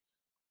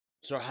space.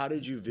 So how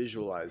did you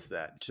visualize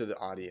that to the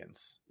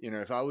audience?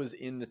 If I was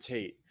in the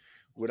Tate,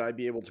 would I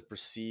be able to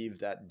perceive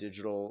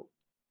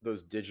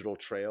those digital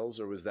trails,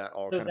 or was that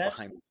all So kind of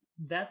behind the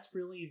scenes? that's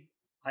really,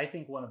 I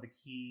think, one of the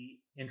key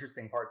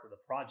interesting parts of the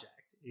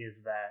project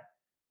is that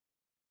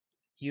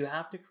you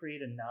have to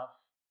create enough.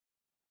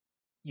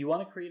 You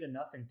want to create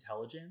enough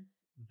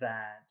intelligence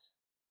that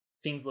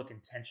things look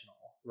intentional,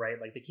 right?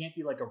 Like they can't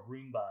be like a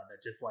Roomba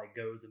that just like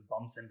goes and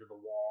bumps into the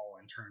wall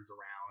and turns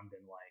around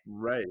and like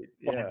Right.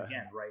 flies Yeah.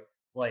 again, right?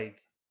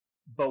 Like,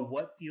 but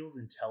what feels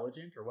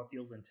intelligent or what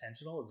feels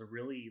intentional is a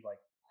really like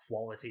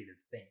qualitative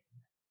thing,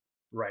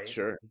 right?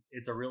 Sure.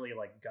 It's a really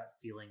like gut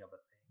feeling of a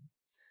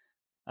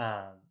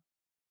thing.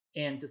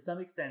 And to some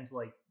extent,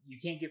 like you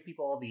can't give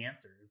people all the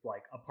answers.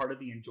 Like a part of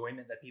the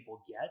enjoyment that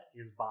people get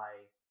is by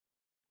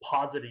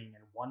positing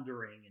and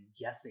wondering and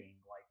guessing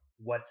like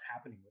what's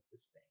happening with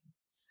this thing.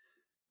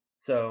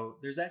 So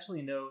there's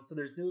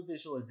no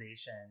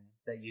visualization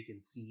that you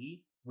can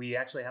see. We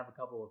actually have a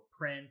couple of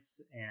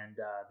prints, and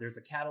there's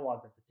a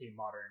catalog that the Tate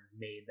Modern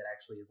made that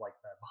actually is like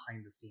the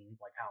behind the scenes,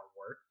 like how it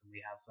works, and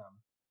we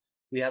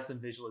have some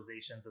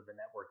visualizations of the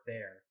network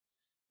there.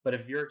 But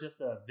if you're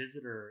just a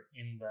visitor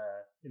in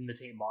the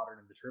Tate Modern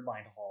in the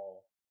Turbine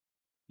Hall,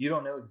 you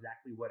don't know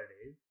exactly what it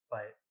is.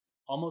 But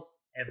almost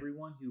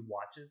everyone who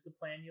watches the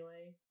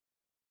planulae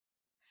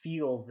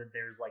feels that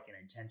there's like an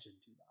intention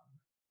to them.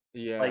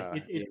 Like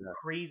Yeah. it's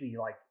crazy.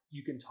 Like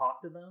you can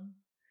talk to them,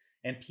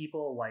 and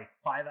people like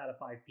 5 out of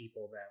 5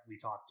 people that we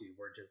talked to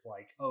were just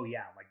like, oh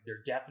yeah, like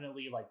they're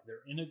definitely like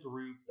they're in a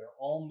group. They're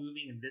all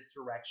moving in this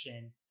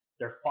direction.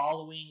 They're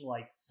following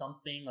like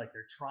something. Like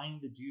they're trying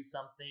to do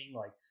something.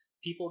 Like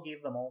people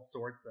gave them all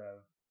sorts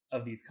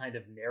of these kind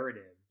of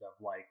narratives of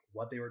like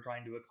what they were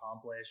trying to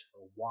accomplish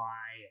or why.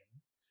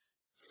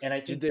 And I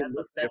Did think they that's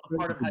look that's a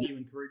part of how different? you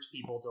encourage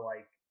people to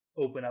like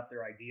open up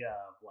their idea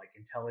of like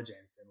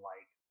intelligence and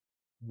like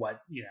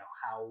what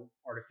how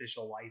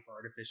artificial life or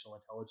artificial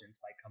intelligence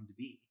might come to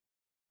be.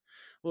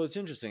 Well, it's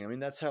interesting. I mean,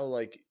 that's how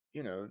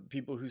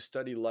people who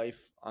study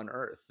life on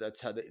Earth, that's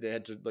how they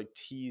had to like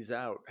tease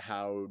out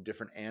how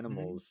different Mm-hmm.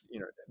 animals,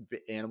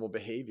 animal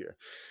behavior.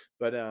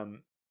 But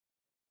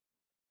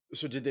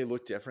so did they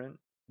look different?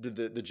 Did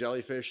the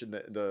jellyfish and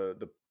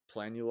the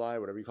planulae,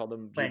 whatever you call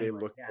them, do they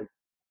Planulae, look yeah. like,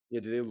 yeah,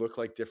 do they look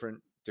like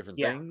different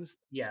Yeah. things?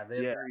 Yeah, they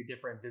have Yeah, very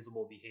different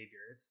visible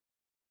behaviors.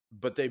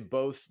 but they're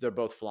both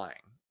flying.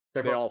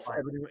 They're They both all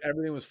flying.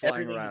 everything was flying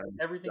Everything around in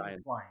everything is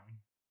giant. flying.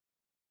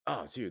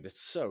 Oh, dude,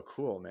 that's so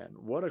cool, man.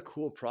 What a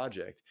cool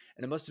project.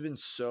 And it must have been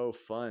so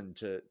fun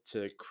to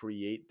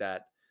create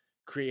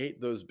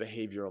those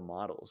behavioral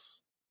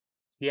models.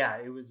 Yeah,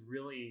 it was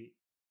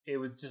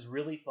just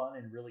really fun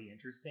and really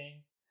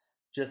interesting.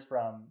 just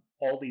from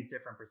all these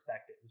different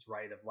perspectives,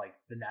 right? Of like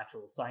the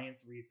natural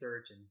science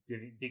research and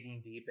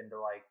digging deep into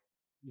like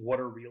what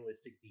are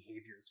realistic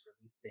behaviors for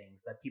these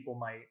things that people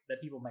might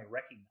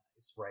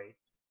recognize, right?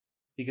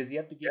 Because you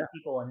have to give Yeah.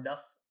 people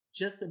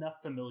just enough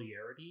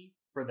familiarity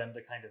for them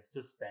to kind of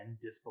suspend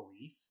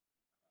disbelief.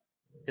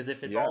 Because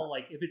if it's Yeah. all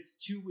like, if it's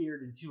too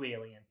weird and too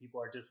alien,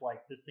 people are just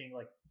like, this thing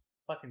like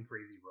fucking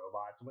crazy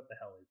robots. What the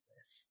hell is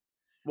this?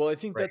 Well, I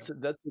think Right.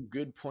 that's a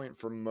good point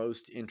for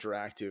most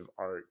interactive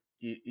art.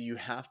 You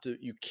have to,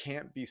 you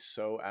can't be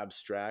so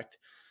abstract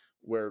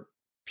where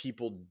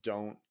people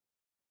don't,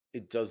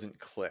 it doesn't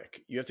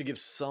click. You have to give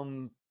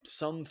some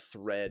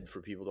thread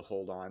for people to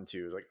hold on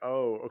to. Like,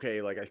 oh,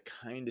 okay, like I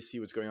kind of see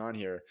what's going on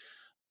here.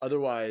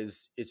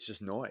 Otherwise, it's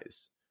just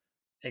noise.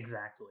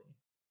 Exactly.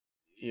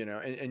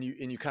 And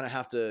you kind of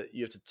have to,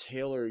 you have to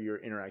tailor your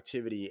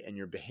interactivity and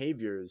your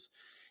behaviors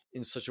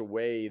in such a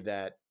way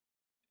that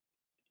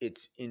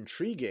it's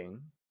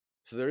intriguing.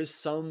 So there is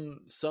some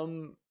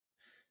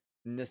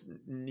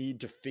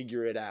need to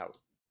figure it out,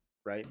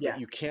 right? Yeah. But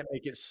you can't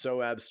make it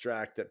so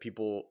abstract that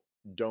people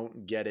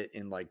don't get it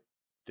in like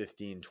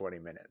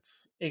 15-20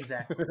 minutes.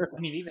 Exactly. I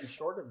mean, even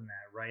shorter than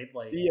that, right?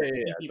 Like, Yeah, I yeah,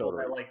 see yeah, people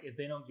totally. that like, if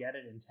they don't get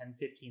it in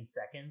 10-15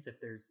 seconds,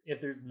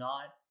 if there's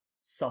not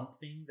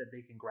something that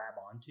they can grab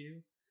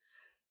onto,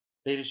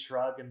 they just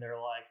shrug and they're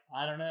like,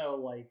 I don't know,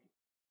 like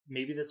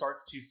maybe this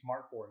art's too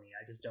smart for me.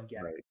 I just don't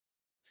get Right.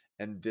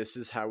 And this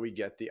is how we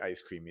get the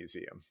ice cream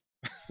museum.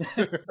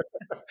 it.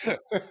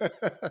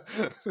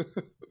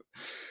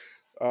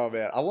 Oh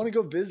man, I want to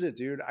go visit,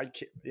 dude. I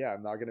can't, yeah,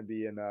 I'm not gonna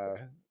be in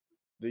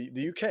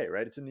the UK,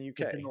 right? It's in the It's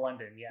in UK.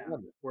 London, It's in yeah.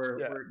 London. We're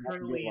Yeah, we're I'm not gonna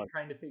be in currently London.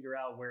 trying to figure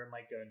out where it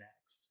might go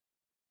next.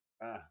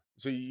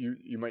 So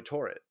you might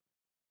tour it.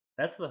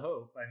 That's the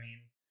hope. I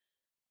mean,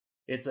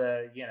 it's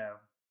a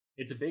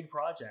it's a big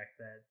project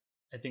that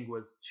I think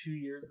was 2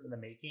 years in the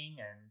making,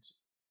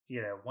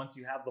 and once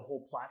you have the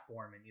whole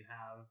platform and you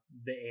have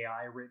the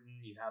AI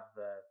written, you have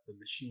the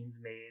machines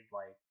made,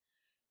 like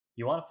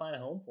you want to find a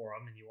home for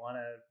them, and you want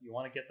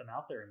to get them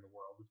out there in the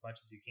world as much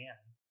as you can.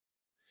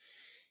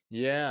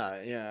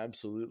 Yeah, yeah,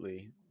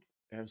 absolutely,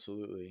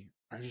 absolutely.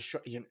 I'm just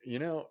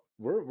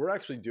we're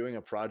actually doing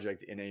a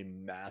project in a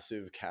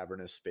massive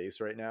cavernous space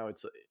right now.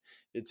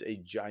 It's a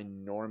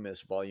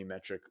ginormous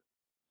volumetric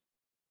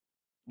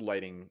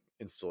lighting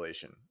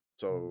installation.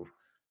 So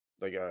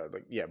like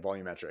yeah,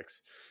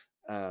 volumetrics.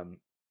 Um,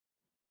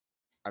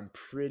 I'm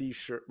pretty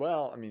sure.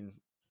 Well, I mean,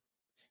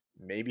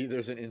 maybe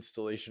there's an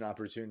installation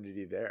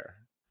opportunity there.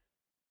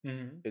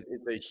 Mm-hmm. It's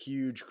a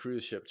huge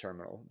cruise ship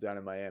terminal down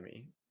in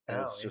Miami, and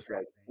Oh, it's just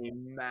like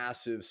interesting. a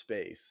massive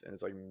space, and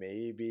it's like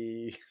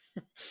maybe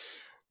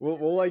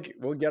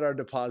we'll get our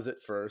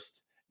deposit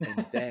first,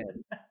 and then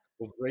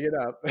we'll bring it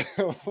up.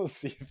 We'll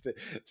see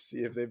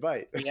if they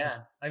bite. Yeah,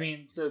 I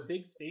mean, so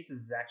big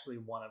spaces is actually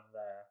one of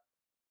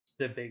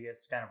the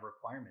biggest kind of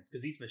requirements,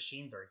 because these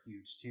machines are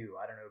huge too.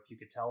 I don't know if you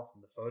could tell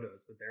from the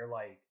photos, but they're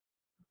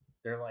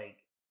like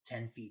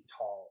 10 feet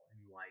tall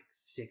and like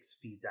 6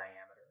 feet diameter.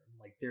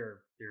 Like they're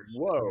huge.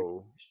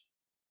 Whoa,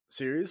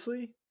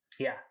 seriously?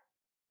 Yeah,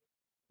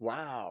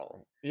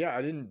 Wow.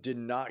 Yeah, did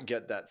not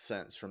get that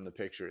sense from the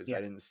pictures. yeah,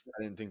 I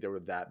didn't think they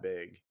were that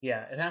big.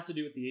 yeah. It has to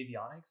do with the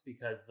avionics,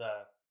 because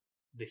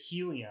the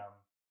helium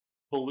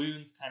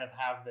balloons kind of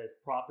have this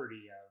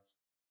property of,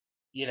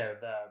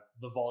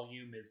 the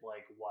volume is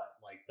like what,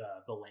 like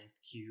the length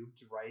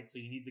cubed, right? So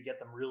you need to get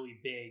them really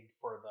big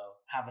for the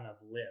have enough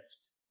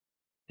lift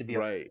to be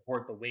able to Right.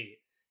 support the weight.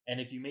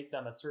 And if you make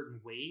them a certain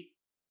weight,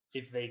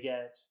 if they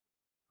get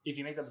if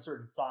you make them a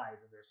certain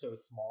size and they're so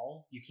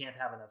small, you can't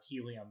have enough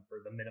helium for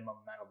the minimum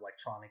amount of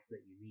electronics that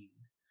you need.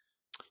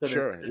 So there's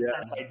Sure. this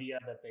kind Yeah. of idea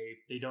that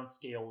they don't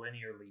scale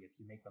linearly if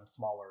you make them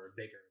smaller or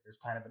bigger. There's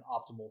kind of an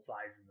optimal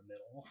size in the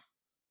middle.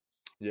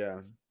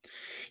 Yeah.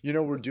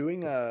 We're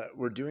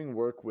doing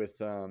work with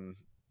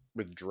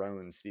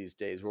drones these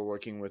days. We're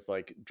working with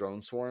like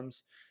drone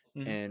swarms,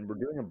 Mm-hmm. and we're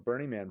doing a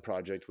Burning Man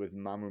project with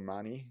Mamu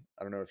Mani.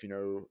 I don't know if you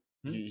know,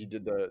 he Mm-hmm.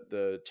 did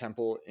the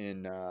temple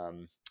in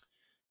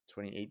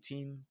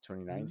 2018, Mm-hmm.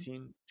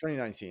 2019,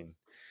 2019.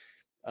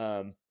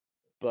 Um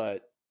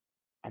but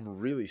I'm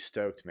really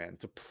stoked, man,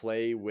 to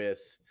play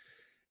with.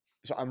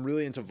 So I'm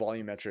really into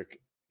volumetric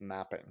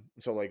mapping.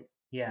 So like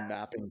Yeah.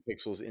 mapping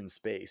pixels in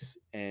space,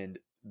 and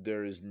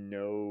there is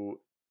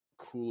no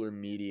cooler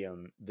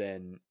medium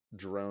than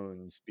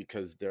drones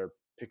because they're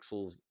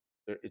pixels.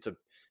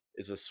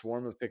 It's a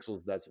swarm of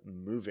pixels that's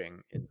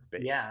moving in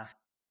space. Yeah.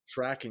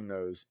 Tracking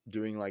those,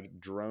 doing like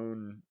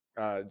doing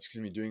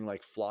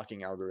like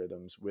flocking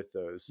algorithms with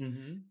those,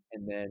 Mm-hmm.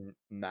 and then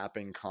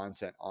mapping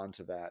content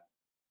onto that.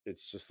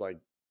 It's just like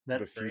the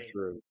That's great.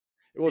 future of,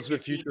 well, it's the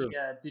future of.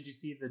 Did you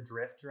see the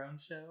drift drone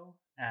show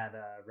at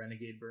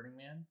Renegade Burning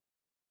Man?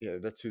 Yeah,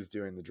 that's who's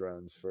doing the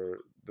drones for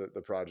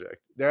the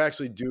project. They're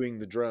actually doing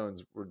the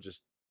drones. We're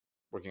just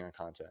working on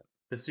content.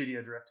 The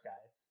Studio Drift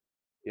guys.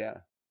 Yeah.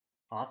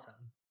 Awesome.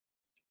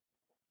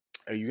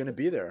 Are you going to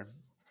be there?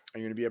 Are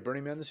you going to be at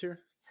Burning Man this year?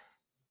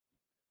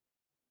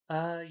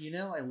 I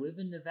live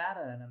in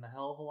Nevada and I'm a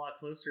hell of a lot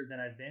closer than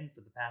I've been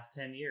for the past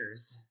 10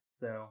 years.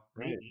 So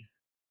Right. maybe.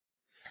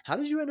 How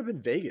did you end up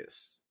in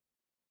Vegas?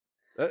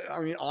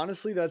 I mean,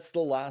 honestly, that's the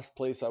last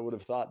place I would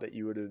have thought that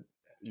you would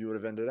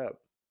have ended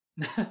up.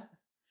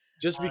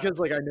 Just because,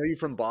 like, I know you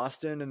from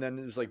Boston, and then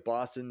it was like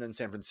Boston, then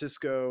San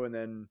Francisco, and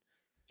then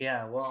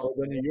well,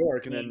 then New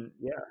York, I and mean, then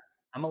yeah.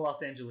 I'm a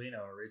Los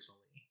Angelino originally.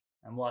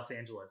 I'm Los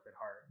Angeles at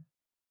heart.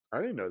 I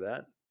didn't know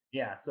that.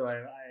 Yeah, so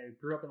I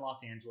grew up in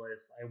Los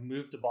Angeles. I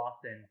moved to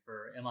Boston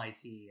for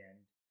MIT,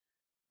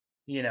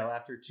 and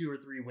after 2 or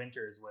 3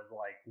 winters, was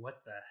like,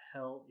 what the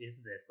hell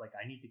is this? Like,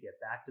 I need to get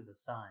back to the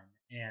sun.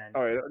 And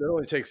Oh, it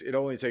only takes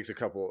a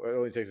couple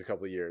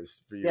of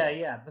years for you to.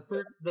 yeah.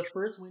 The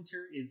first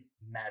winter is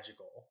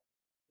magical.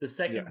 The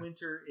second Yeah.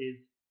 winter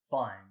is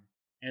fun,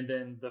 and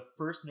then the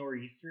first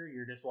nor'easter,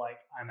 you're just like,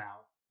 I'm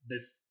out.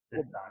 This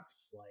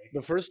sucks. Like,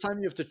 The first time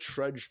you have to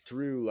trudge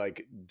through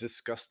like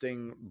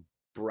disgusting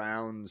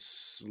brown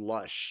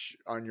slush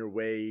on your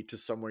way to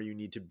somewhere you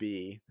need to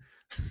be.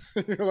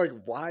 You're like,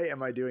 why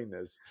am I doing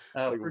this?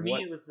 Like, for what?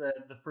 me, it was the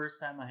first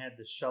time I had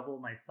to shovel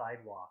my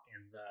sidewalk,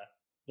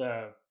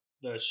 and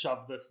the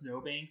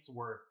snowbanks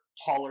were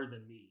taller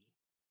than me,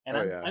 and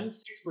Oh I'm yeah. I'm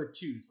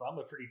 6'2", so I'm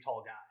a pretty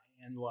tall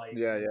guy, and like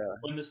Yeah, yeah.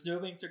 when the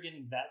snowbanks are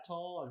getting that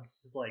tall, I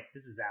was just like,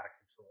 this is out of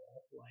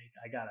control. Like,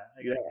 I gotta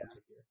Yeah. get out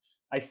of here.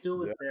 I still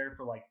Yeah. lived there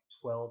for like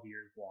 12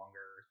 years longer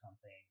or something.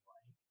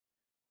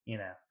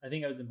 Like, I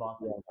think I was in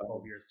Boston for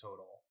 12 years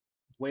total,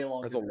 way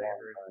longer That's a than I long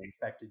ever time.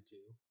 expected to.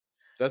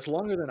 That's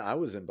longer than I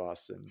was in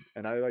Boston,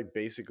 and I like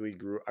basically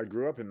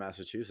grew up in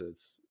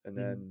Massachusetts, and Mhm.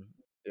 then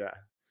yeah.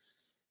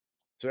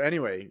 So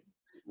anyway,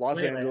 Los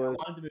But anyway, Angeles.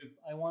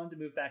 I wanted to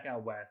move back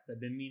out west. I've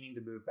been meaning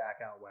to move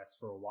back out west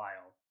for a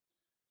while.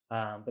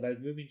 But I was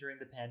moving during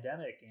the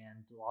pandemic,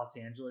 and Los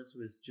Angeles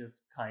was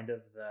just kind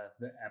of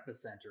the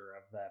epicenter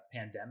of the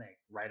pandemic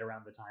right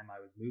around the time I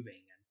was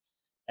moving,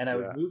 and I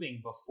was Yeah,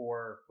 moving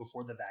before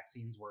the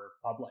vaccines were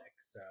public.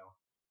 So,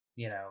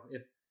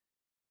 if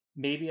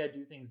maybe I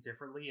do things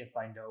differently if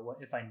I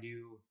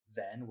knew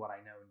then what I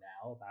know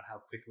now about how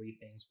quickly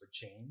things would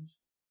change.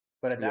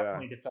 But at that yeah,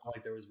 point, it felt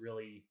like there was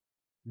really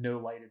no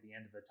light at the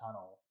end of the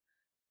tunnel.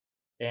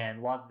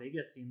 And Las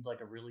Vegas seemed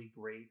like a really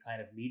great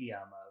kind of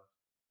medium of,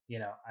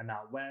 I'm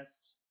out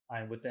west,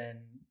 I'm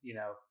within,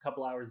 a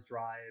couple hours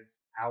drive,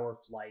 hour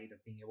flight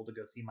of being able to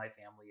go see my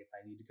family if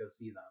I need to go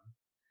see them.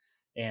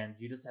 And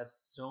you just have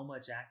so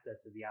much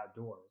access to the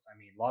outdoors. I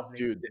mean, Las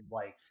Vegas dude. is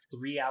like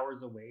 3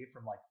 hours away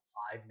from like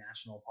 5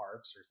 national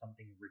parks or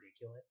something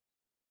ridiculous.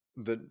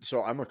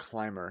 So I'm a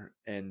climber,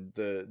 and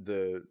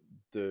the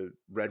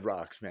Red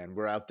Rocks, man,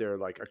 we're out there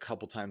like a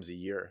couple times a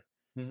year.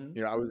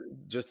 Mm-hmm. I was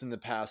just in the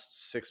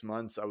past 6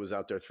 months, I was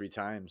out there 3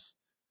 times.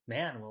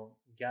 Man, well,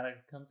 you gotta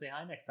come say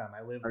hi next time.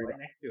 I live I mean, right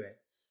next to it.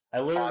 I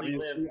literally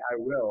obviously, I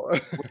will.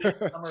 live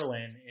in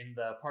Summerlin in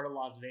the part of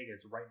Las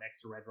Vegas right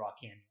next to Red Rock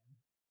Canyon.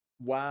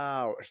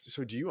 Wow.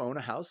 So, do you own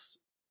a house?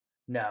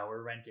 No,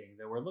 we're renting.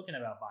 Though we're looking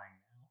about buying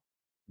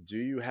now. Do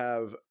you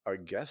have a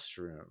guest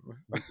room?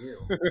 We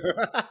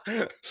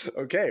do.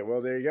 Okay,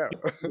 well, there you go.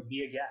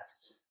 Be a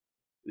guest.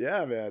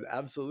 Yeah, man,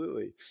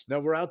 absolutely. No,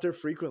 we're out there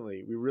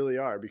frequently. We really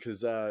are,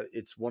 because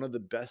it's one of the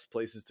best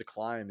places to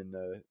climb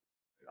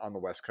on the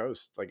West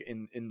Coast, like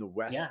in the Yeah.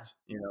 West,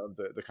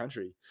 the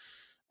country.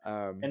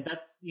 And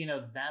that's,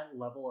 that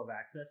level of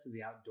access to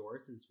the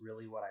outdoors is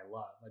really what I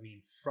love. I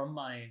mean, from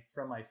my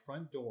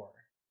front door,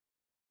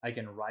 I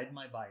can ride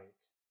my bike.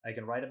 I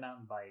can ride a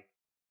mountain bike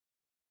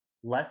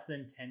less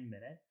than 10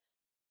 minutes,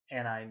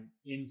 and I'm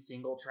in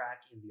single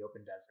track in the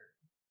open desert.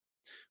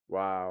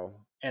 Wow,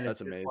 And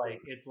that's amazing.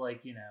 it's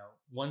like,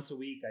 once a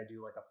week I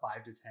do like a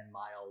 5 to 10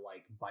 mile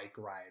like bike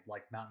ride,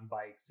 like mountain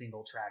bike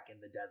single track in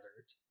the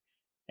desert,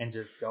 and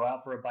just go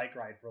out for a bike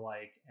ride for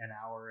like an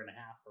hour and a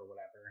half or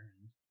whatever.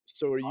 And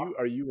So, are it's you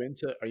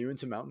awesome. are you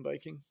into mountain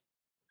biking?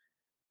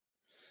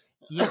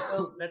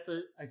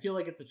 I feel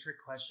like it's a trick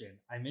question.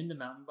 I'm into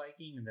mountain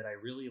biking and that I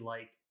really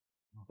like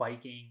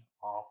biking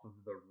off of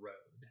the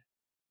road.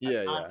 I'm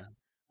Yeah, not yeah.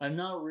 I'm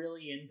not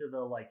really into the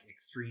like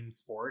extreme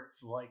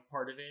sports like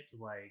part of it,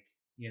 like,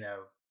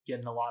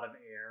 getting a lot of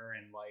air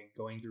and like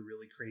going through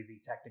really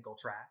crazy technical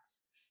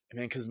tracks.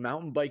 Man, because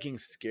mountain biking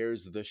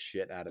scares the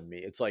shit out of me.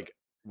 It's like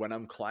when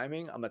I'm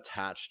climbing, I'm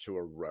attached to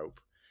a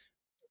rope.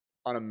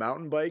 On a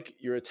mountain bike,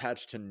 you're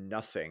attached to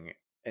nothing.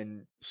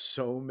 And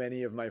so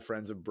many of my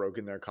friends have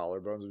broken their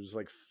collarbones. I'm just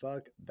like,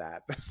 fuck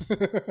that.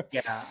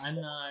 Yeah, I'm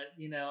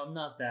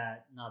not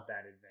that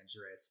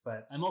adventurous,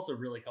 but I'm also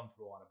really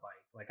comfortable on a bike.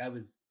 Like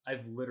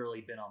I've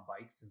literally been on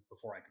bikes since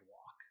before I could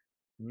walk.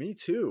 Me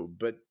too,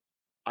 but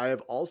I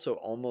have also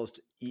almost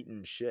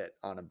eaten shit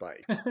on a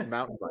bike.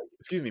 Mountain bike.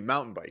 Excuse me,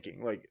 mountain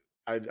biking. Like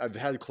I've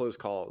had close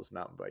calls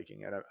mountain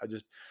biking, and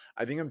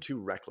I think I'm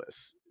too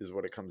reckless is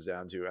what it comes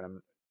down to,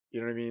 and you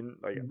know what I mean?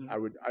 Like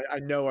Mhm. I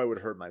know I would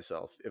hurt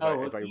myself if I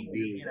Oh, if it's I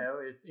easy.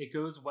 really. It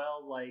goes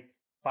well like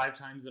 5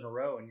 times in a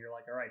row, and you're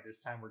like, all right,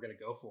 this time we're gonna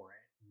go for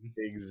it.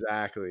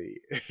 Exactly.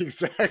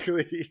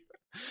 Exactly.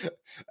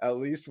 At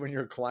least when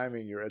you're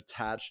climbing, you're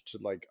attached to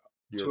like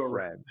your To a rope.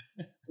 friend.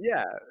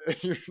 Yeah.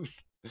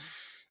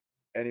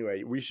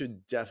 Anyway, we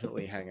should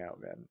definitely hang out,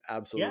 man. Yeah,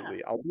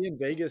 Absolutely. I'll be in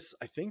Vegas,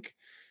 I think.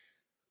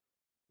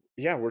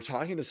 Yeah, we're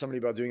talking to somebody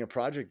about doing a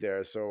project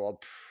there, so I'll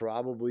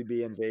probably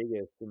be in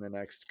Vegas in the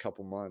next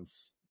couple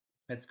months.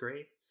 that's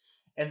great.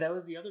 And that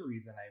was the other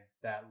reason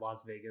that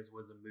Las Vegas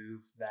was a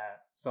move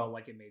that felt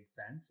like it made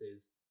sense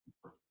is,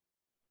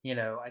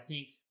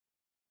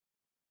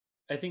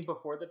 I think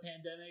before the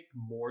pandemic,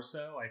 more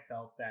so, I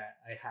felt that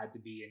I had to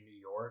be in New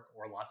York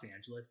or Los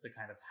Angeles to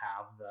kind of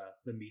have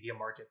the media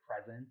market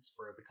presence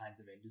for the kinds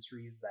of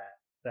industries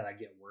that I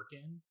get work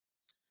in.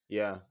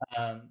 Yeah.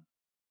 Um,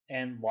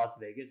 and Las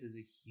Vegas is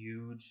a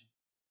huge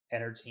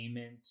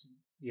entertainment,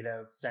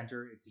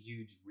 center. It's a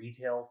huge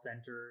retail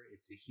center.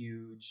 It's a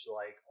huge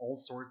like all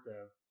sorts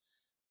of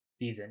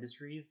these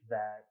industries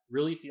that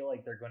really feel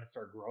like they're going to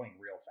start growing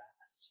real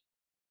fast.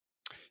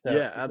 So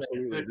Yeah,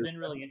 absolutely. it's been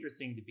really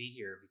interesting to be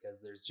here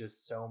because there's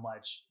just so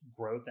much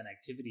growth and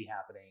activity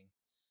happening,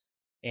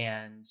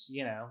 and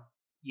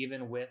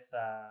even with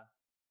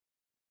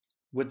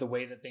the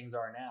way that things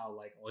are now,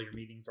 like all your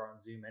meetings are on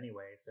Zoom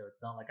anyway, so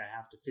it's not like I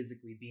have to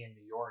physically be in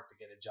New York to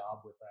get a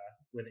job with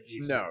an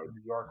agent No, in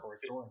New York or a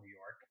store in New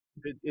York.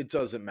 it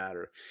doesn't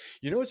matter.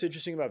 You know what's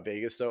interesting about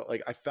Vegas though?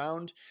 Like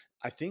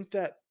I think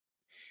that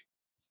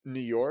New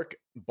York,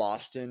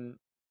 Boston,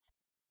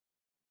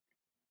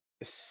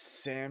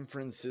 San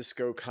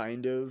Francisco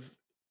kind of,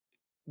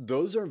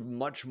 those are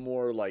much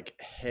more like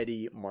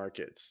heady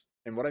markets.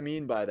 And what I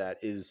mean by that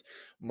is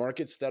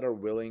markets that are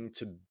willing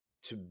to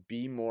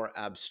be more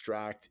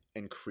abstract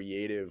and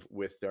creative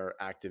with their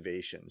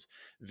activations.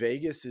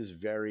 Vegas is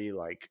very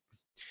like,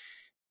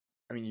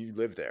 I mean, you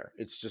live there.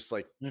 It's just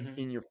like Mm-hmm.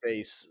 in your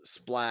face,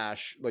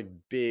 splash, like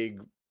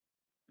big,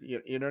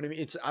 you know what I mean?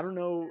 It's, I don't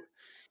know.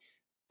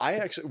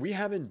 We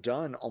haven't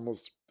done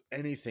almost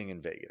anything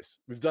in Vegas.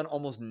 We've done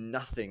almost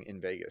nothing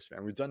in Vegas,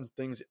 man. We've done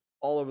things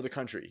all over the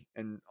country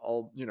and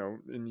all,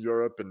 in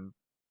Europe and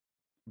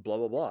blah,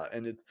 blah, blah.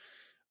 And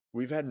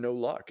we've had no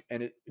luck,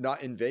 and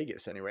not in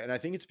Vegas anyway. And I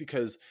think it's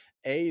because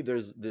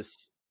there's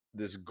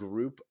this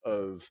group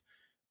of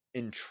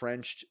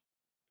entrenched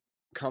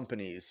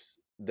companies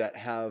that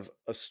have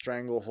a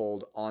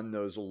stranglehold on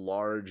those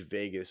large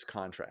Vegas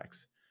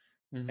contracts.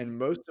 Mm-hmm. And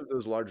most of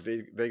those large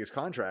Vegas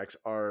contracts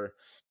are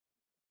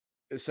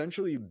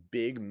essentially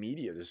big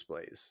media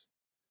displays.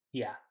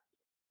 Yeah.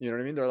 You know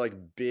what I mean? They're like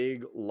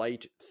big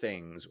light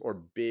things or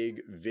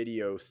big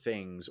video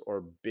things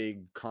or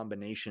big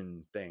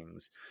combination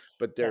things,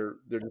 but Yeah.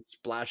 they're just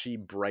splashy,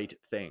 bright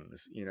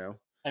things, you know?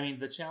 I mean,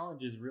 the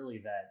challenge is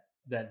really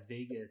that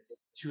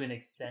Vegas, to an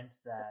extent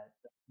that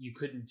you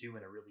couldn't do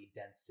in a really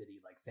dense city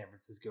like San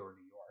Francisco or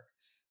New York.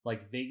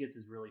 Like Vegas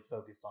is really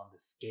focused on the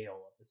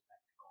scale of the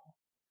spectacle.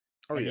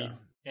 Oh I yeah. mean,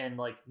 and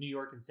like New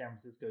York and San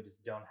Francisco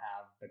just don't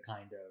have the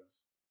kind of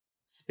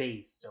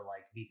space to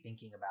like be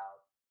thinking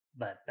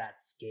about that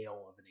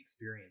scale of an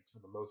experience for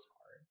the most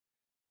part.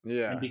 And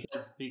Yeah.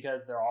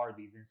 because there are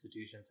these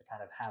institutions that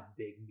kind of have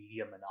big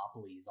media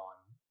monopolies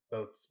on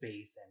both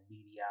space and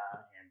media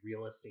and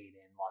real estate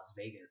in Las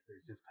Vegas,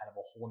 there's just kind of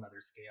a whole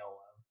nother scale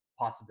of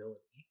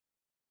possibility.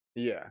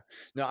 Yeah.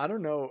 Now, I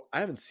don't know. I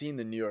haven't seen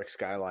the New York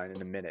skyline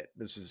in a minute.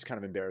 This is kind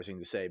of embarrassing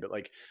to say, but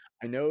like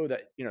I know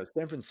that,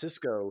 San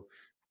Francisco,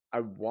 I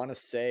want to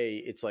say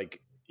it's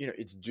like,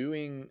 it's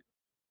doing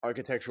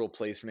architectural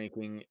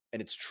placemaking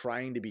and it's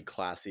trying to be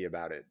classy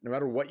about it. No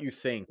matter what you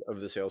think of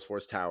the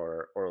Salesforce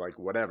Tower or like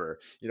whatever,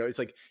 it's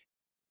like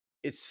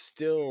it's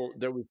still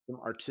there was some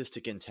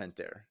artistic intent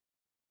there.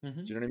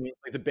 Mm-hmm. Do you know what I mean?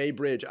 Like the Bay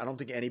Bridge, I don't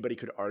think anybody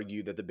could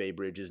argue that the Bay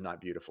Bridge is not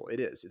beautiful. It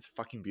is. It's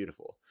fucking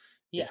beautiful.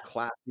 It's Yeah.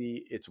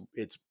 classy.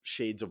 It's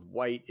shades of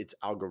white. It's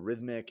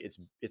algorithmic.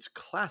 It's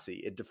classy.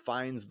 It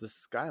defines the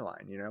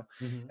skyline,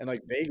 Mm-hmm. And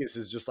like Vegas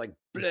is just like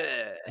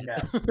bleh. No,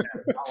 no,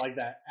 not like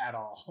that at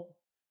all.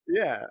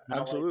 Yeah, Not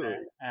like absolutely.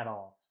 that at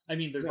all. I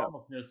mean, there's No.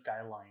 almost no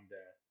skyline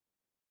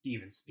to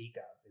even speak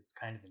of. It's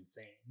kind of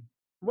insane.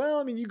 Well,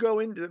 I mean, you go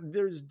into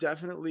there's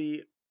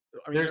definitely.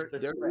 I mean, There's there the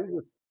there strip. is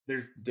a,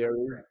 There's the there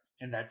is strip,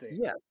 and that's it.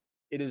 yes.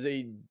 It is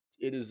a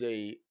it is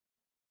a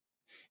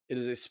it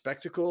is a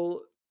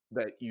spectacle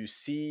that you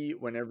see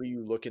whenever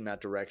you look in that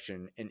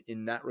direction, and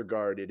in that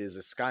regard it is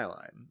a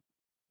skyline,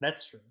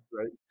 That's true.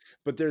 right?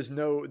 But there's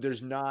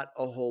not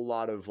a whole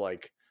lot of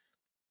like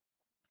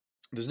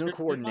there's no There's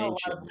not a lot of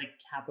coordination. like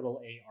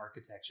capital A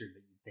architecture that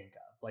you think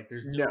of. Like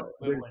there's no No,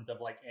 there's equivalent of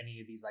like any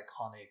of these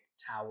iconic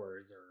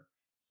towers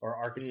or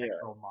yeah,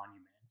 architectural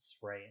monuments,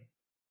 right?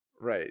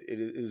 right. It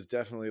is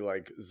definitely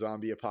like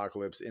zombie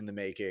apocalypse in the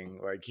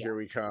making. Like Yeah. here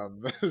we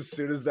come. As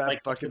soon as that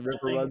Like fucking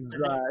river runs the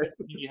dry. best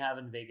thing you have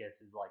in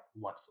Vegas is like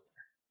Luxor.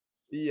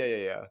 Yeah, yeah,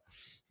 yeah.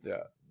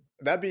 Yeah.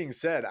 That being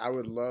said, I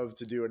would love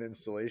to do an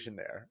installation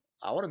there.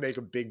 I want to make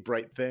a big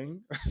bright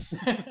thing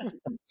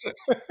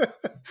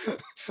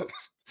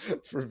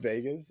for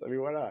Vegas. I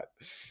mean, why not?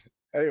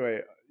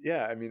 Anyway,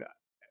 yeah, I mean,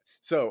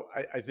 so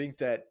I think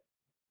that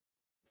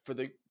for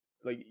the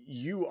like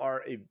you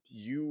are a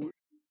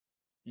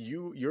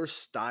your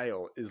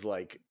style is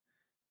like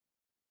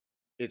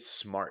it's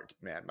smart,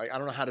 man. Like I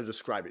don't know how to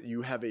describe it.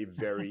 You have a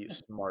very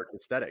smart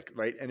aesthetic,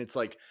 right? And it's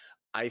like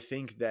I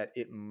think that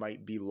it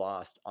might be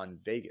lost on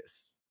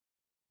Vegas.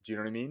 Do you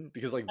know what I mean?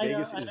 Because like I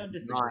don't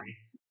disagree.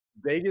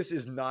 Vegas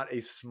is not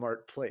a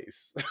smart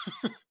place.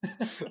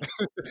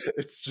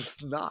 It's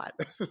just not.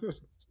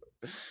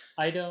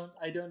 I don't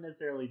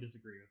necessarily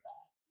disagree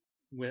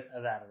with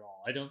that at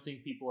all. I don't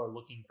think people are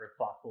looking for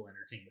thoughtful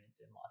entertainment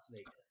in Las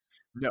Vegas.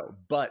 No,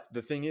 but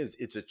the thing is,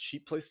 it's a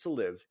cheap place to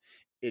live.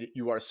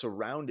 You are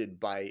surrounded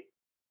by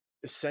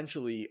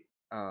essentially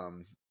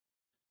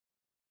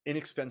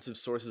inexpensive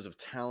sources of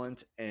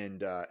talent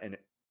and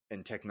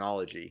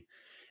technology.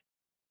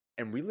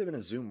 And we live in a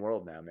Zoom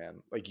world now,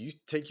 man. Like you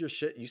take your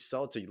shit, you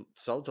sell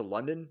it to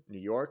London, New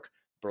York,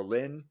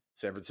 Berlin,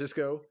 San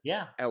Francisco,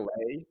 Yeah,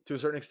 LA to a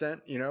certain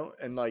extent, you know,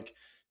 and like,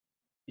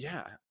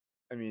 yeah,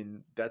 I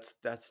mean, that's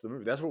the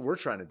move. That's what we're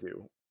trying to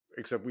do.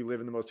 Except we live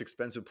in the most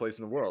expensive place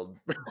in the world.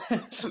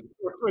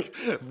 We're like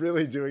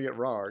really doing it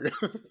wrong.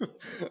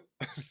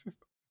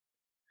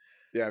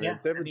 Yeah, yeah. man.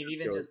 San I mean,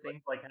 even Francisco is just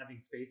things like having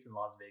space in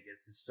Las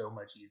Vegas is so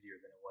much easier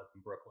than it was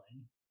in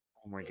Brooklyn.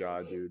 oh my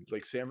God, dude.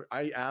 Like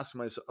I ask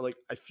myself, like,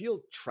 I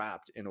feel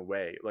trapped in a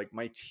way. Like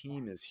my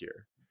team is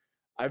here.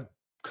 I've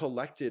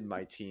collected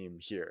my team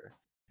here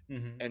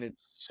Mm-hmm. and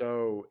it's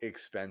so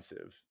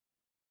expensive.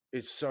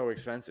 It's so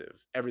expensive.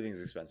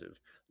 Everything's expensive.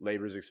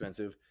 Labor's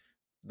expensive.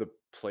 The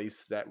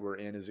place that we're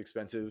in is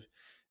expensive.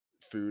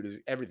 Food is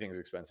everything's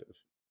expensive.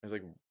 It's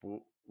like,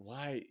 well,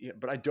 why? Yeah,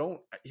 but I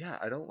don't. Yeah,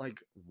 I don't like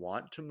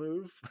want to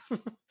move.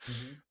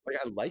 Mm-hmm. Like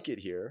I like it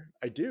here.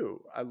 I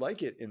do. I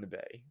like it in the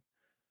Bay,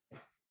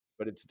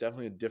 but it's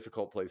definitely a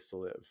difficult place to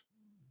live.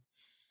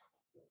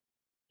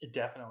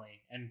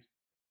 Definitely, and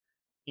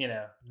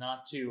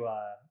not to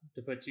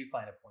put too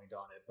fine a point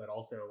on it, but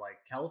also like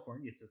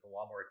California is just a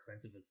lot more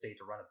expensive a state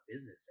to run a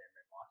business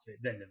in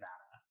than Nevada.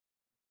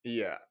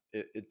 Yeah,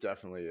 it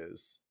definitely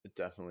is. It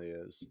definitely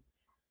is.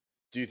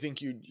 Do you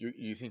think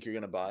you think you're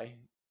gonna buy?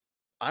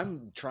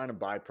 I'm trying to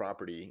buy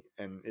property,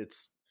 and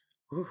it's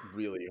Oof.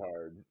 really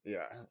hard.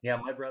 Yeah, Yeah,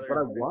 my but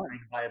I brother's been want. trying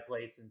to buy a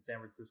place in San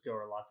Francisco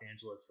or Los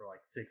Angeles for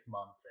like 6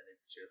 months, and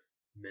it's just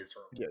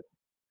Yeah, miserable.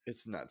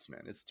 it's nuts,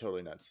 man. It's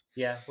totally nuts.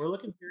 Yeah, we're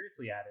looking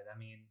seriously at it. I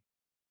mean,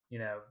 you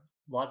know,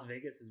 Las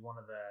Vegas is one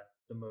of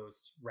the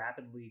most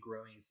rapidly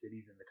growing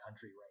cities in the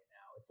country right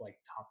now. It's like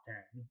top 10.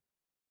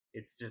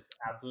 It's just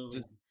absolutely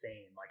Just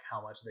insane, like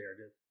how much they are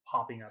just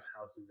popping up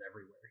houses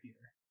everywhere here.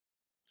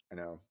 I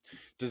know.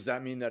 Does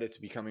that mean that it's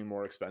becoming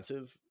more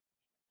expensive?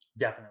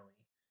 Definitely.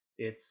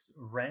 Its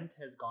rent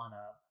has gone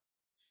up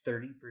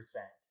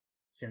 30%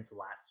 since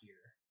last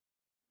year.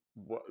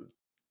 What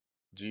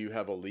do you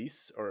have a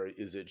lease, or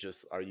is it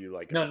just are you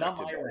like No, not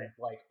affected my by rent.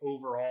 Like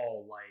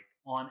overall, like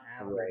on it?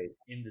 average Right?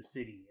 in the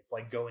city, it's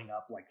like going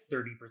up like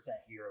 30%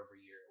 year over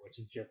year, which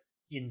is just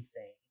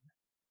insane.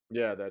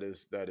 Yeah, that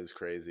is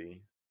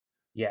crazy.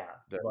 Yeah,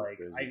 That is like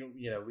crazy.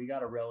 we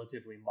got a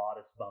relatively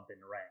modest bump in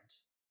rent.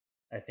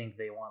 I think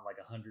they want like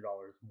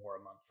 $100 more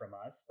a month from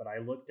us, but I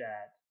looked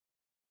at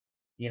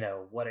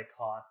what it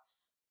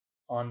costs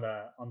on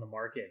the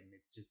market, and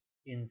it's just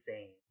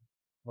insane.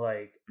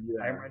 Like Yeah,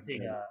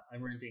 yeah,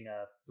 I'm renting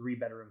a 3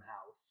 bedroom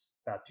house,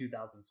 about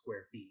 2,000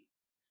 square feet,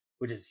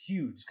 which is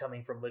huge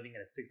coming from living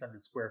in a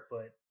 600 square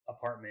foot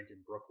apartment in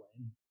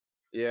Brooklyn.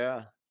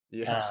 yeah,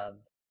 yeah. Um,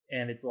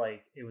 and it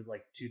was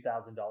like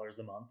 $2,000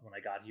 a month when I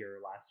got here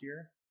last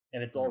year,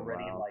 and it's Oh,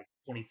 already wow. like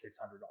 $2,600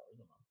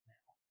 a month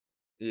now,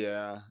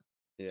 Yeah,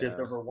 just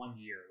yeah, over 1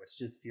 year, which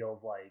just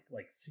feels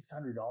like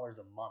 $600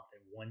 a month in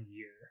 1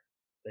 year.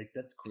 Like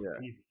that's yeah.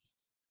 crazy.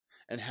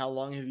 And how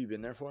long have you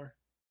been there for?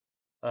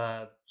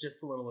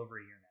 Just a little over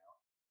a year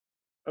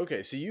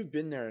Okay, so you've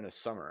been there in a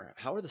summer.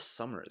 How are the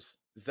summers?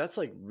 'Cause that's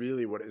like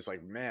really what it's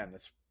like. Man,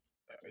 that's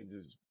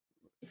now.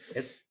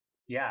 It's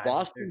yeah, I mean,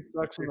 Boston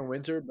sucks in the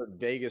winter, but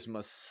Vegas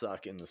must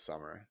suck in the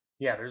summer.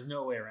 yeah, there's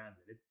no way around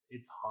it.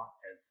 It's hot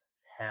as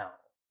hell.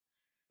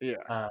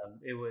 Yeah,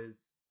 It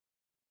was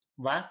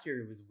last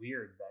year. It was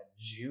weird that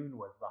June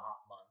was the hot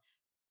month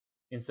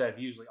instead of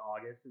usually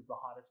August is the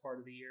hottest part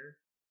of the year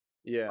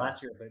yeah.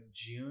 last year, but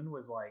June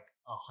was like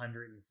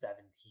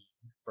 117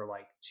 for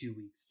like 2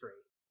 weeks straight,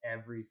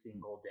 every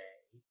single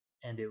day,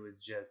 and it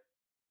was just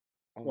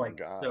Oh my like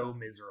God. so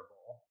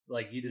miserable.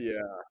 Like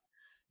Yeah,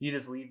 you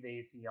just leave the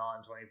AC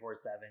on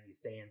 24/7. You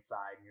stay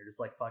inside, and you're just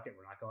like, fuck it,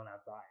 we're not going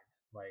outside.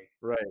 Like,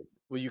 right.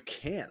 Well, you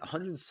can't.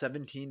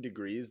 117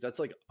 degrees. That's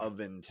like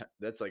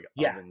that's like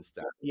yeah, oven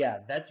status. yeah,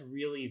 that's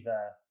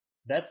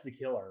the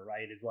killer,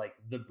 right? Is like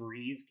the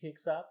breeze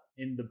kicks up,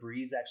 and the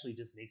breeze actually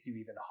just makes you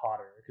even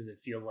hotter because it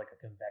feels like a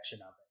convection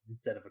oven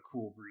instead of a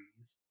cool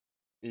breeze.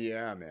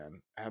 Yeah,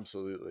 man.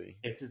 Absolutely.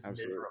 It's just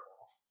Absolutely.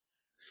 miserable.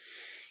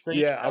 So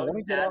Yeah, I it's want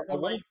to get bad, out. I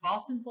but want like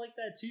Boston's like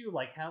that too.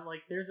 Like how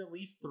like there's at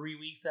least 3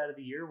 weeks out of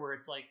the year where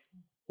it's like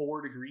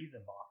 4 degrees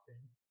in Boston.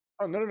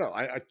 Oh no, no, no.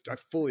 I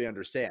fully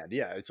understand.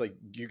 Yeah, it's like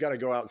you got to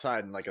go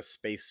outside in like a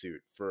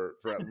spacesuit for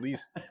at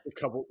least a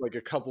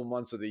couple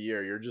months of the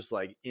year. You're just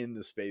like in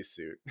the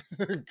spacesuit,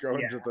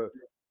 Yeah,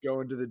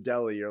 going to the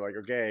deli. You're like,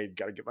 okay,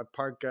 got to get my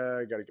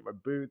parka, got to get my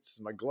boots,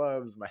 my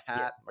gloves, my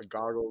yeah. hat, my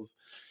goggles.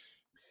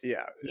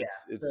 Yeah, Yeah.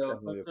 it's So,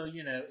 definitely but a, so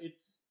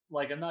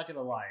like I'm not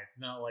gonna lie, it's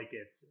not like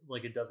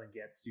it doesn't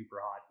get super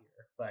hot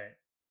here, but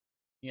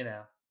you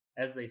know,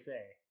 as they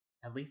say,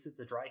 at least it's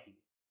a dry heat.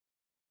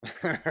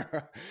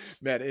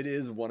 Man, it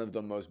is one of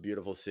the most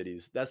beautiful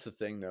cities. That's the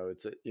thing, though.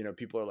 It's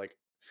people are like,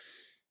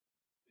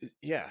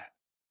 yeah,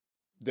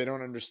 they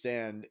don't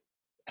understand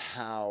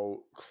how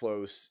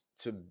close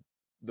to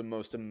the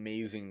most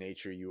amazing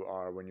nature you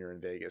are when you're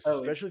in Vegas, Oh,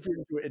 especially if you're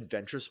into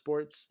adventure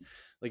sports.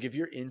 Like if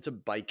you're into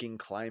biking,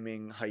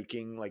 climbing,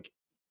 hiking, like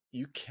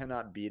you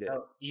cannot beat it.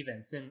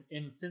 even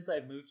since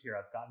I've moved here,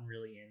 I've gotten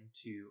really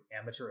into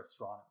amateur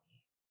astronomy.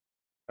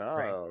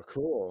 Right. Oh,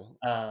 cool.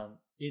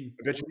 In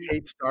I bet you 40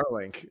 hate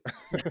Starlink.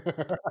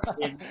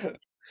 in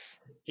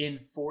in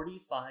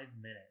 45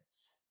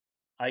 minutes,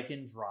 I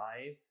can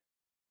drive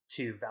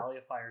to Valley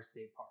of Fire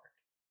State Park,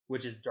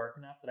 which is dark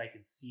enough that I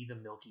can see the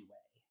Milky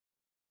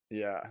Way.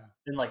 Yeah.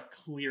 And like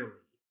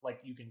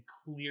you can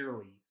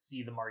clearly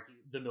see the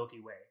Milky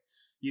Way.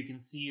 You can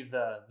see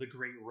the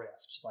Great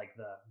Rift, like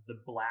the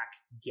black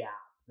gap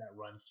that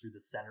runs through the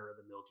center of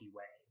the Milky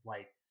Way.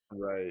 Like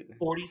Right.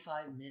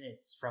 45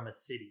 minutes from a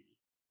city.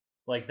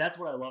 Like that's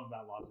what I love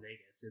about Las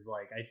Vegas is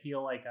like I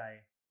feel like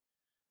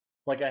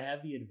I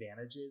have the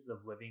advantages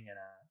of living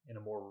in a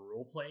more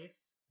rural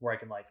place where I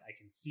can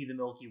see the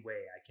Milky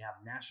Way, I can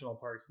have national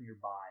parks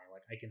nearby,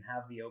 like I can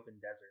have the open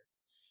desert.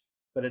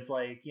 But it's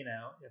like,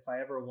 if I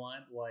ever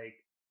want like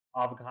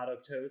avocado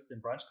toast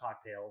and brunch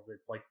cocktails,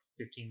 it's like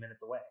 15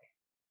 minutes away.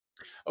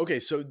 Okay,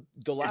 so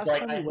the It's last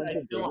like time you went I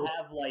to still Vegas,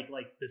 have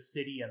like the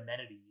city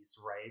amenities,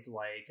 right?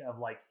 Like of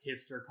like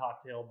hipster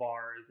cocktail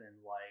bars and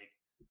like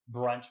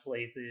brunch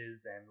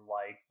places and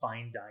like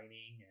fine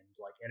dining and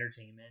like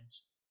entertainment.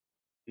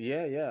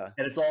 yeah, yeah.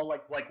 And it's all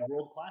like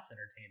world class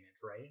entertainment,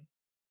 right?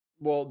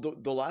 Well,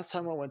 the last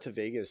time I went to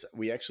Vegas,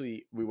 we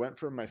went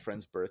for my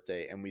friend's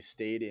birthday and we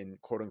stayed in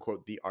quote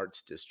unquote the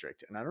arts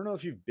district. And I don't know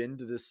if you've been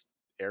to this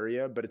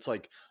area, but it's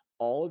like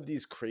all of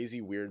these crazy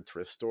weird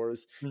thrift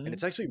stores and Mm-hmm.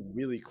 it's actually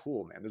really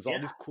cool, man. There's all Yeah,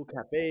 these cool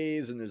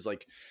cafes and there's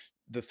like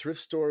the thrift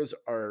stores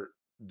are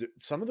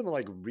some of them are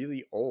like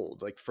really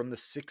old, like from the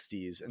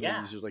 60s, and yeah,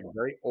 these just like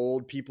very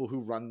old people who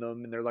run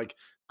them and they're like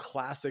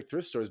classic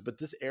thrift stores, but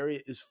this area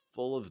is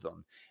full of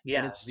them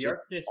and yeah. it's The just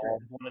Arts District all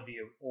is one of the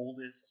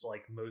oldest,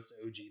 like most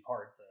OG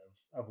parts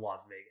of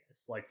Las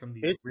Vegas, like from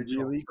the it's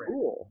original really strip.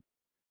 cool.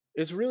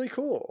 It's really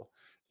cool.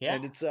 Yeah,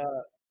 And it's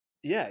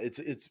yeah, it's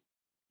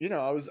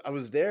I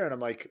was there and I'm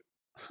like,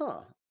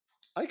 "Huh,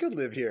 I could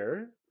live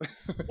here."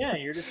 yeah.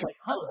 You're just like,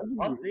 I huh? I would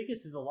Las be-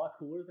 Vegas is a lot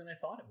cooler than I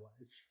thought it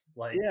was.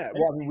 Like, Yeah, I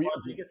didn't well, I mean, think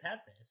Las Vegas had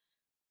this.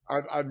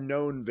 I've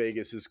known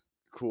Vegas is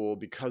cool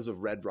because of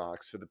Red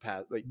Rocks for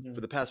Mhm.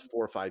 the past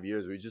 4 or 5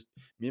 years.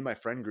 Me and my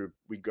friend group,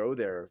 we go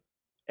there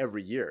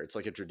every year. It's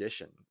like a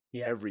tradition.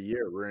 Yeah. Every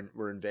year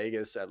we're in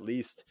Vegas at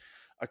least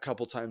a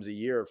couple times a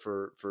year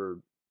for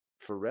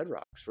Red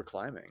Rocks for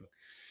climbing.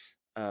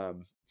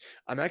 Um,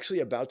 I'm actually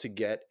about to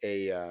get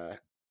a.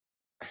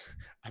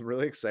 I'm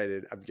really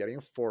excited. I'm getting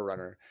a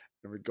Forerunner,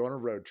 and we're going on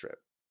a road trip.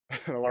 And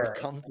I All want to right.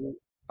 come through.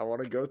 I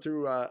want to go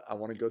through. I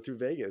want to go through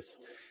Vegas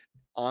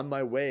on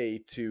my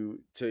way to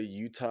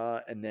Utah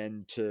and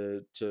then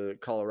to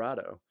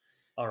Colorado.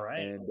 All right.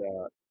 And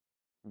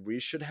we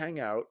should hang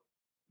out.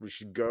 We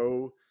should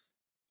go.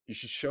 You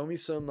should show me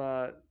some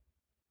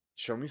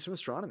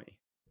astronomy.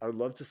 I would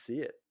love to see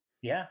it.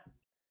 Yeah.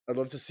 I'd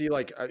love to see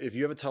like if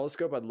you have a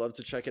telescope, I'd love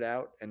to check it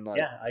out and like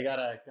Yeah. I got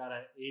a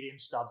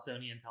 8-inch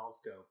Dobsonian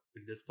telescope.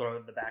 We can just throw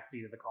it in the back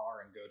seat of the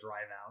car and go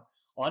drive out.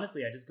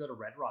 Honestly, I just go to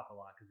Red Rock a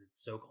lot because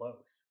it's so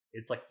close.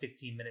 It's like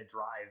 15-minute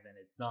drive, and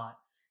it's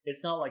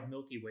not like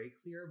Milky Way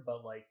clear,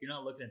 but like you're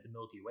not looking at the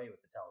Milky Way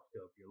with the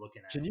telescope. You're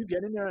looking at can you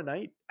get in there at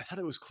night? I thought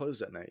it was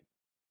closed at night.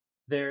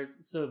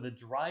 so the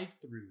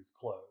drive-through is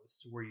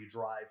closed where you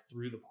drive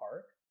through the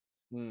park,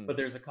 but Hmm,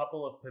 there's a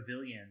couple of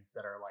pavilions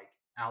that are like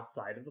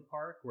outside of the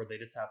park where they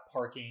just have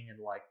parking and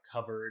like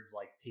covered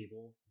like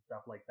tables and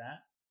stuff like that.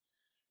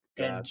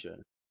 And gotcha.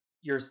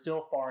 you're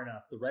still far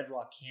enough. The Red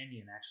Rock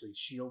Canyon actually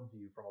shields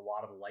you from a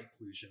lot of the light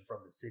pollution from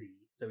the city.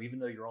 So even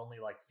though you're only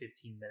like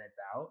 15 minutes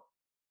out,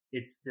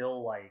 it's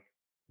still like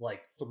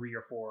 3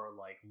 or 4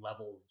 like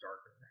levels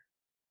darker.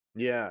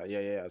 Yeah, yeah,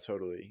 yeah,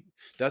 totally.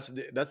 That's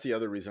the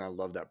other reason I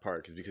love that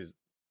park is because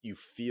you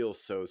feel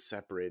so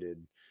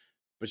separated,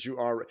 but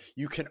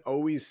you can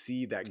always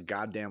see that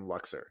goddamn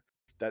Luxor,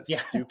 that Yeah.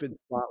 stupid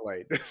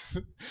spotlight.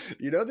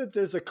 You know that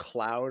there's a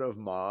cloud of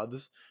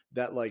moths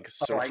that like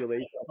Oh, I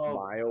circulates a oh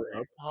mile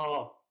good. up,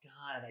 Oh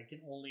God, I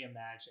can only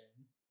imagine.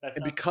 That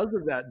and sounds because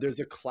of that, there's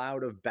a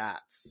cloud of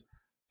bats.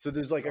 So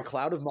there's like a oh,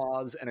 cloud of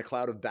moths and a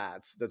cloud of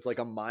bats that's like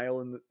a mile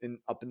in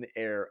up in the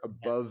air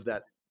man. above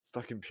that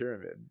fucking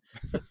pyramid.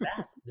 The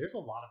bats. There's a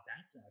lot of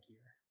bats out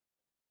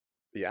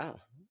Yeah,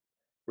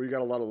 where you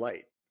got a lot of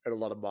light and a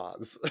lot of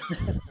moths.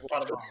 here. A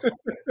lot of moths.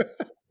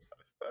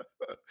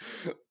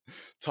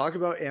 Talk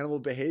about animal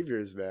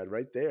behaviors, man,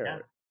 right Yeah.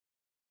 there.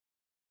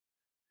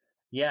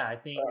 Yeah, I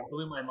think it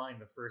blew my mind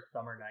the first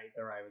summer night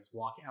there. I was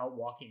walking,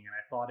 and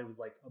I thought it was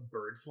like a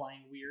bird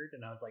flying weird,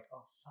 and I was like,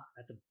 "Oh fuck,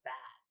 that's a bat!"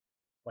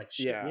 Like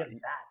shit, we Yeah, have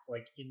bats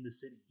like in the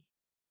city,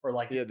 or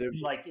like yeah,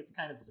 like it's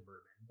kind of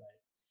suburban, but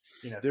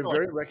They're still like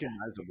very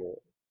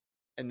recognizable.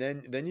 And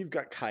then you've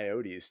got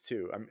coyotes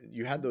too. I mean,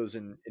 you had those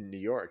in New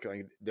York.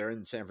 Like they're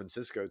in San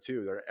Francisco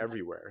too. They're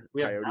everywhere.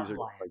 we have Coyotes mountain are just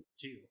like, lions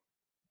too.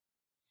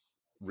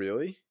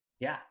 really?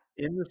 Yeah.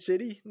 In the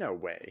city? No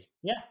way.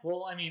 Yeah.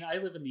 Well, I mean, I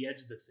live in the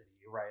edge of the city,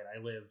 right? I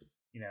live,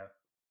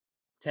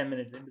 10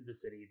 minutes into the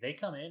city. They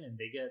come in and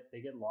they get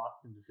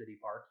lost in the city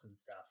parks and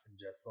stuff, and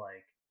just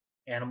like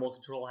animal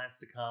control has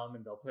to come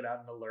and they'll put out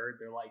an alert.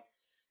 They're like,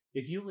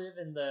 if you live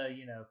in the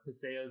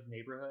Paseos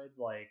neighborhood,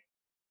 like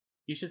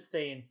you should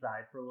stay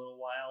inside for a little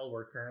while.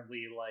 We're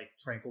currently like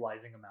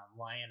tranquilizing a mountain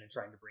lion and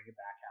trying to bring it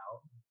back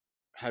out.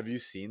 Have you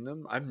seen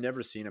them? I've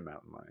never seen a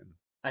mountain lion.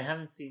 I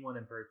haven't seen one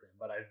in person,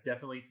 but I've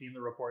definitely seen the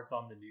reports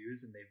on the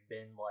news, and they've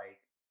been like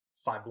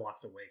 5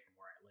 blocks away from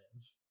where I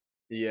live.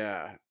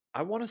 Yeah.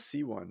 I want to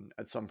see one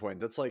at some point.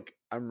 That's like,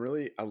 I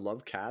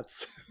love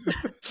cats.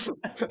 It's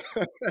always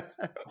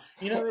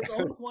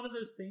one of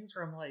those things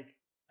where I'm like,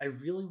 I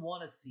really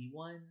want to see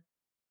one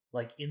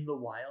like in the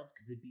wild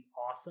because it'd be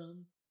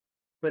awesome,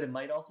 but it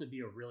might also be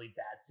a really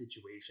bad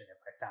situation if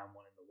I found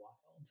one in the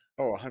wild.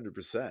 Oh,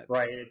 100%.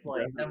 Right? It's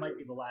like that might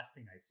be the last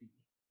thing I see.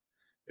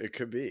 It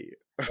could be.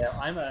 Yeah,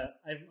 I'm a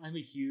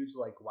huge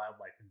like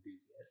wildlife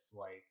enthusiast.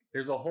 Like,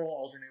 there's a whole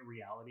alternate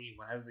reality.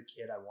 When I was a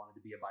kid, I wanted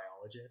to be a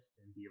biologist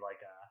and be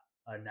like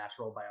a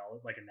natural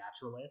biologist, like a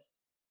naturalist.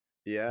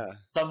 Yeah.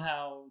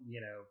 Somehow,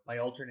 my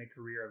alternate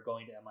career of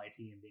going to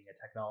MIT and being a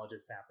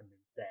technologist happened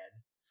instead.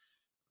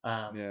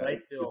 Yeah. But I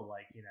still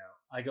like,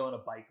 I go on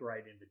a bike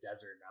ride in the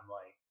desert and I'm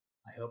like,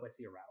 I hope I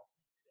see a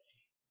rattlesnake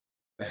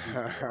today.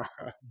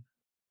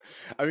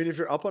 I mean, if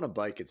you're up on a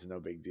bike, it's no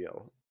big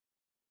deal.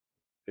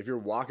 If you're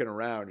walking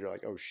around, you're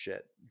like, oh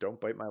shit, don't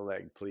bite my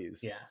leg, please.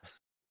 Yeah.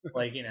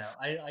 Like,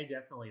 I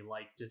definitely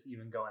like just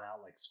even going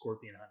out like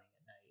scorpion hunting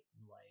at night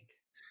and like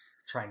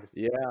trying to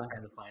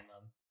find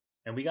them.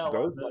 And we got a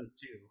lot of those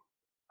too.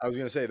 I was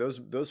gonna say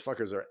those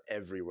fuckers are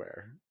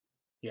everywhere.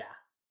 Yeah.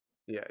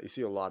 Yeah, you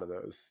see a lot of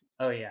those.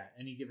 Oh yeah.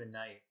 Any given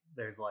night,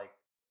 there's like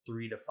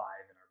 3 to 5 in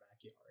our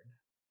backyard,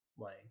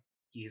 like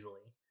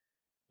easily.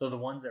 Though the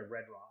ones at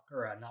Red Rock,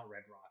 or not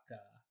Red Rock,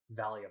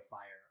 Valley of Fire,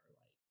 are like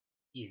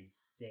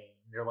insane.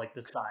 They're like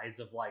the size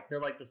of like a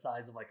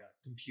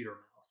computer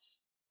mouse.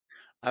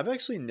 I've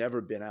actually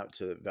never been out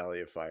to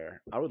Valley of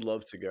Fire. I would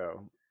love to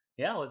go.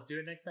 Yeah, let's do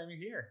it next time you're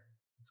here.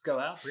 Let's go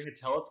out, bring a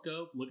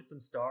telescope, look at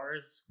some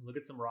stars, look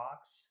at some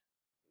rocks.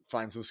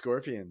 Find some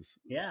scorpions.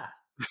 Yeah.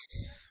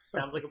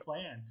 Sounds like a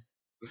plan.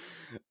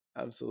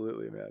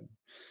 Absolutely, man.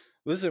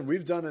 Listen,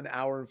 we've done an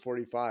hour and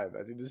 45.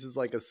 I think this is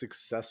like a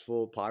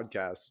successful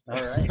podcast.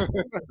 All right.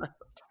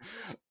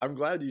 I'm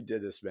glad you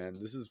did this, man.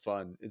 This is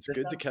fun. It's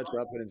good to catch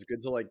up, and it's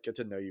good to like get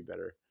to know you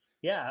better.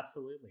 Yeah,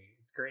 absolutely.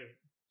 It's great.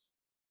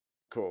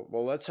 Cool.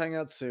 Well, let's hang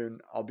out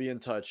soon. I'll be in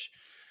touch.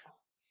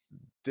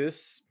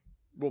 This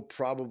will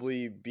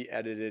probably be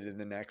edited in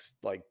the next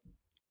like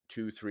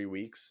 2-3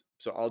 weeks.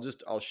 So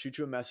I'll shoot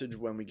you a message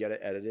when we get it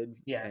edited.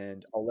 Yeah.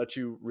 And I'll let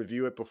you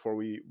review it before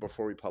we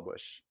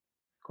publish.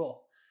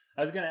 Cool.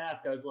 I was gonna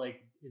ask, I was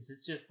like, is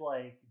this just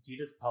like, do you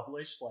just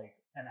publish like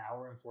an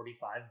hour and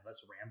 45 of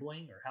us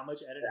rambling, or how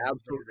much editing?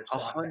 Absolutely,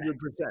 100%.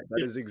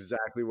 That is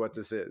exactly what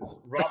this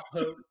is. Raw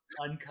poke,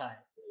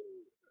 uncut.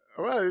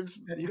 Well,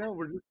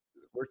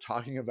 we're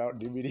talking about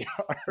new media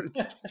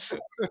arts.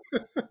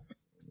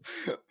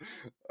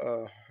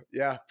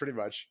 Yeah, pretty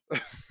much.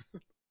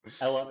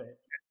 I love it.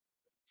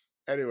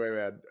 Anyway,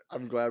 man,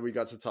 I'm glad we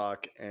got to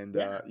talk,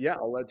 and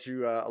I'll let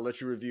you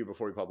review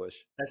before we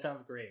publish. That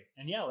sounds great.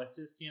 And yeah, let's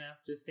just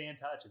stay in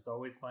touch. It's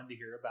always fun to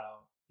hear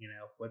about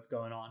what's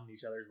going on in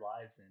each other's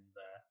lives and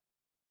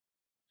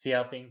see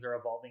how things are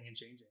evolving and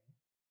changing.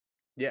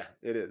 Yeah,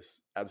 it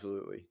is,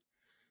 absolutely.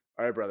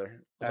 All right,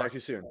 brother. I'll talk to you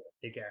soon.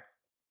 Take care.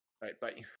 All right, bye.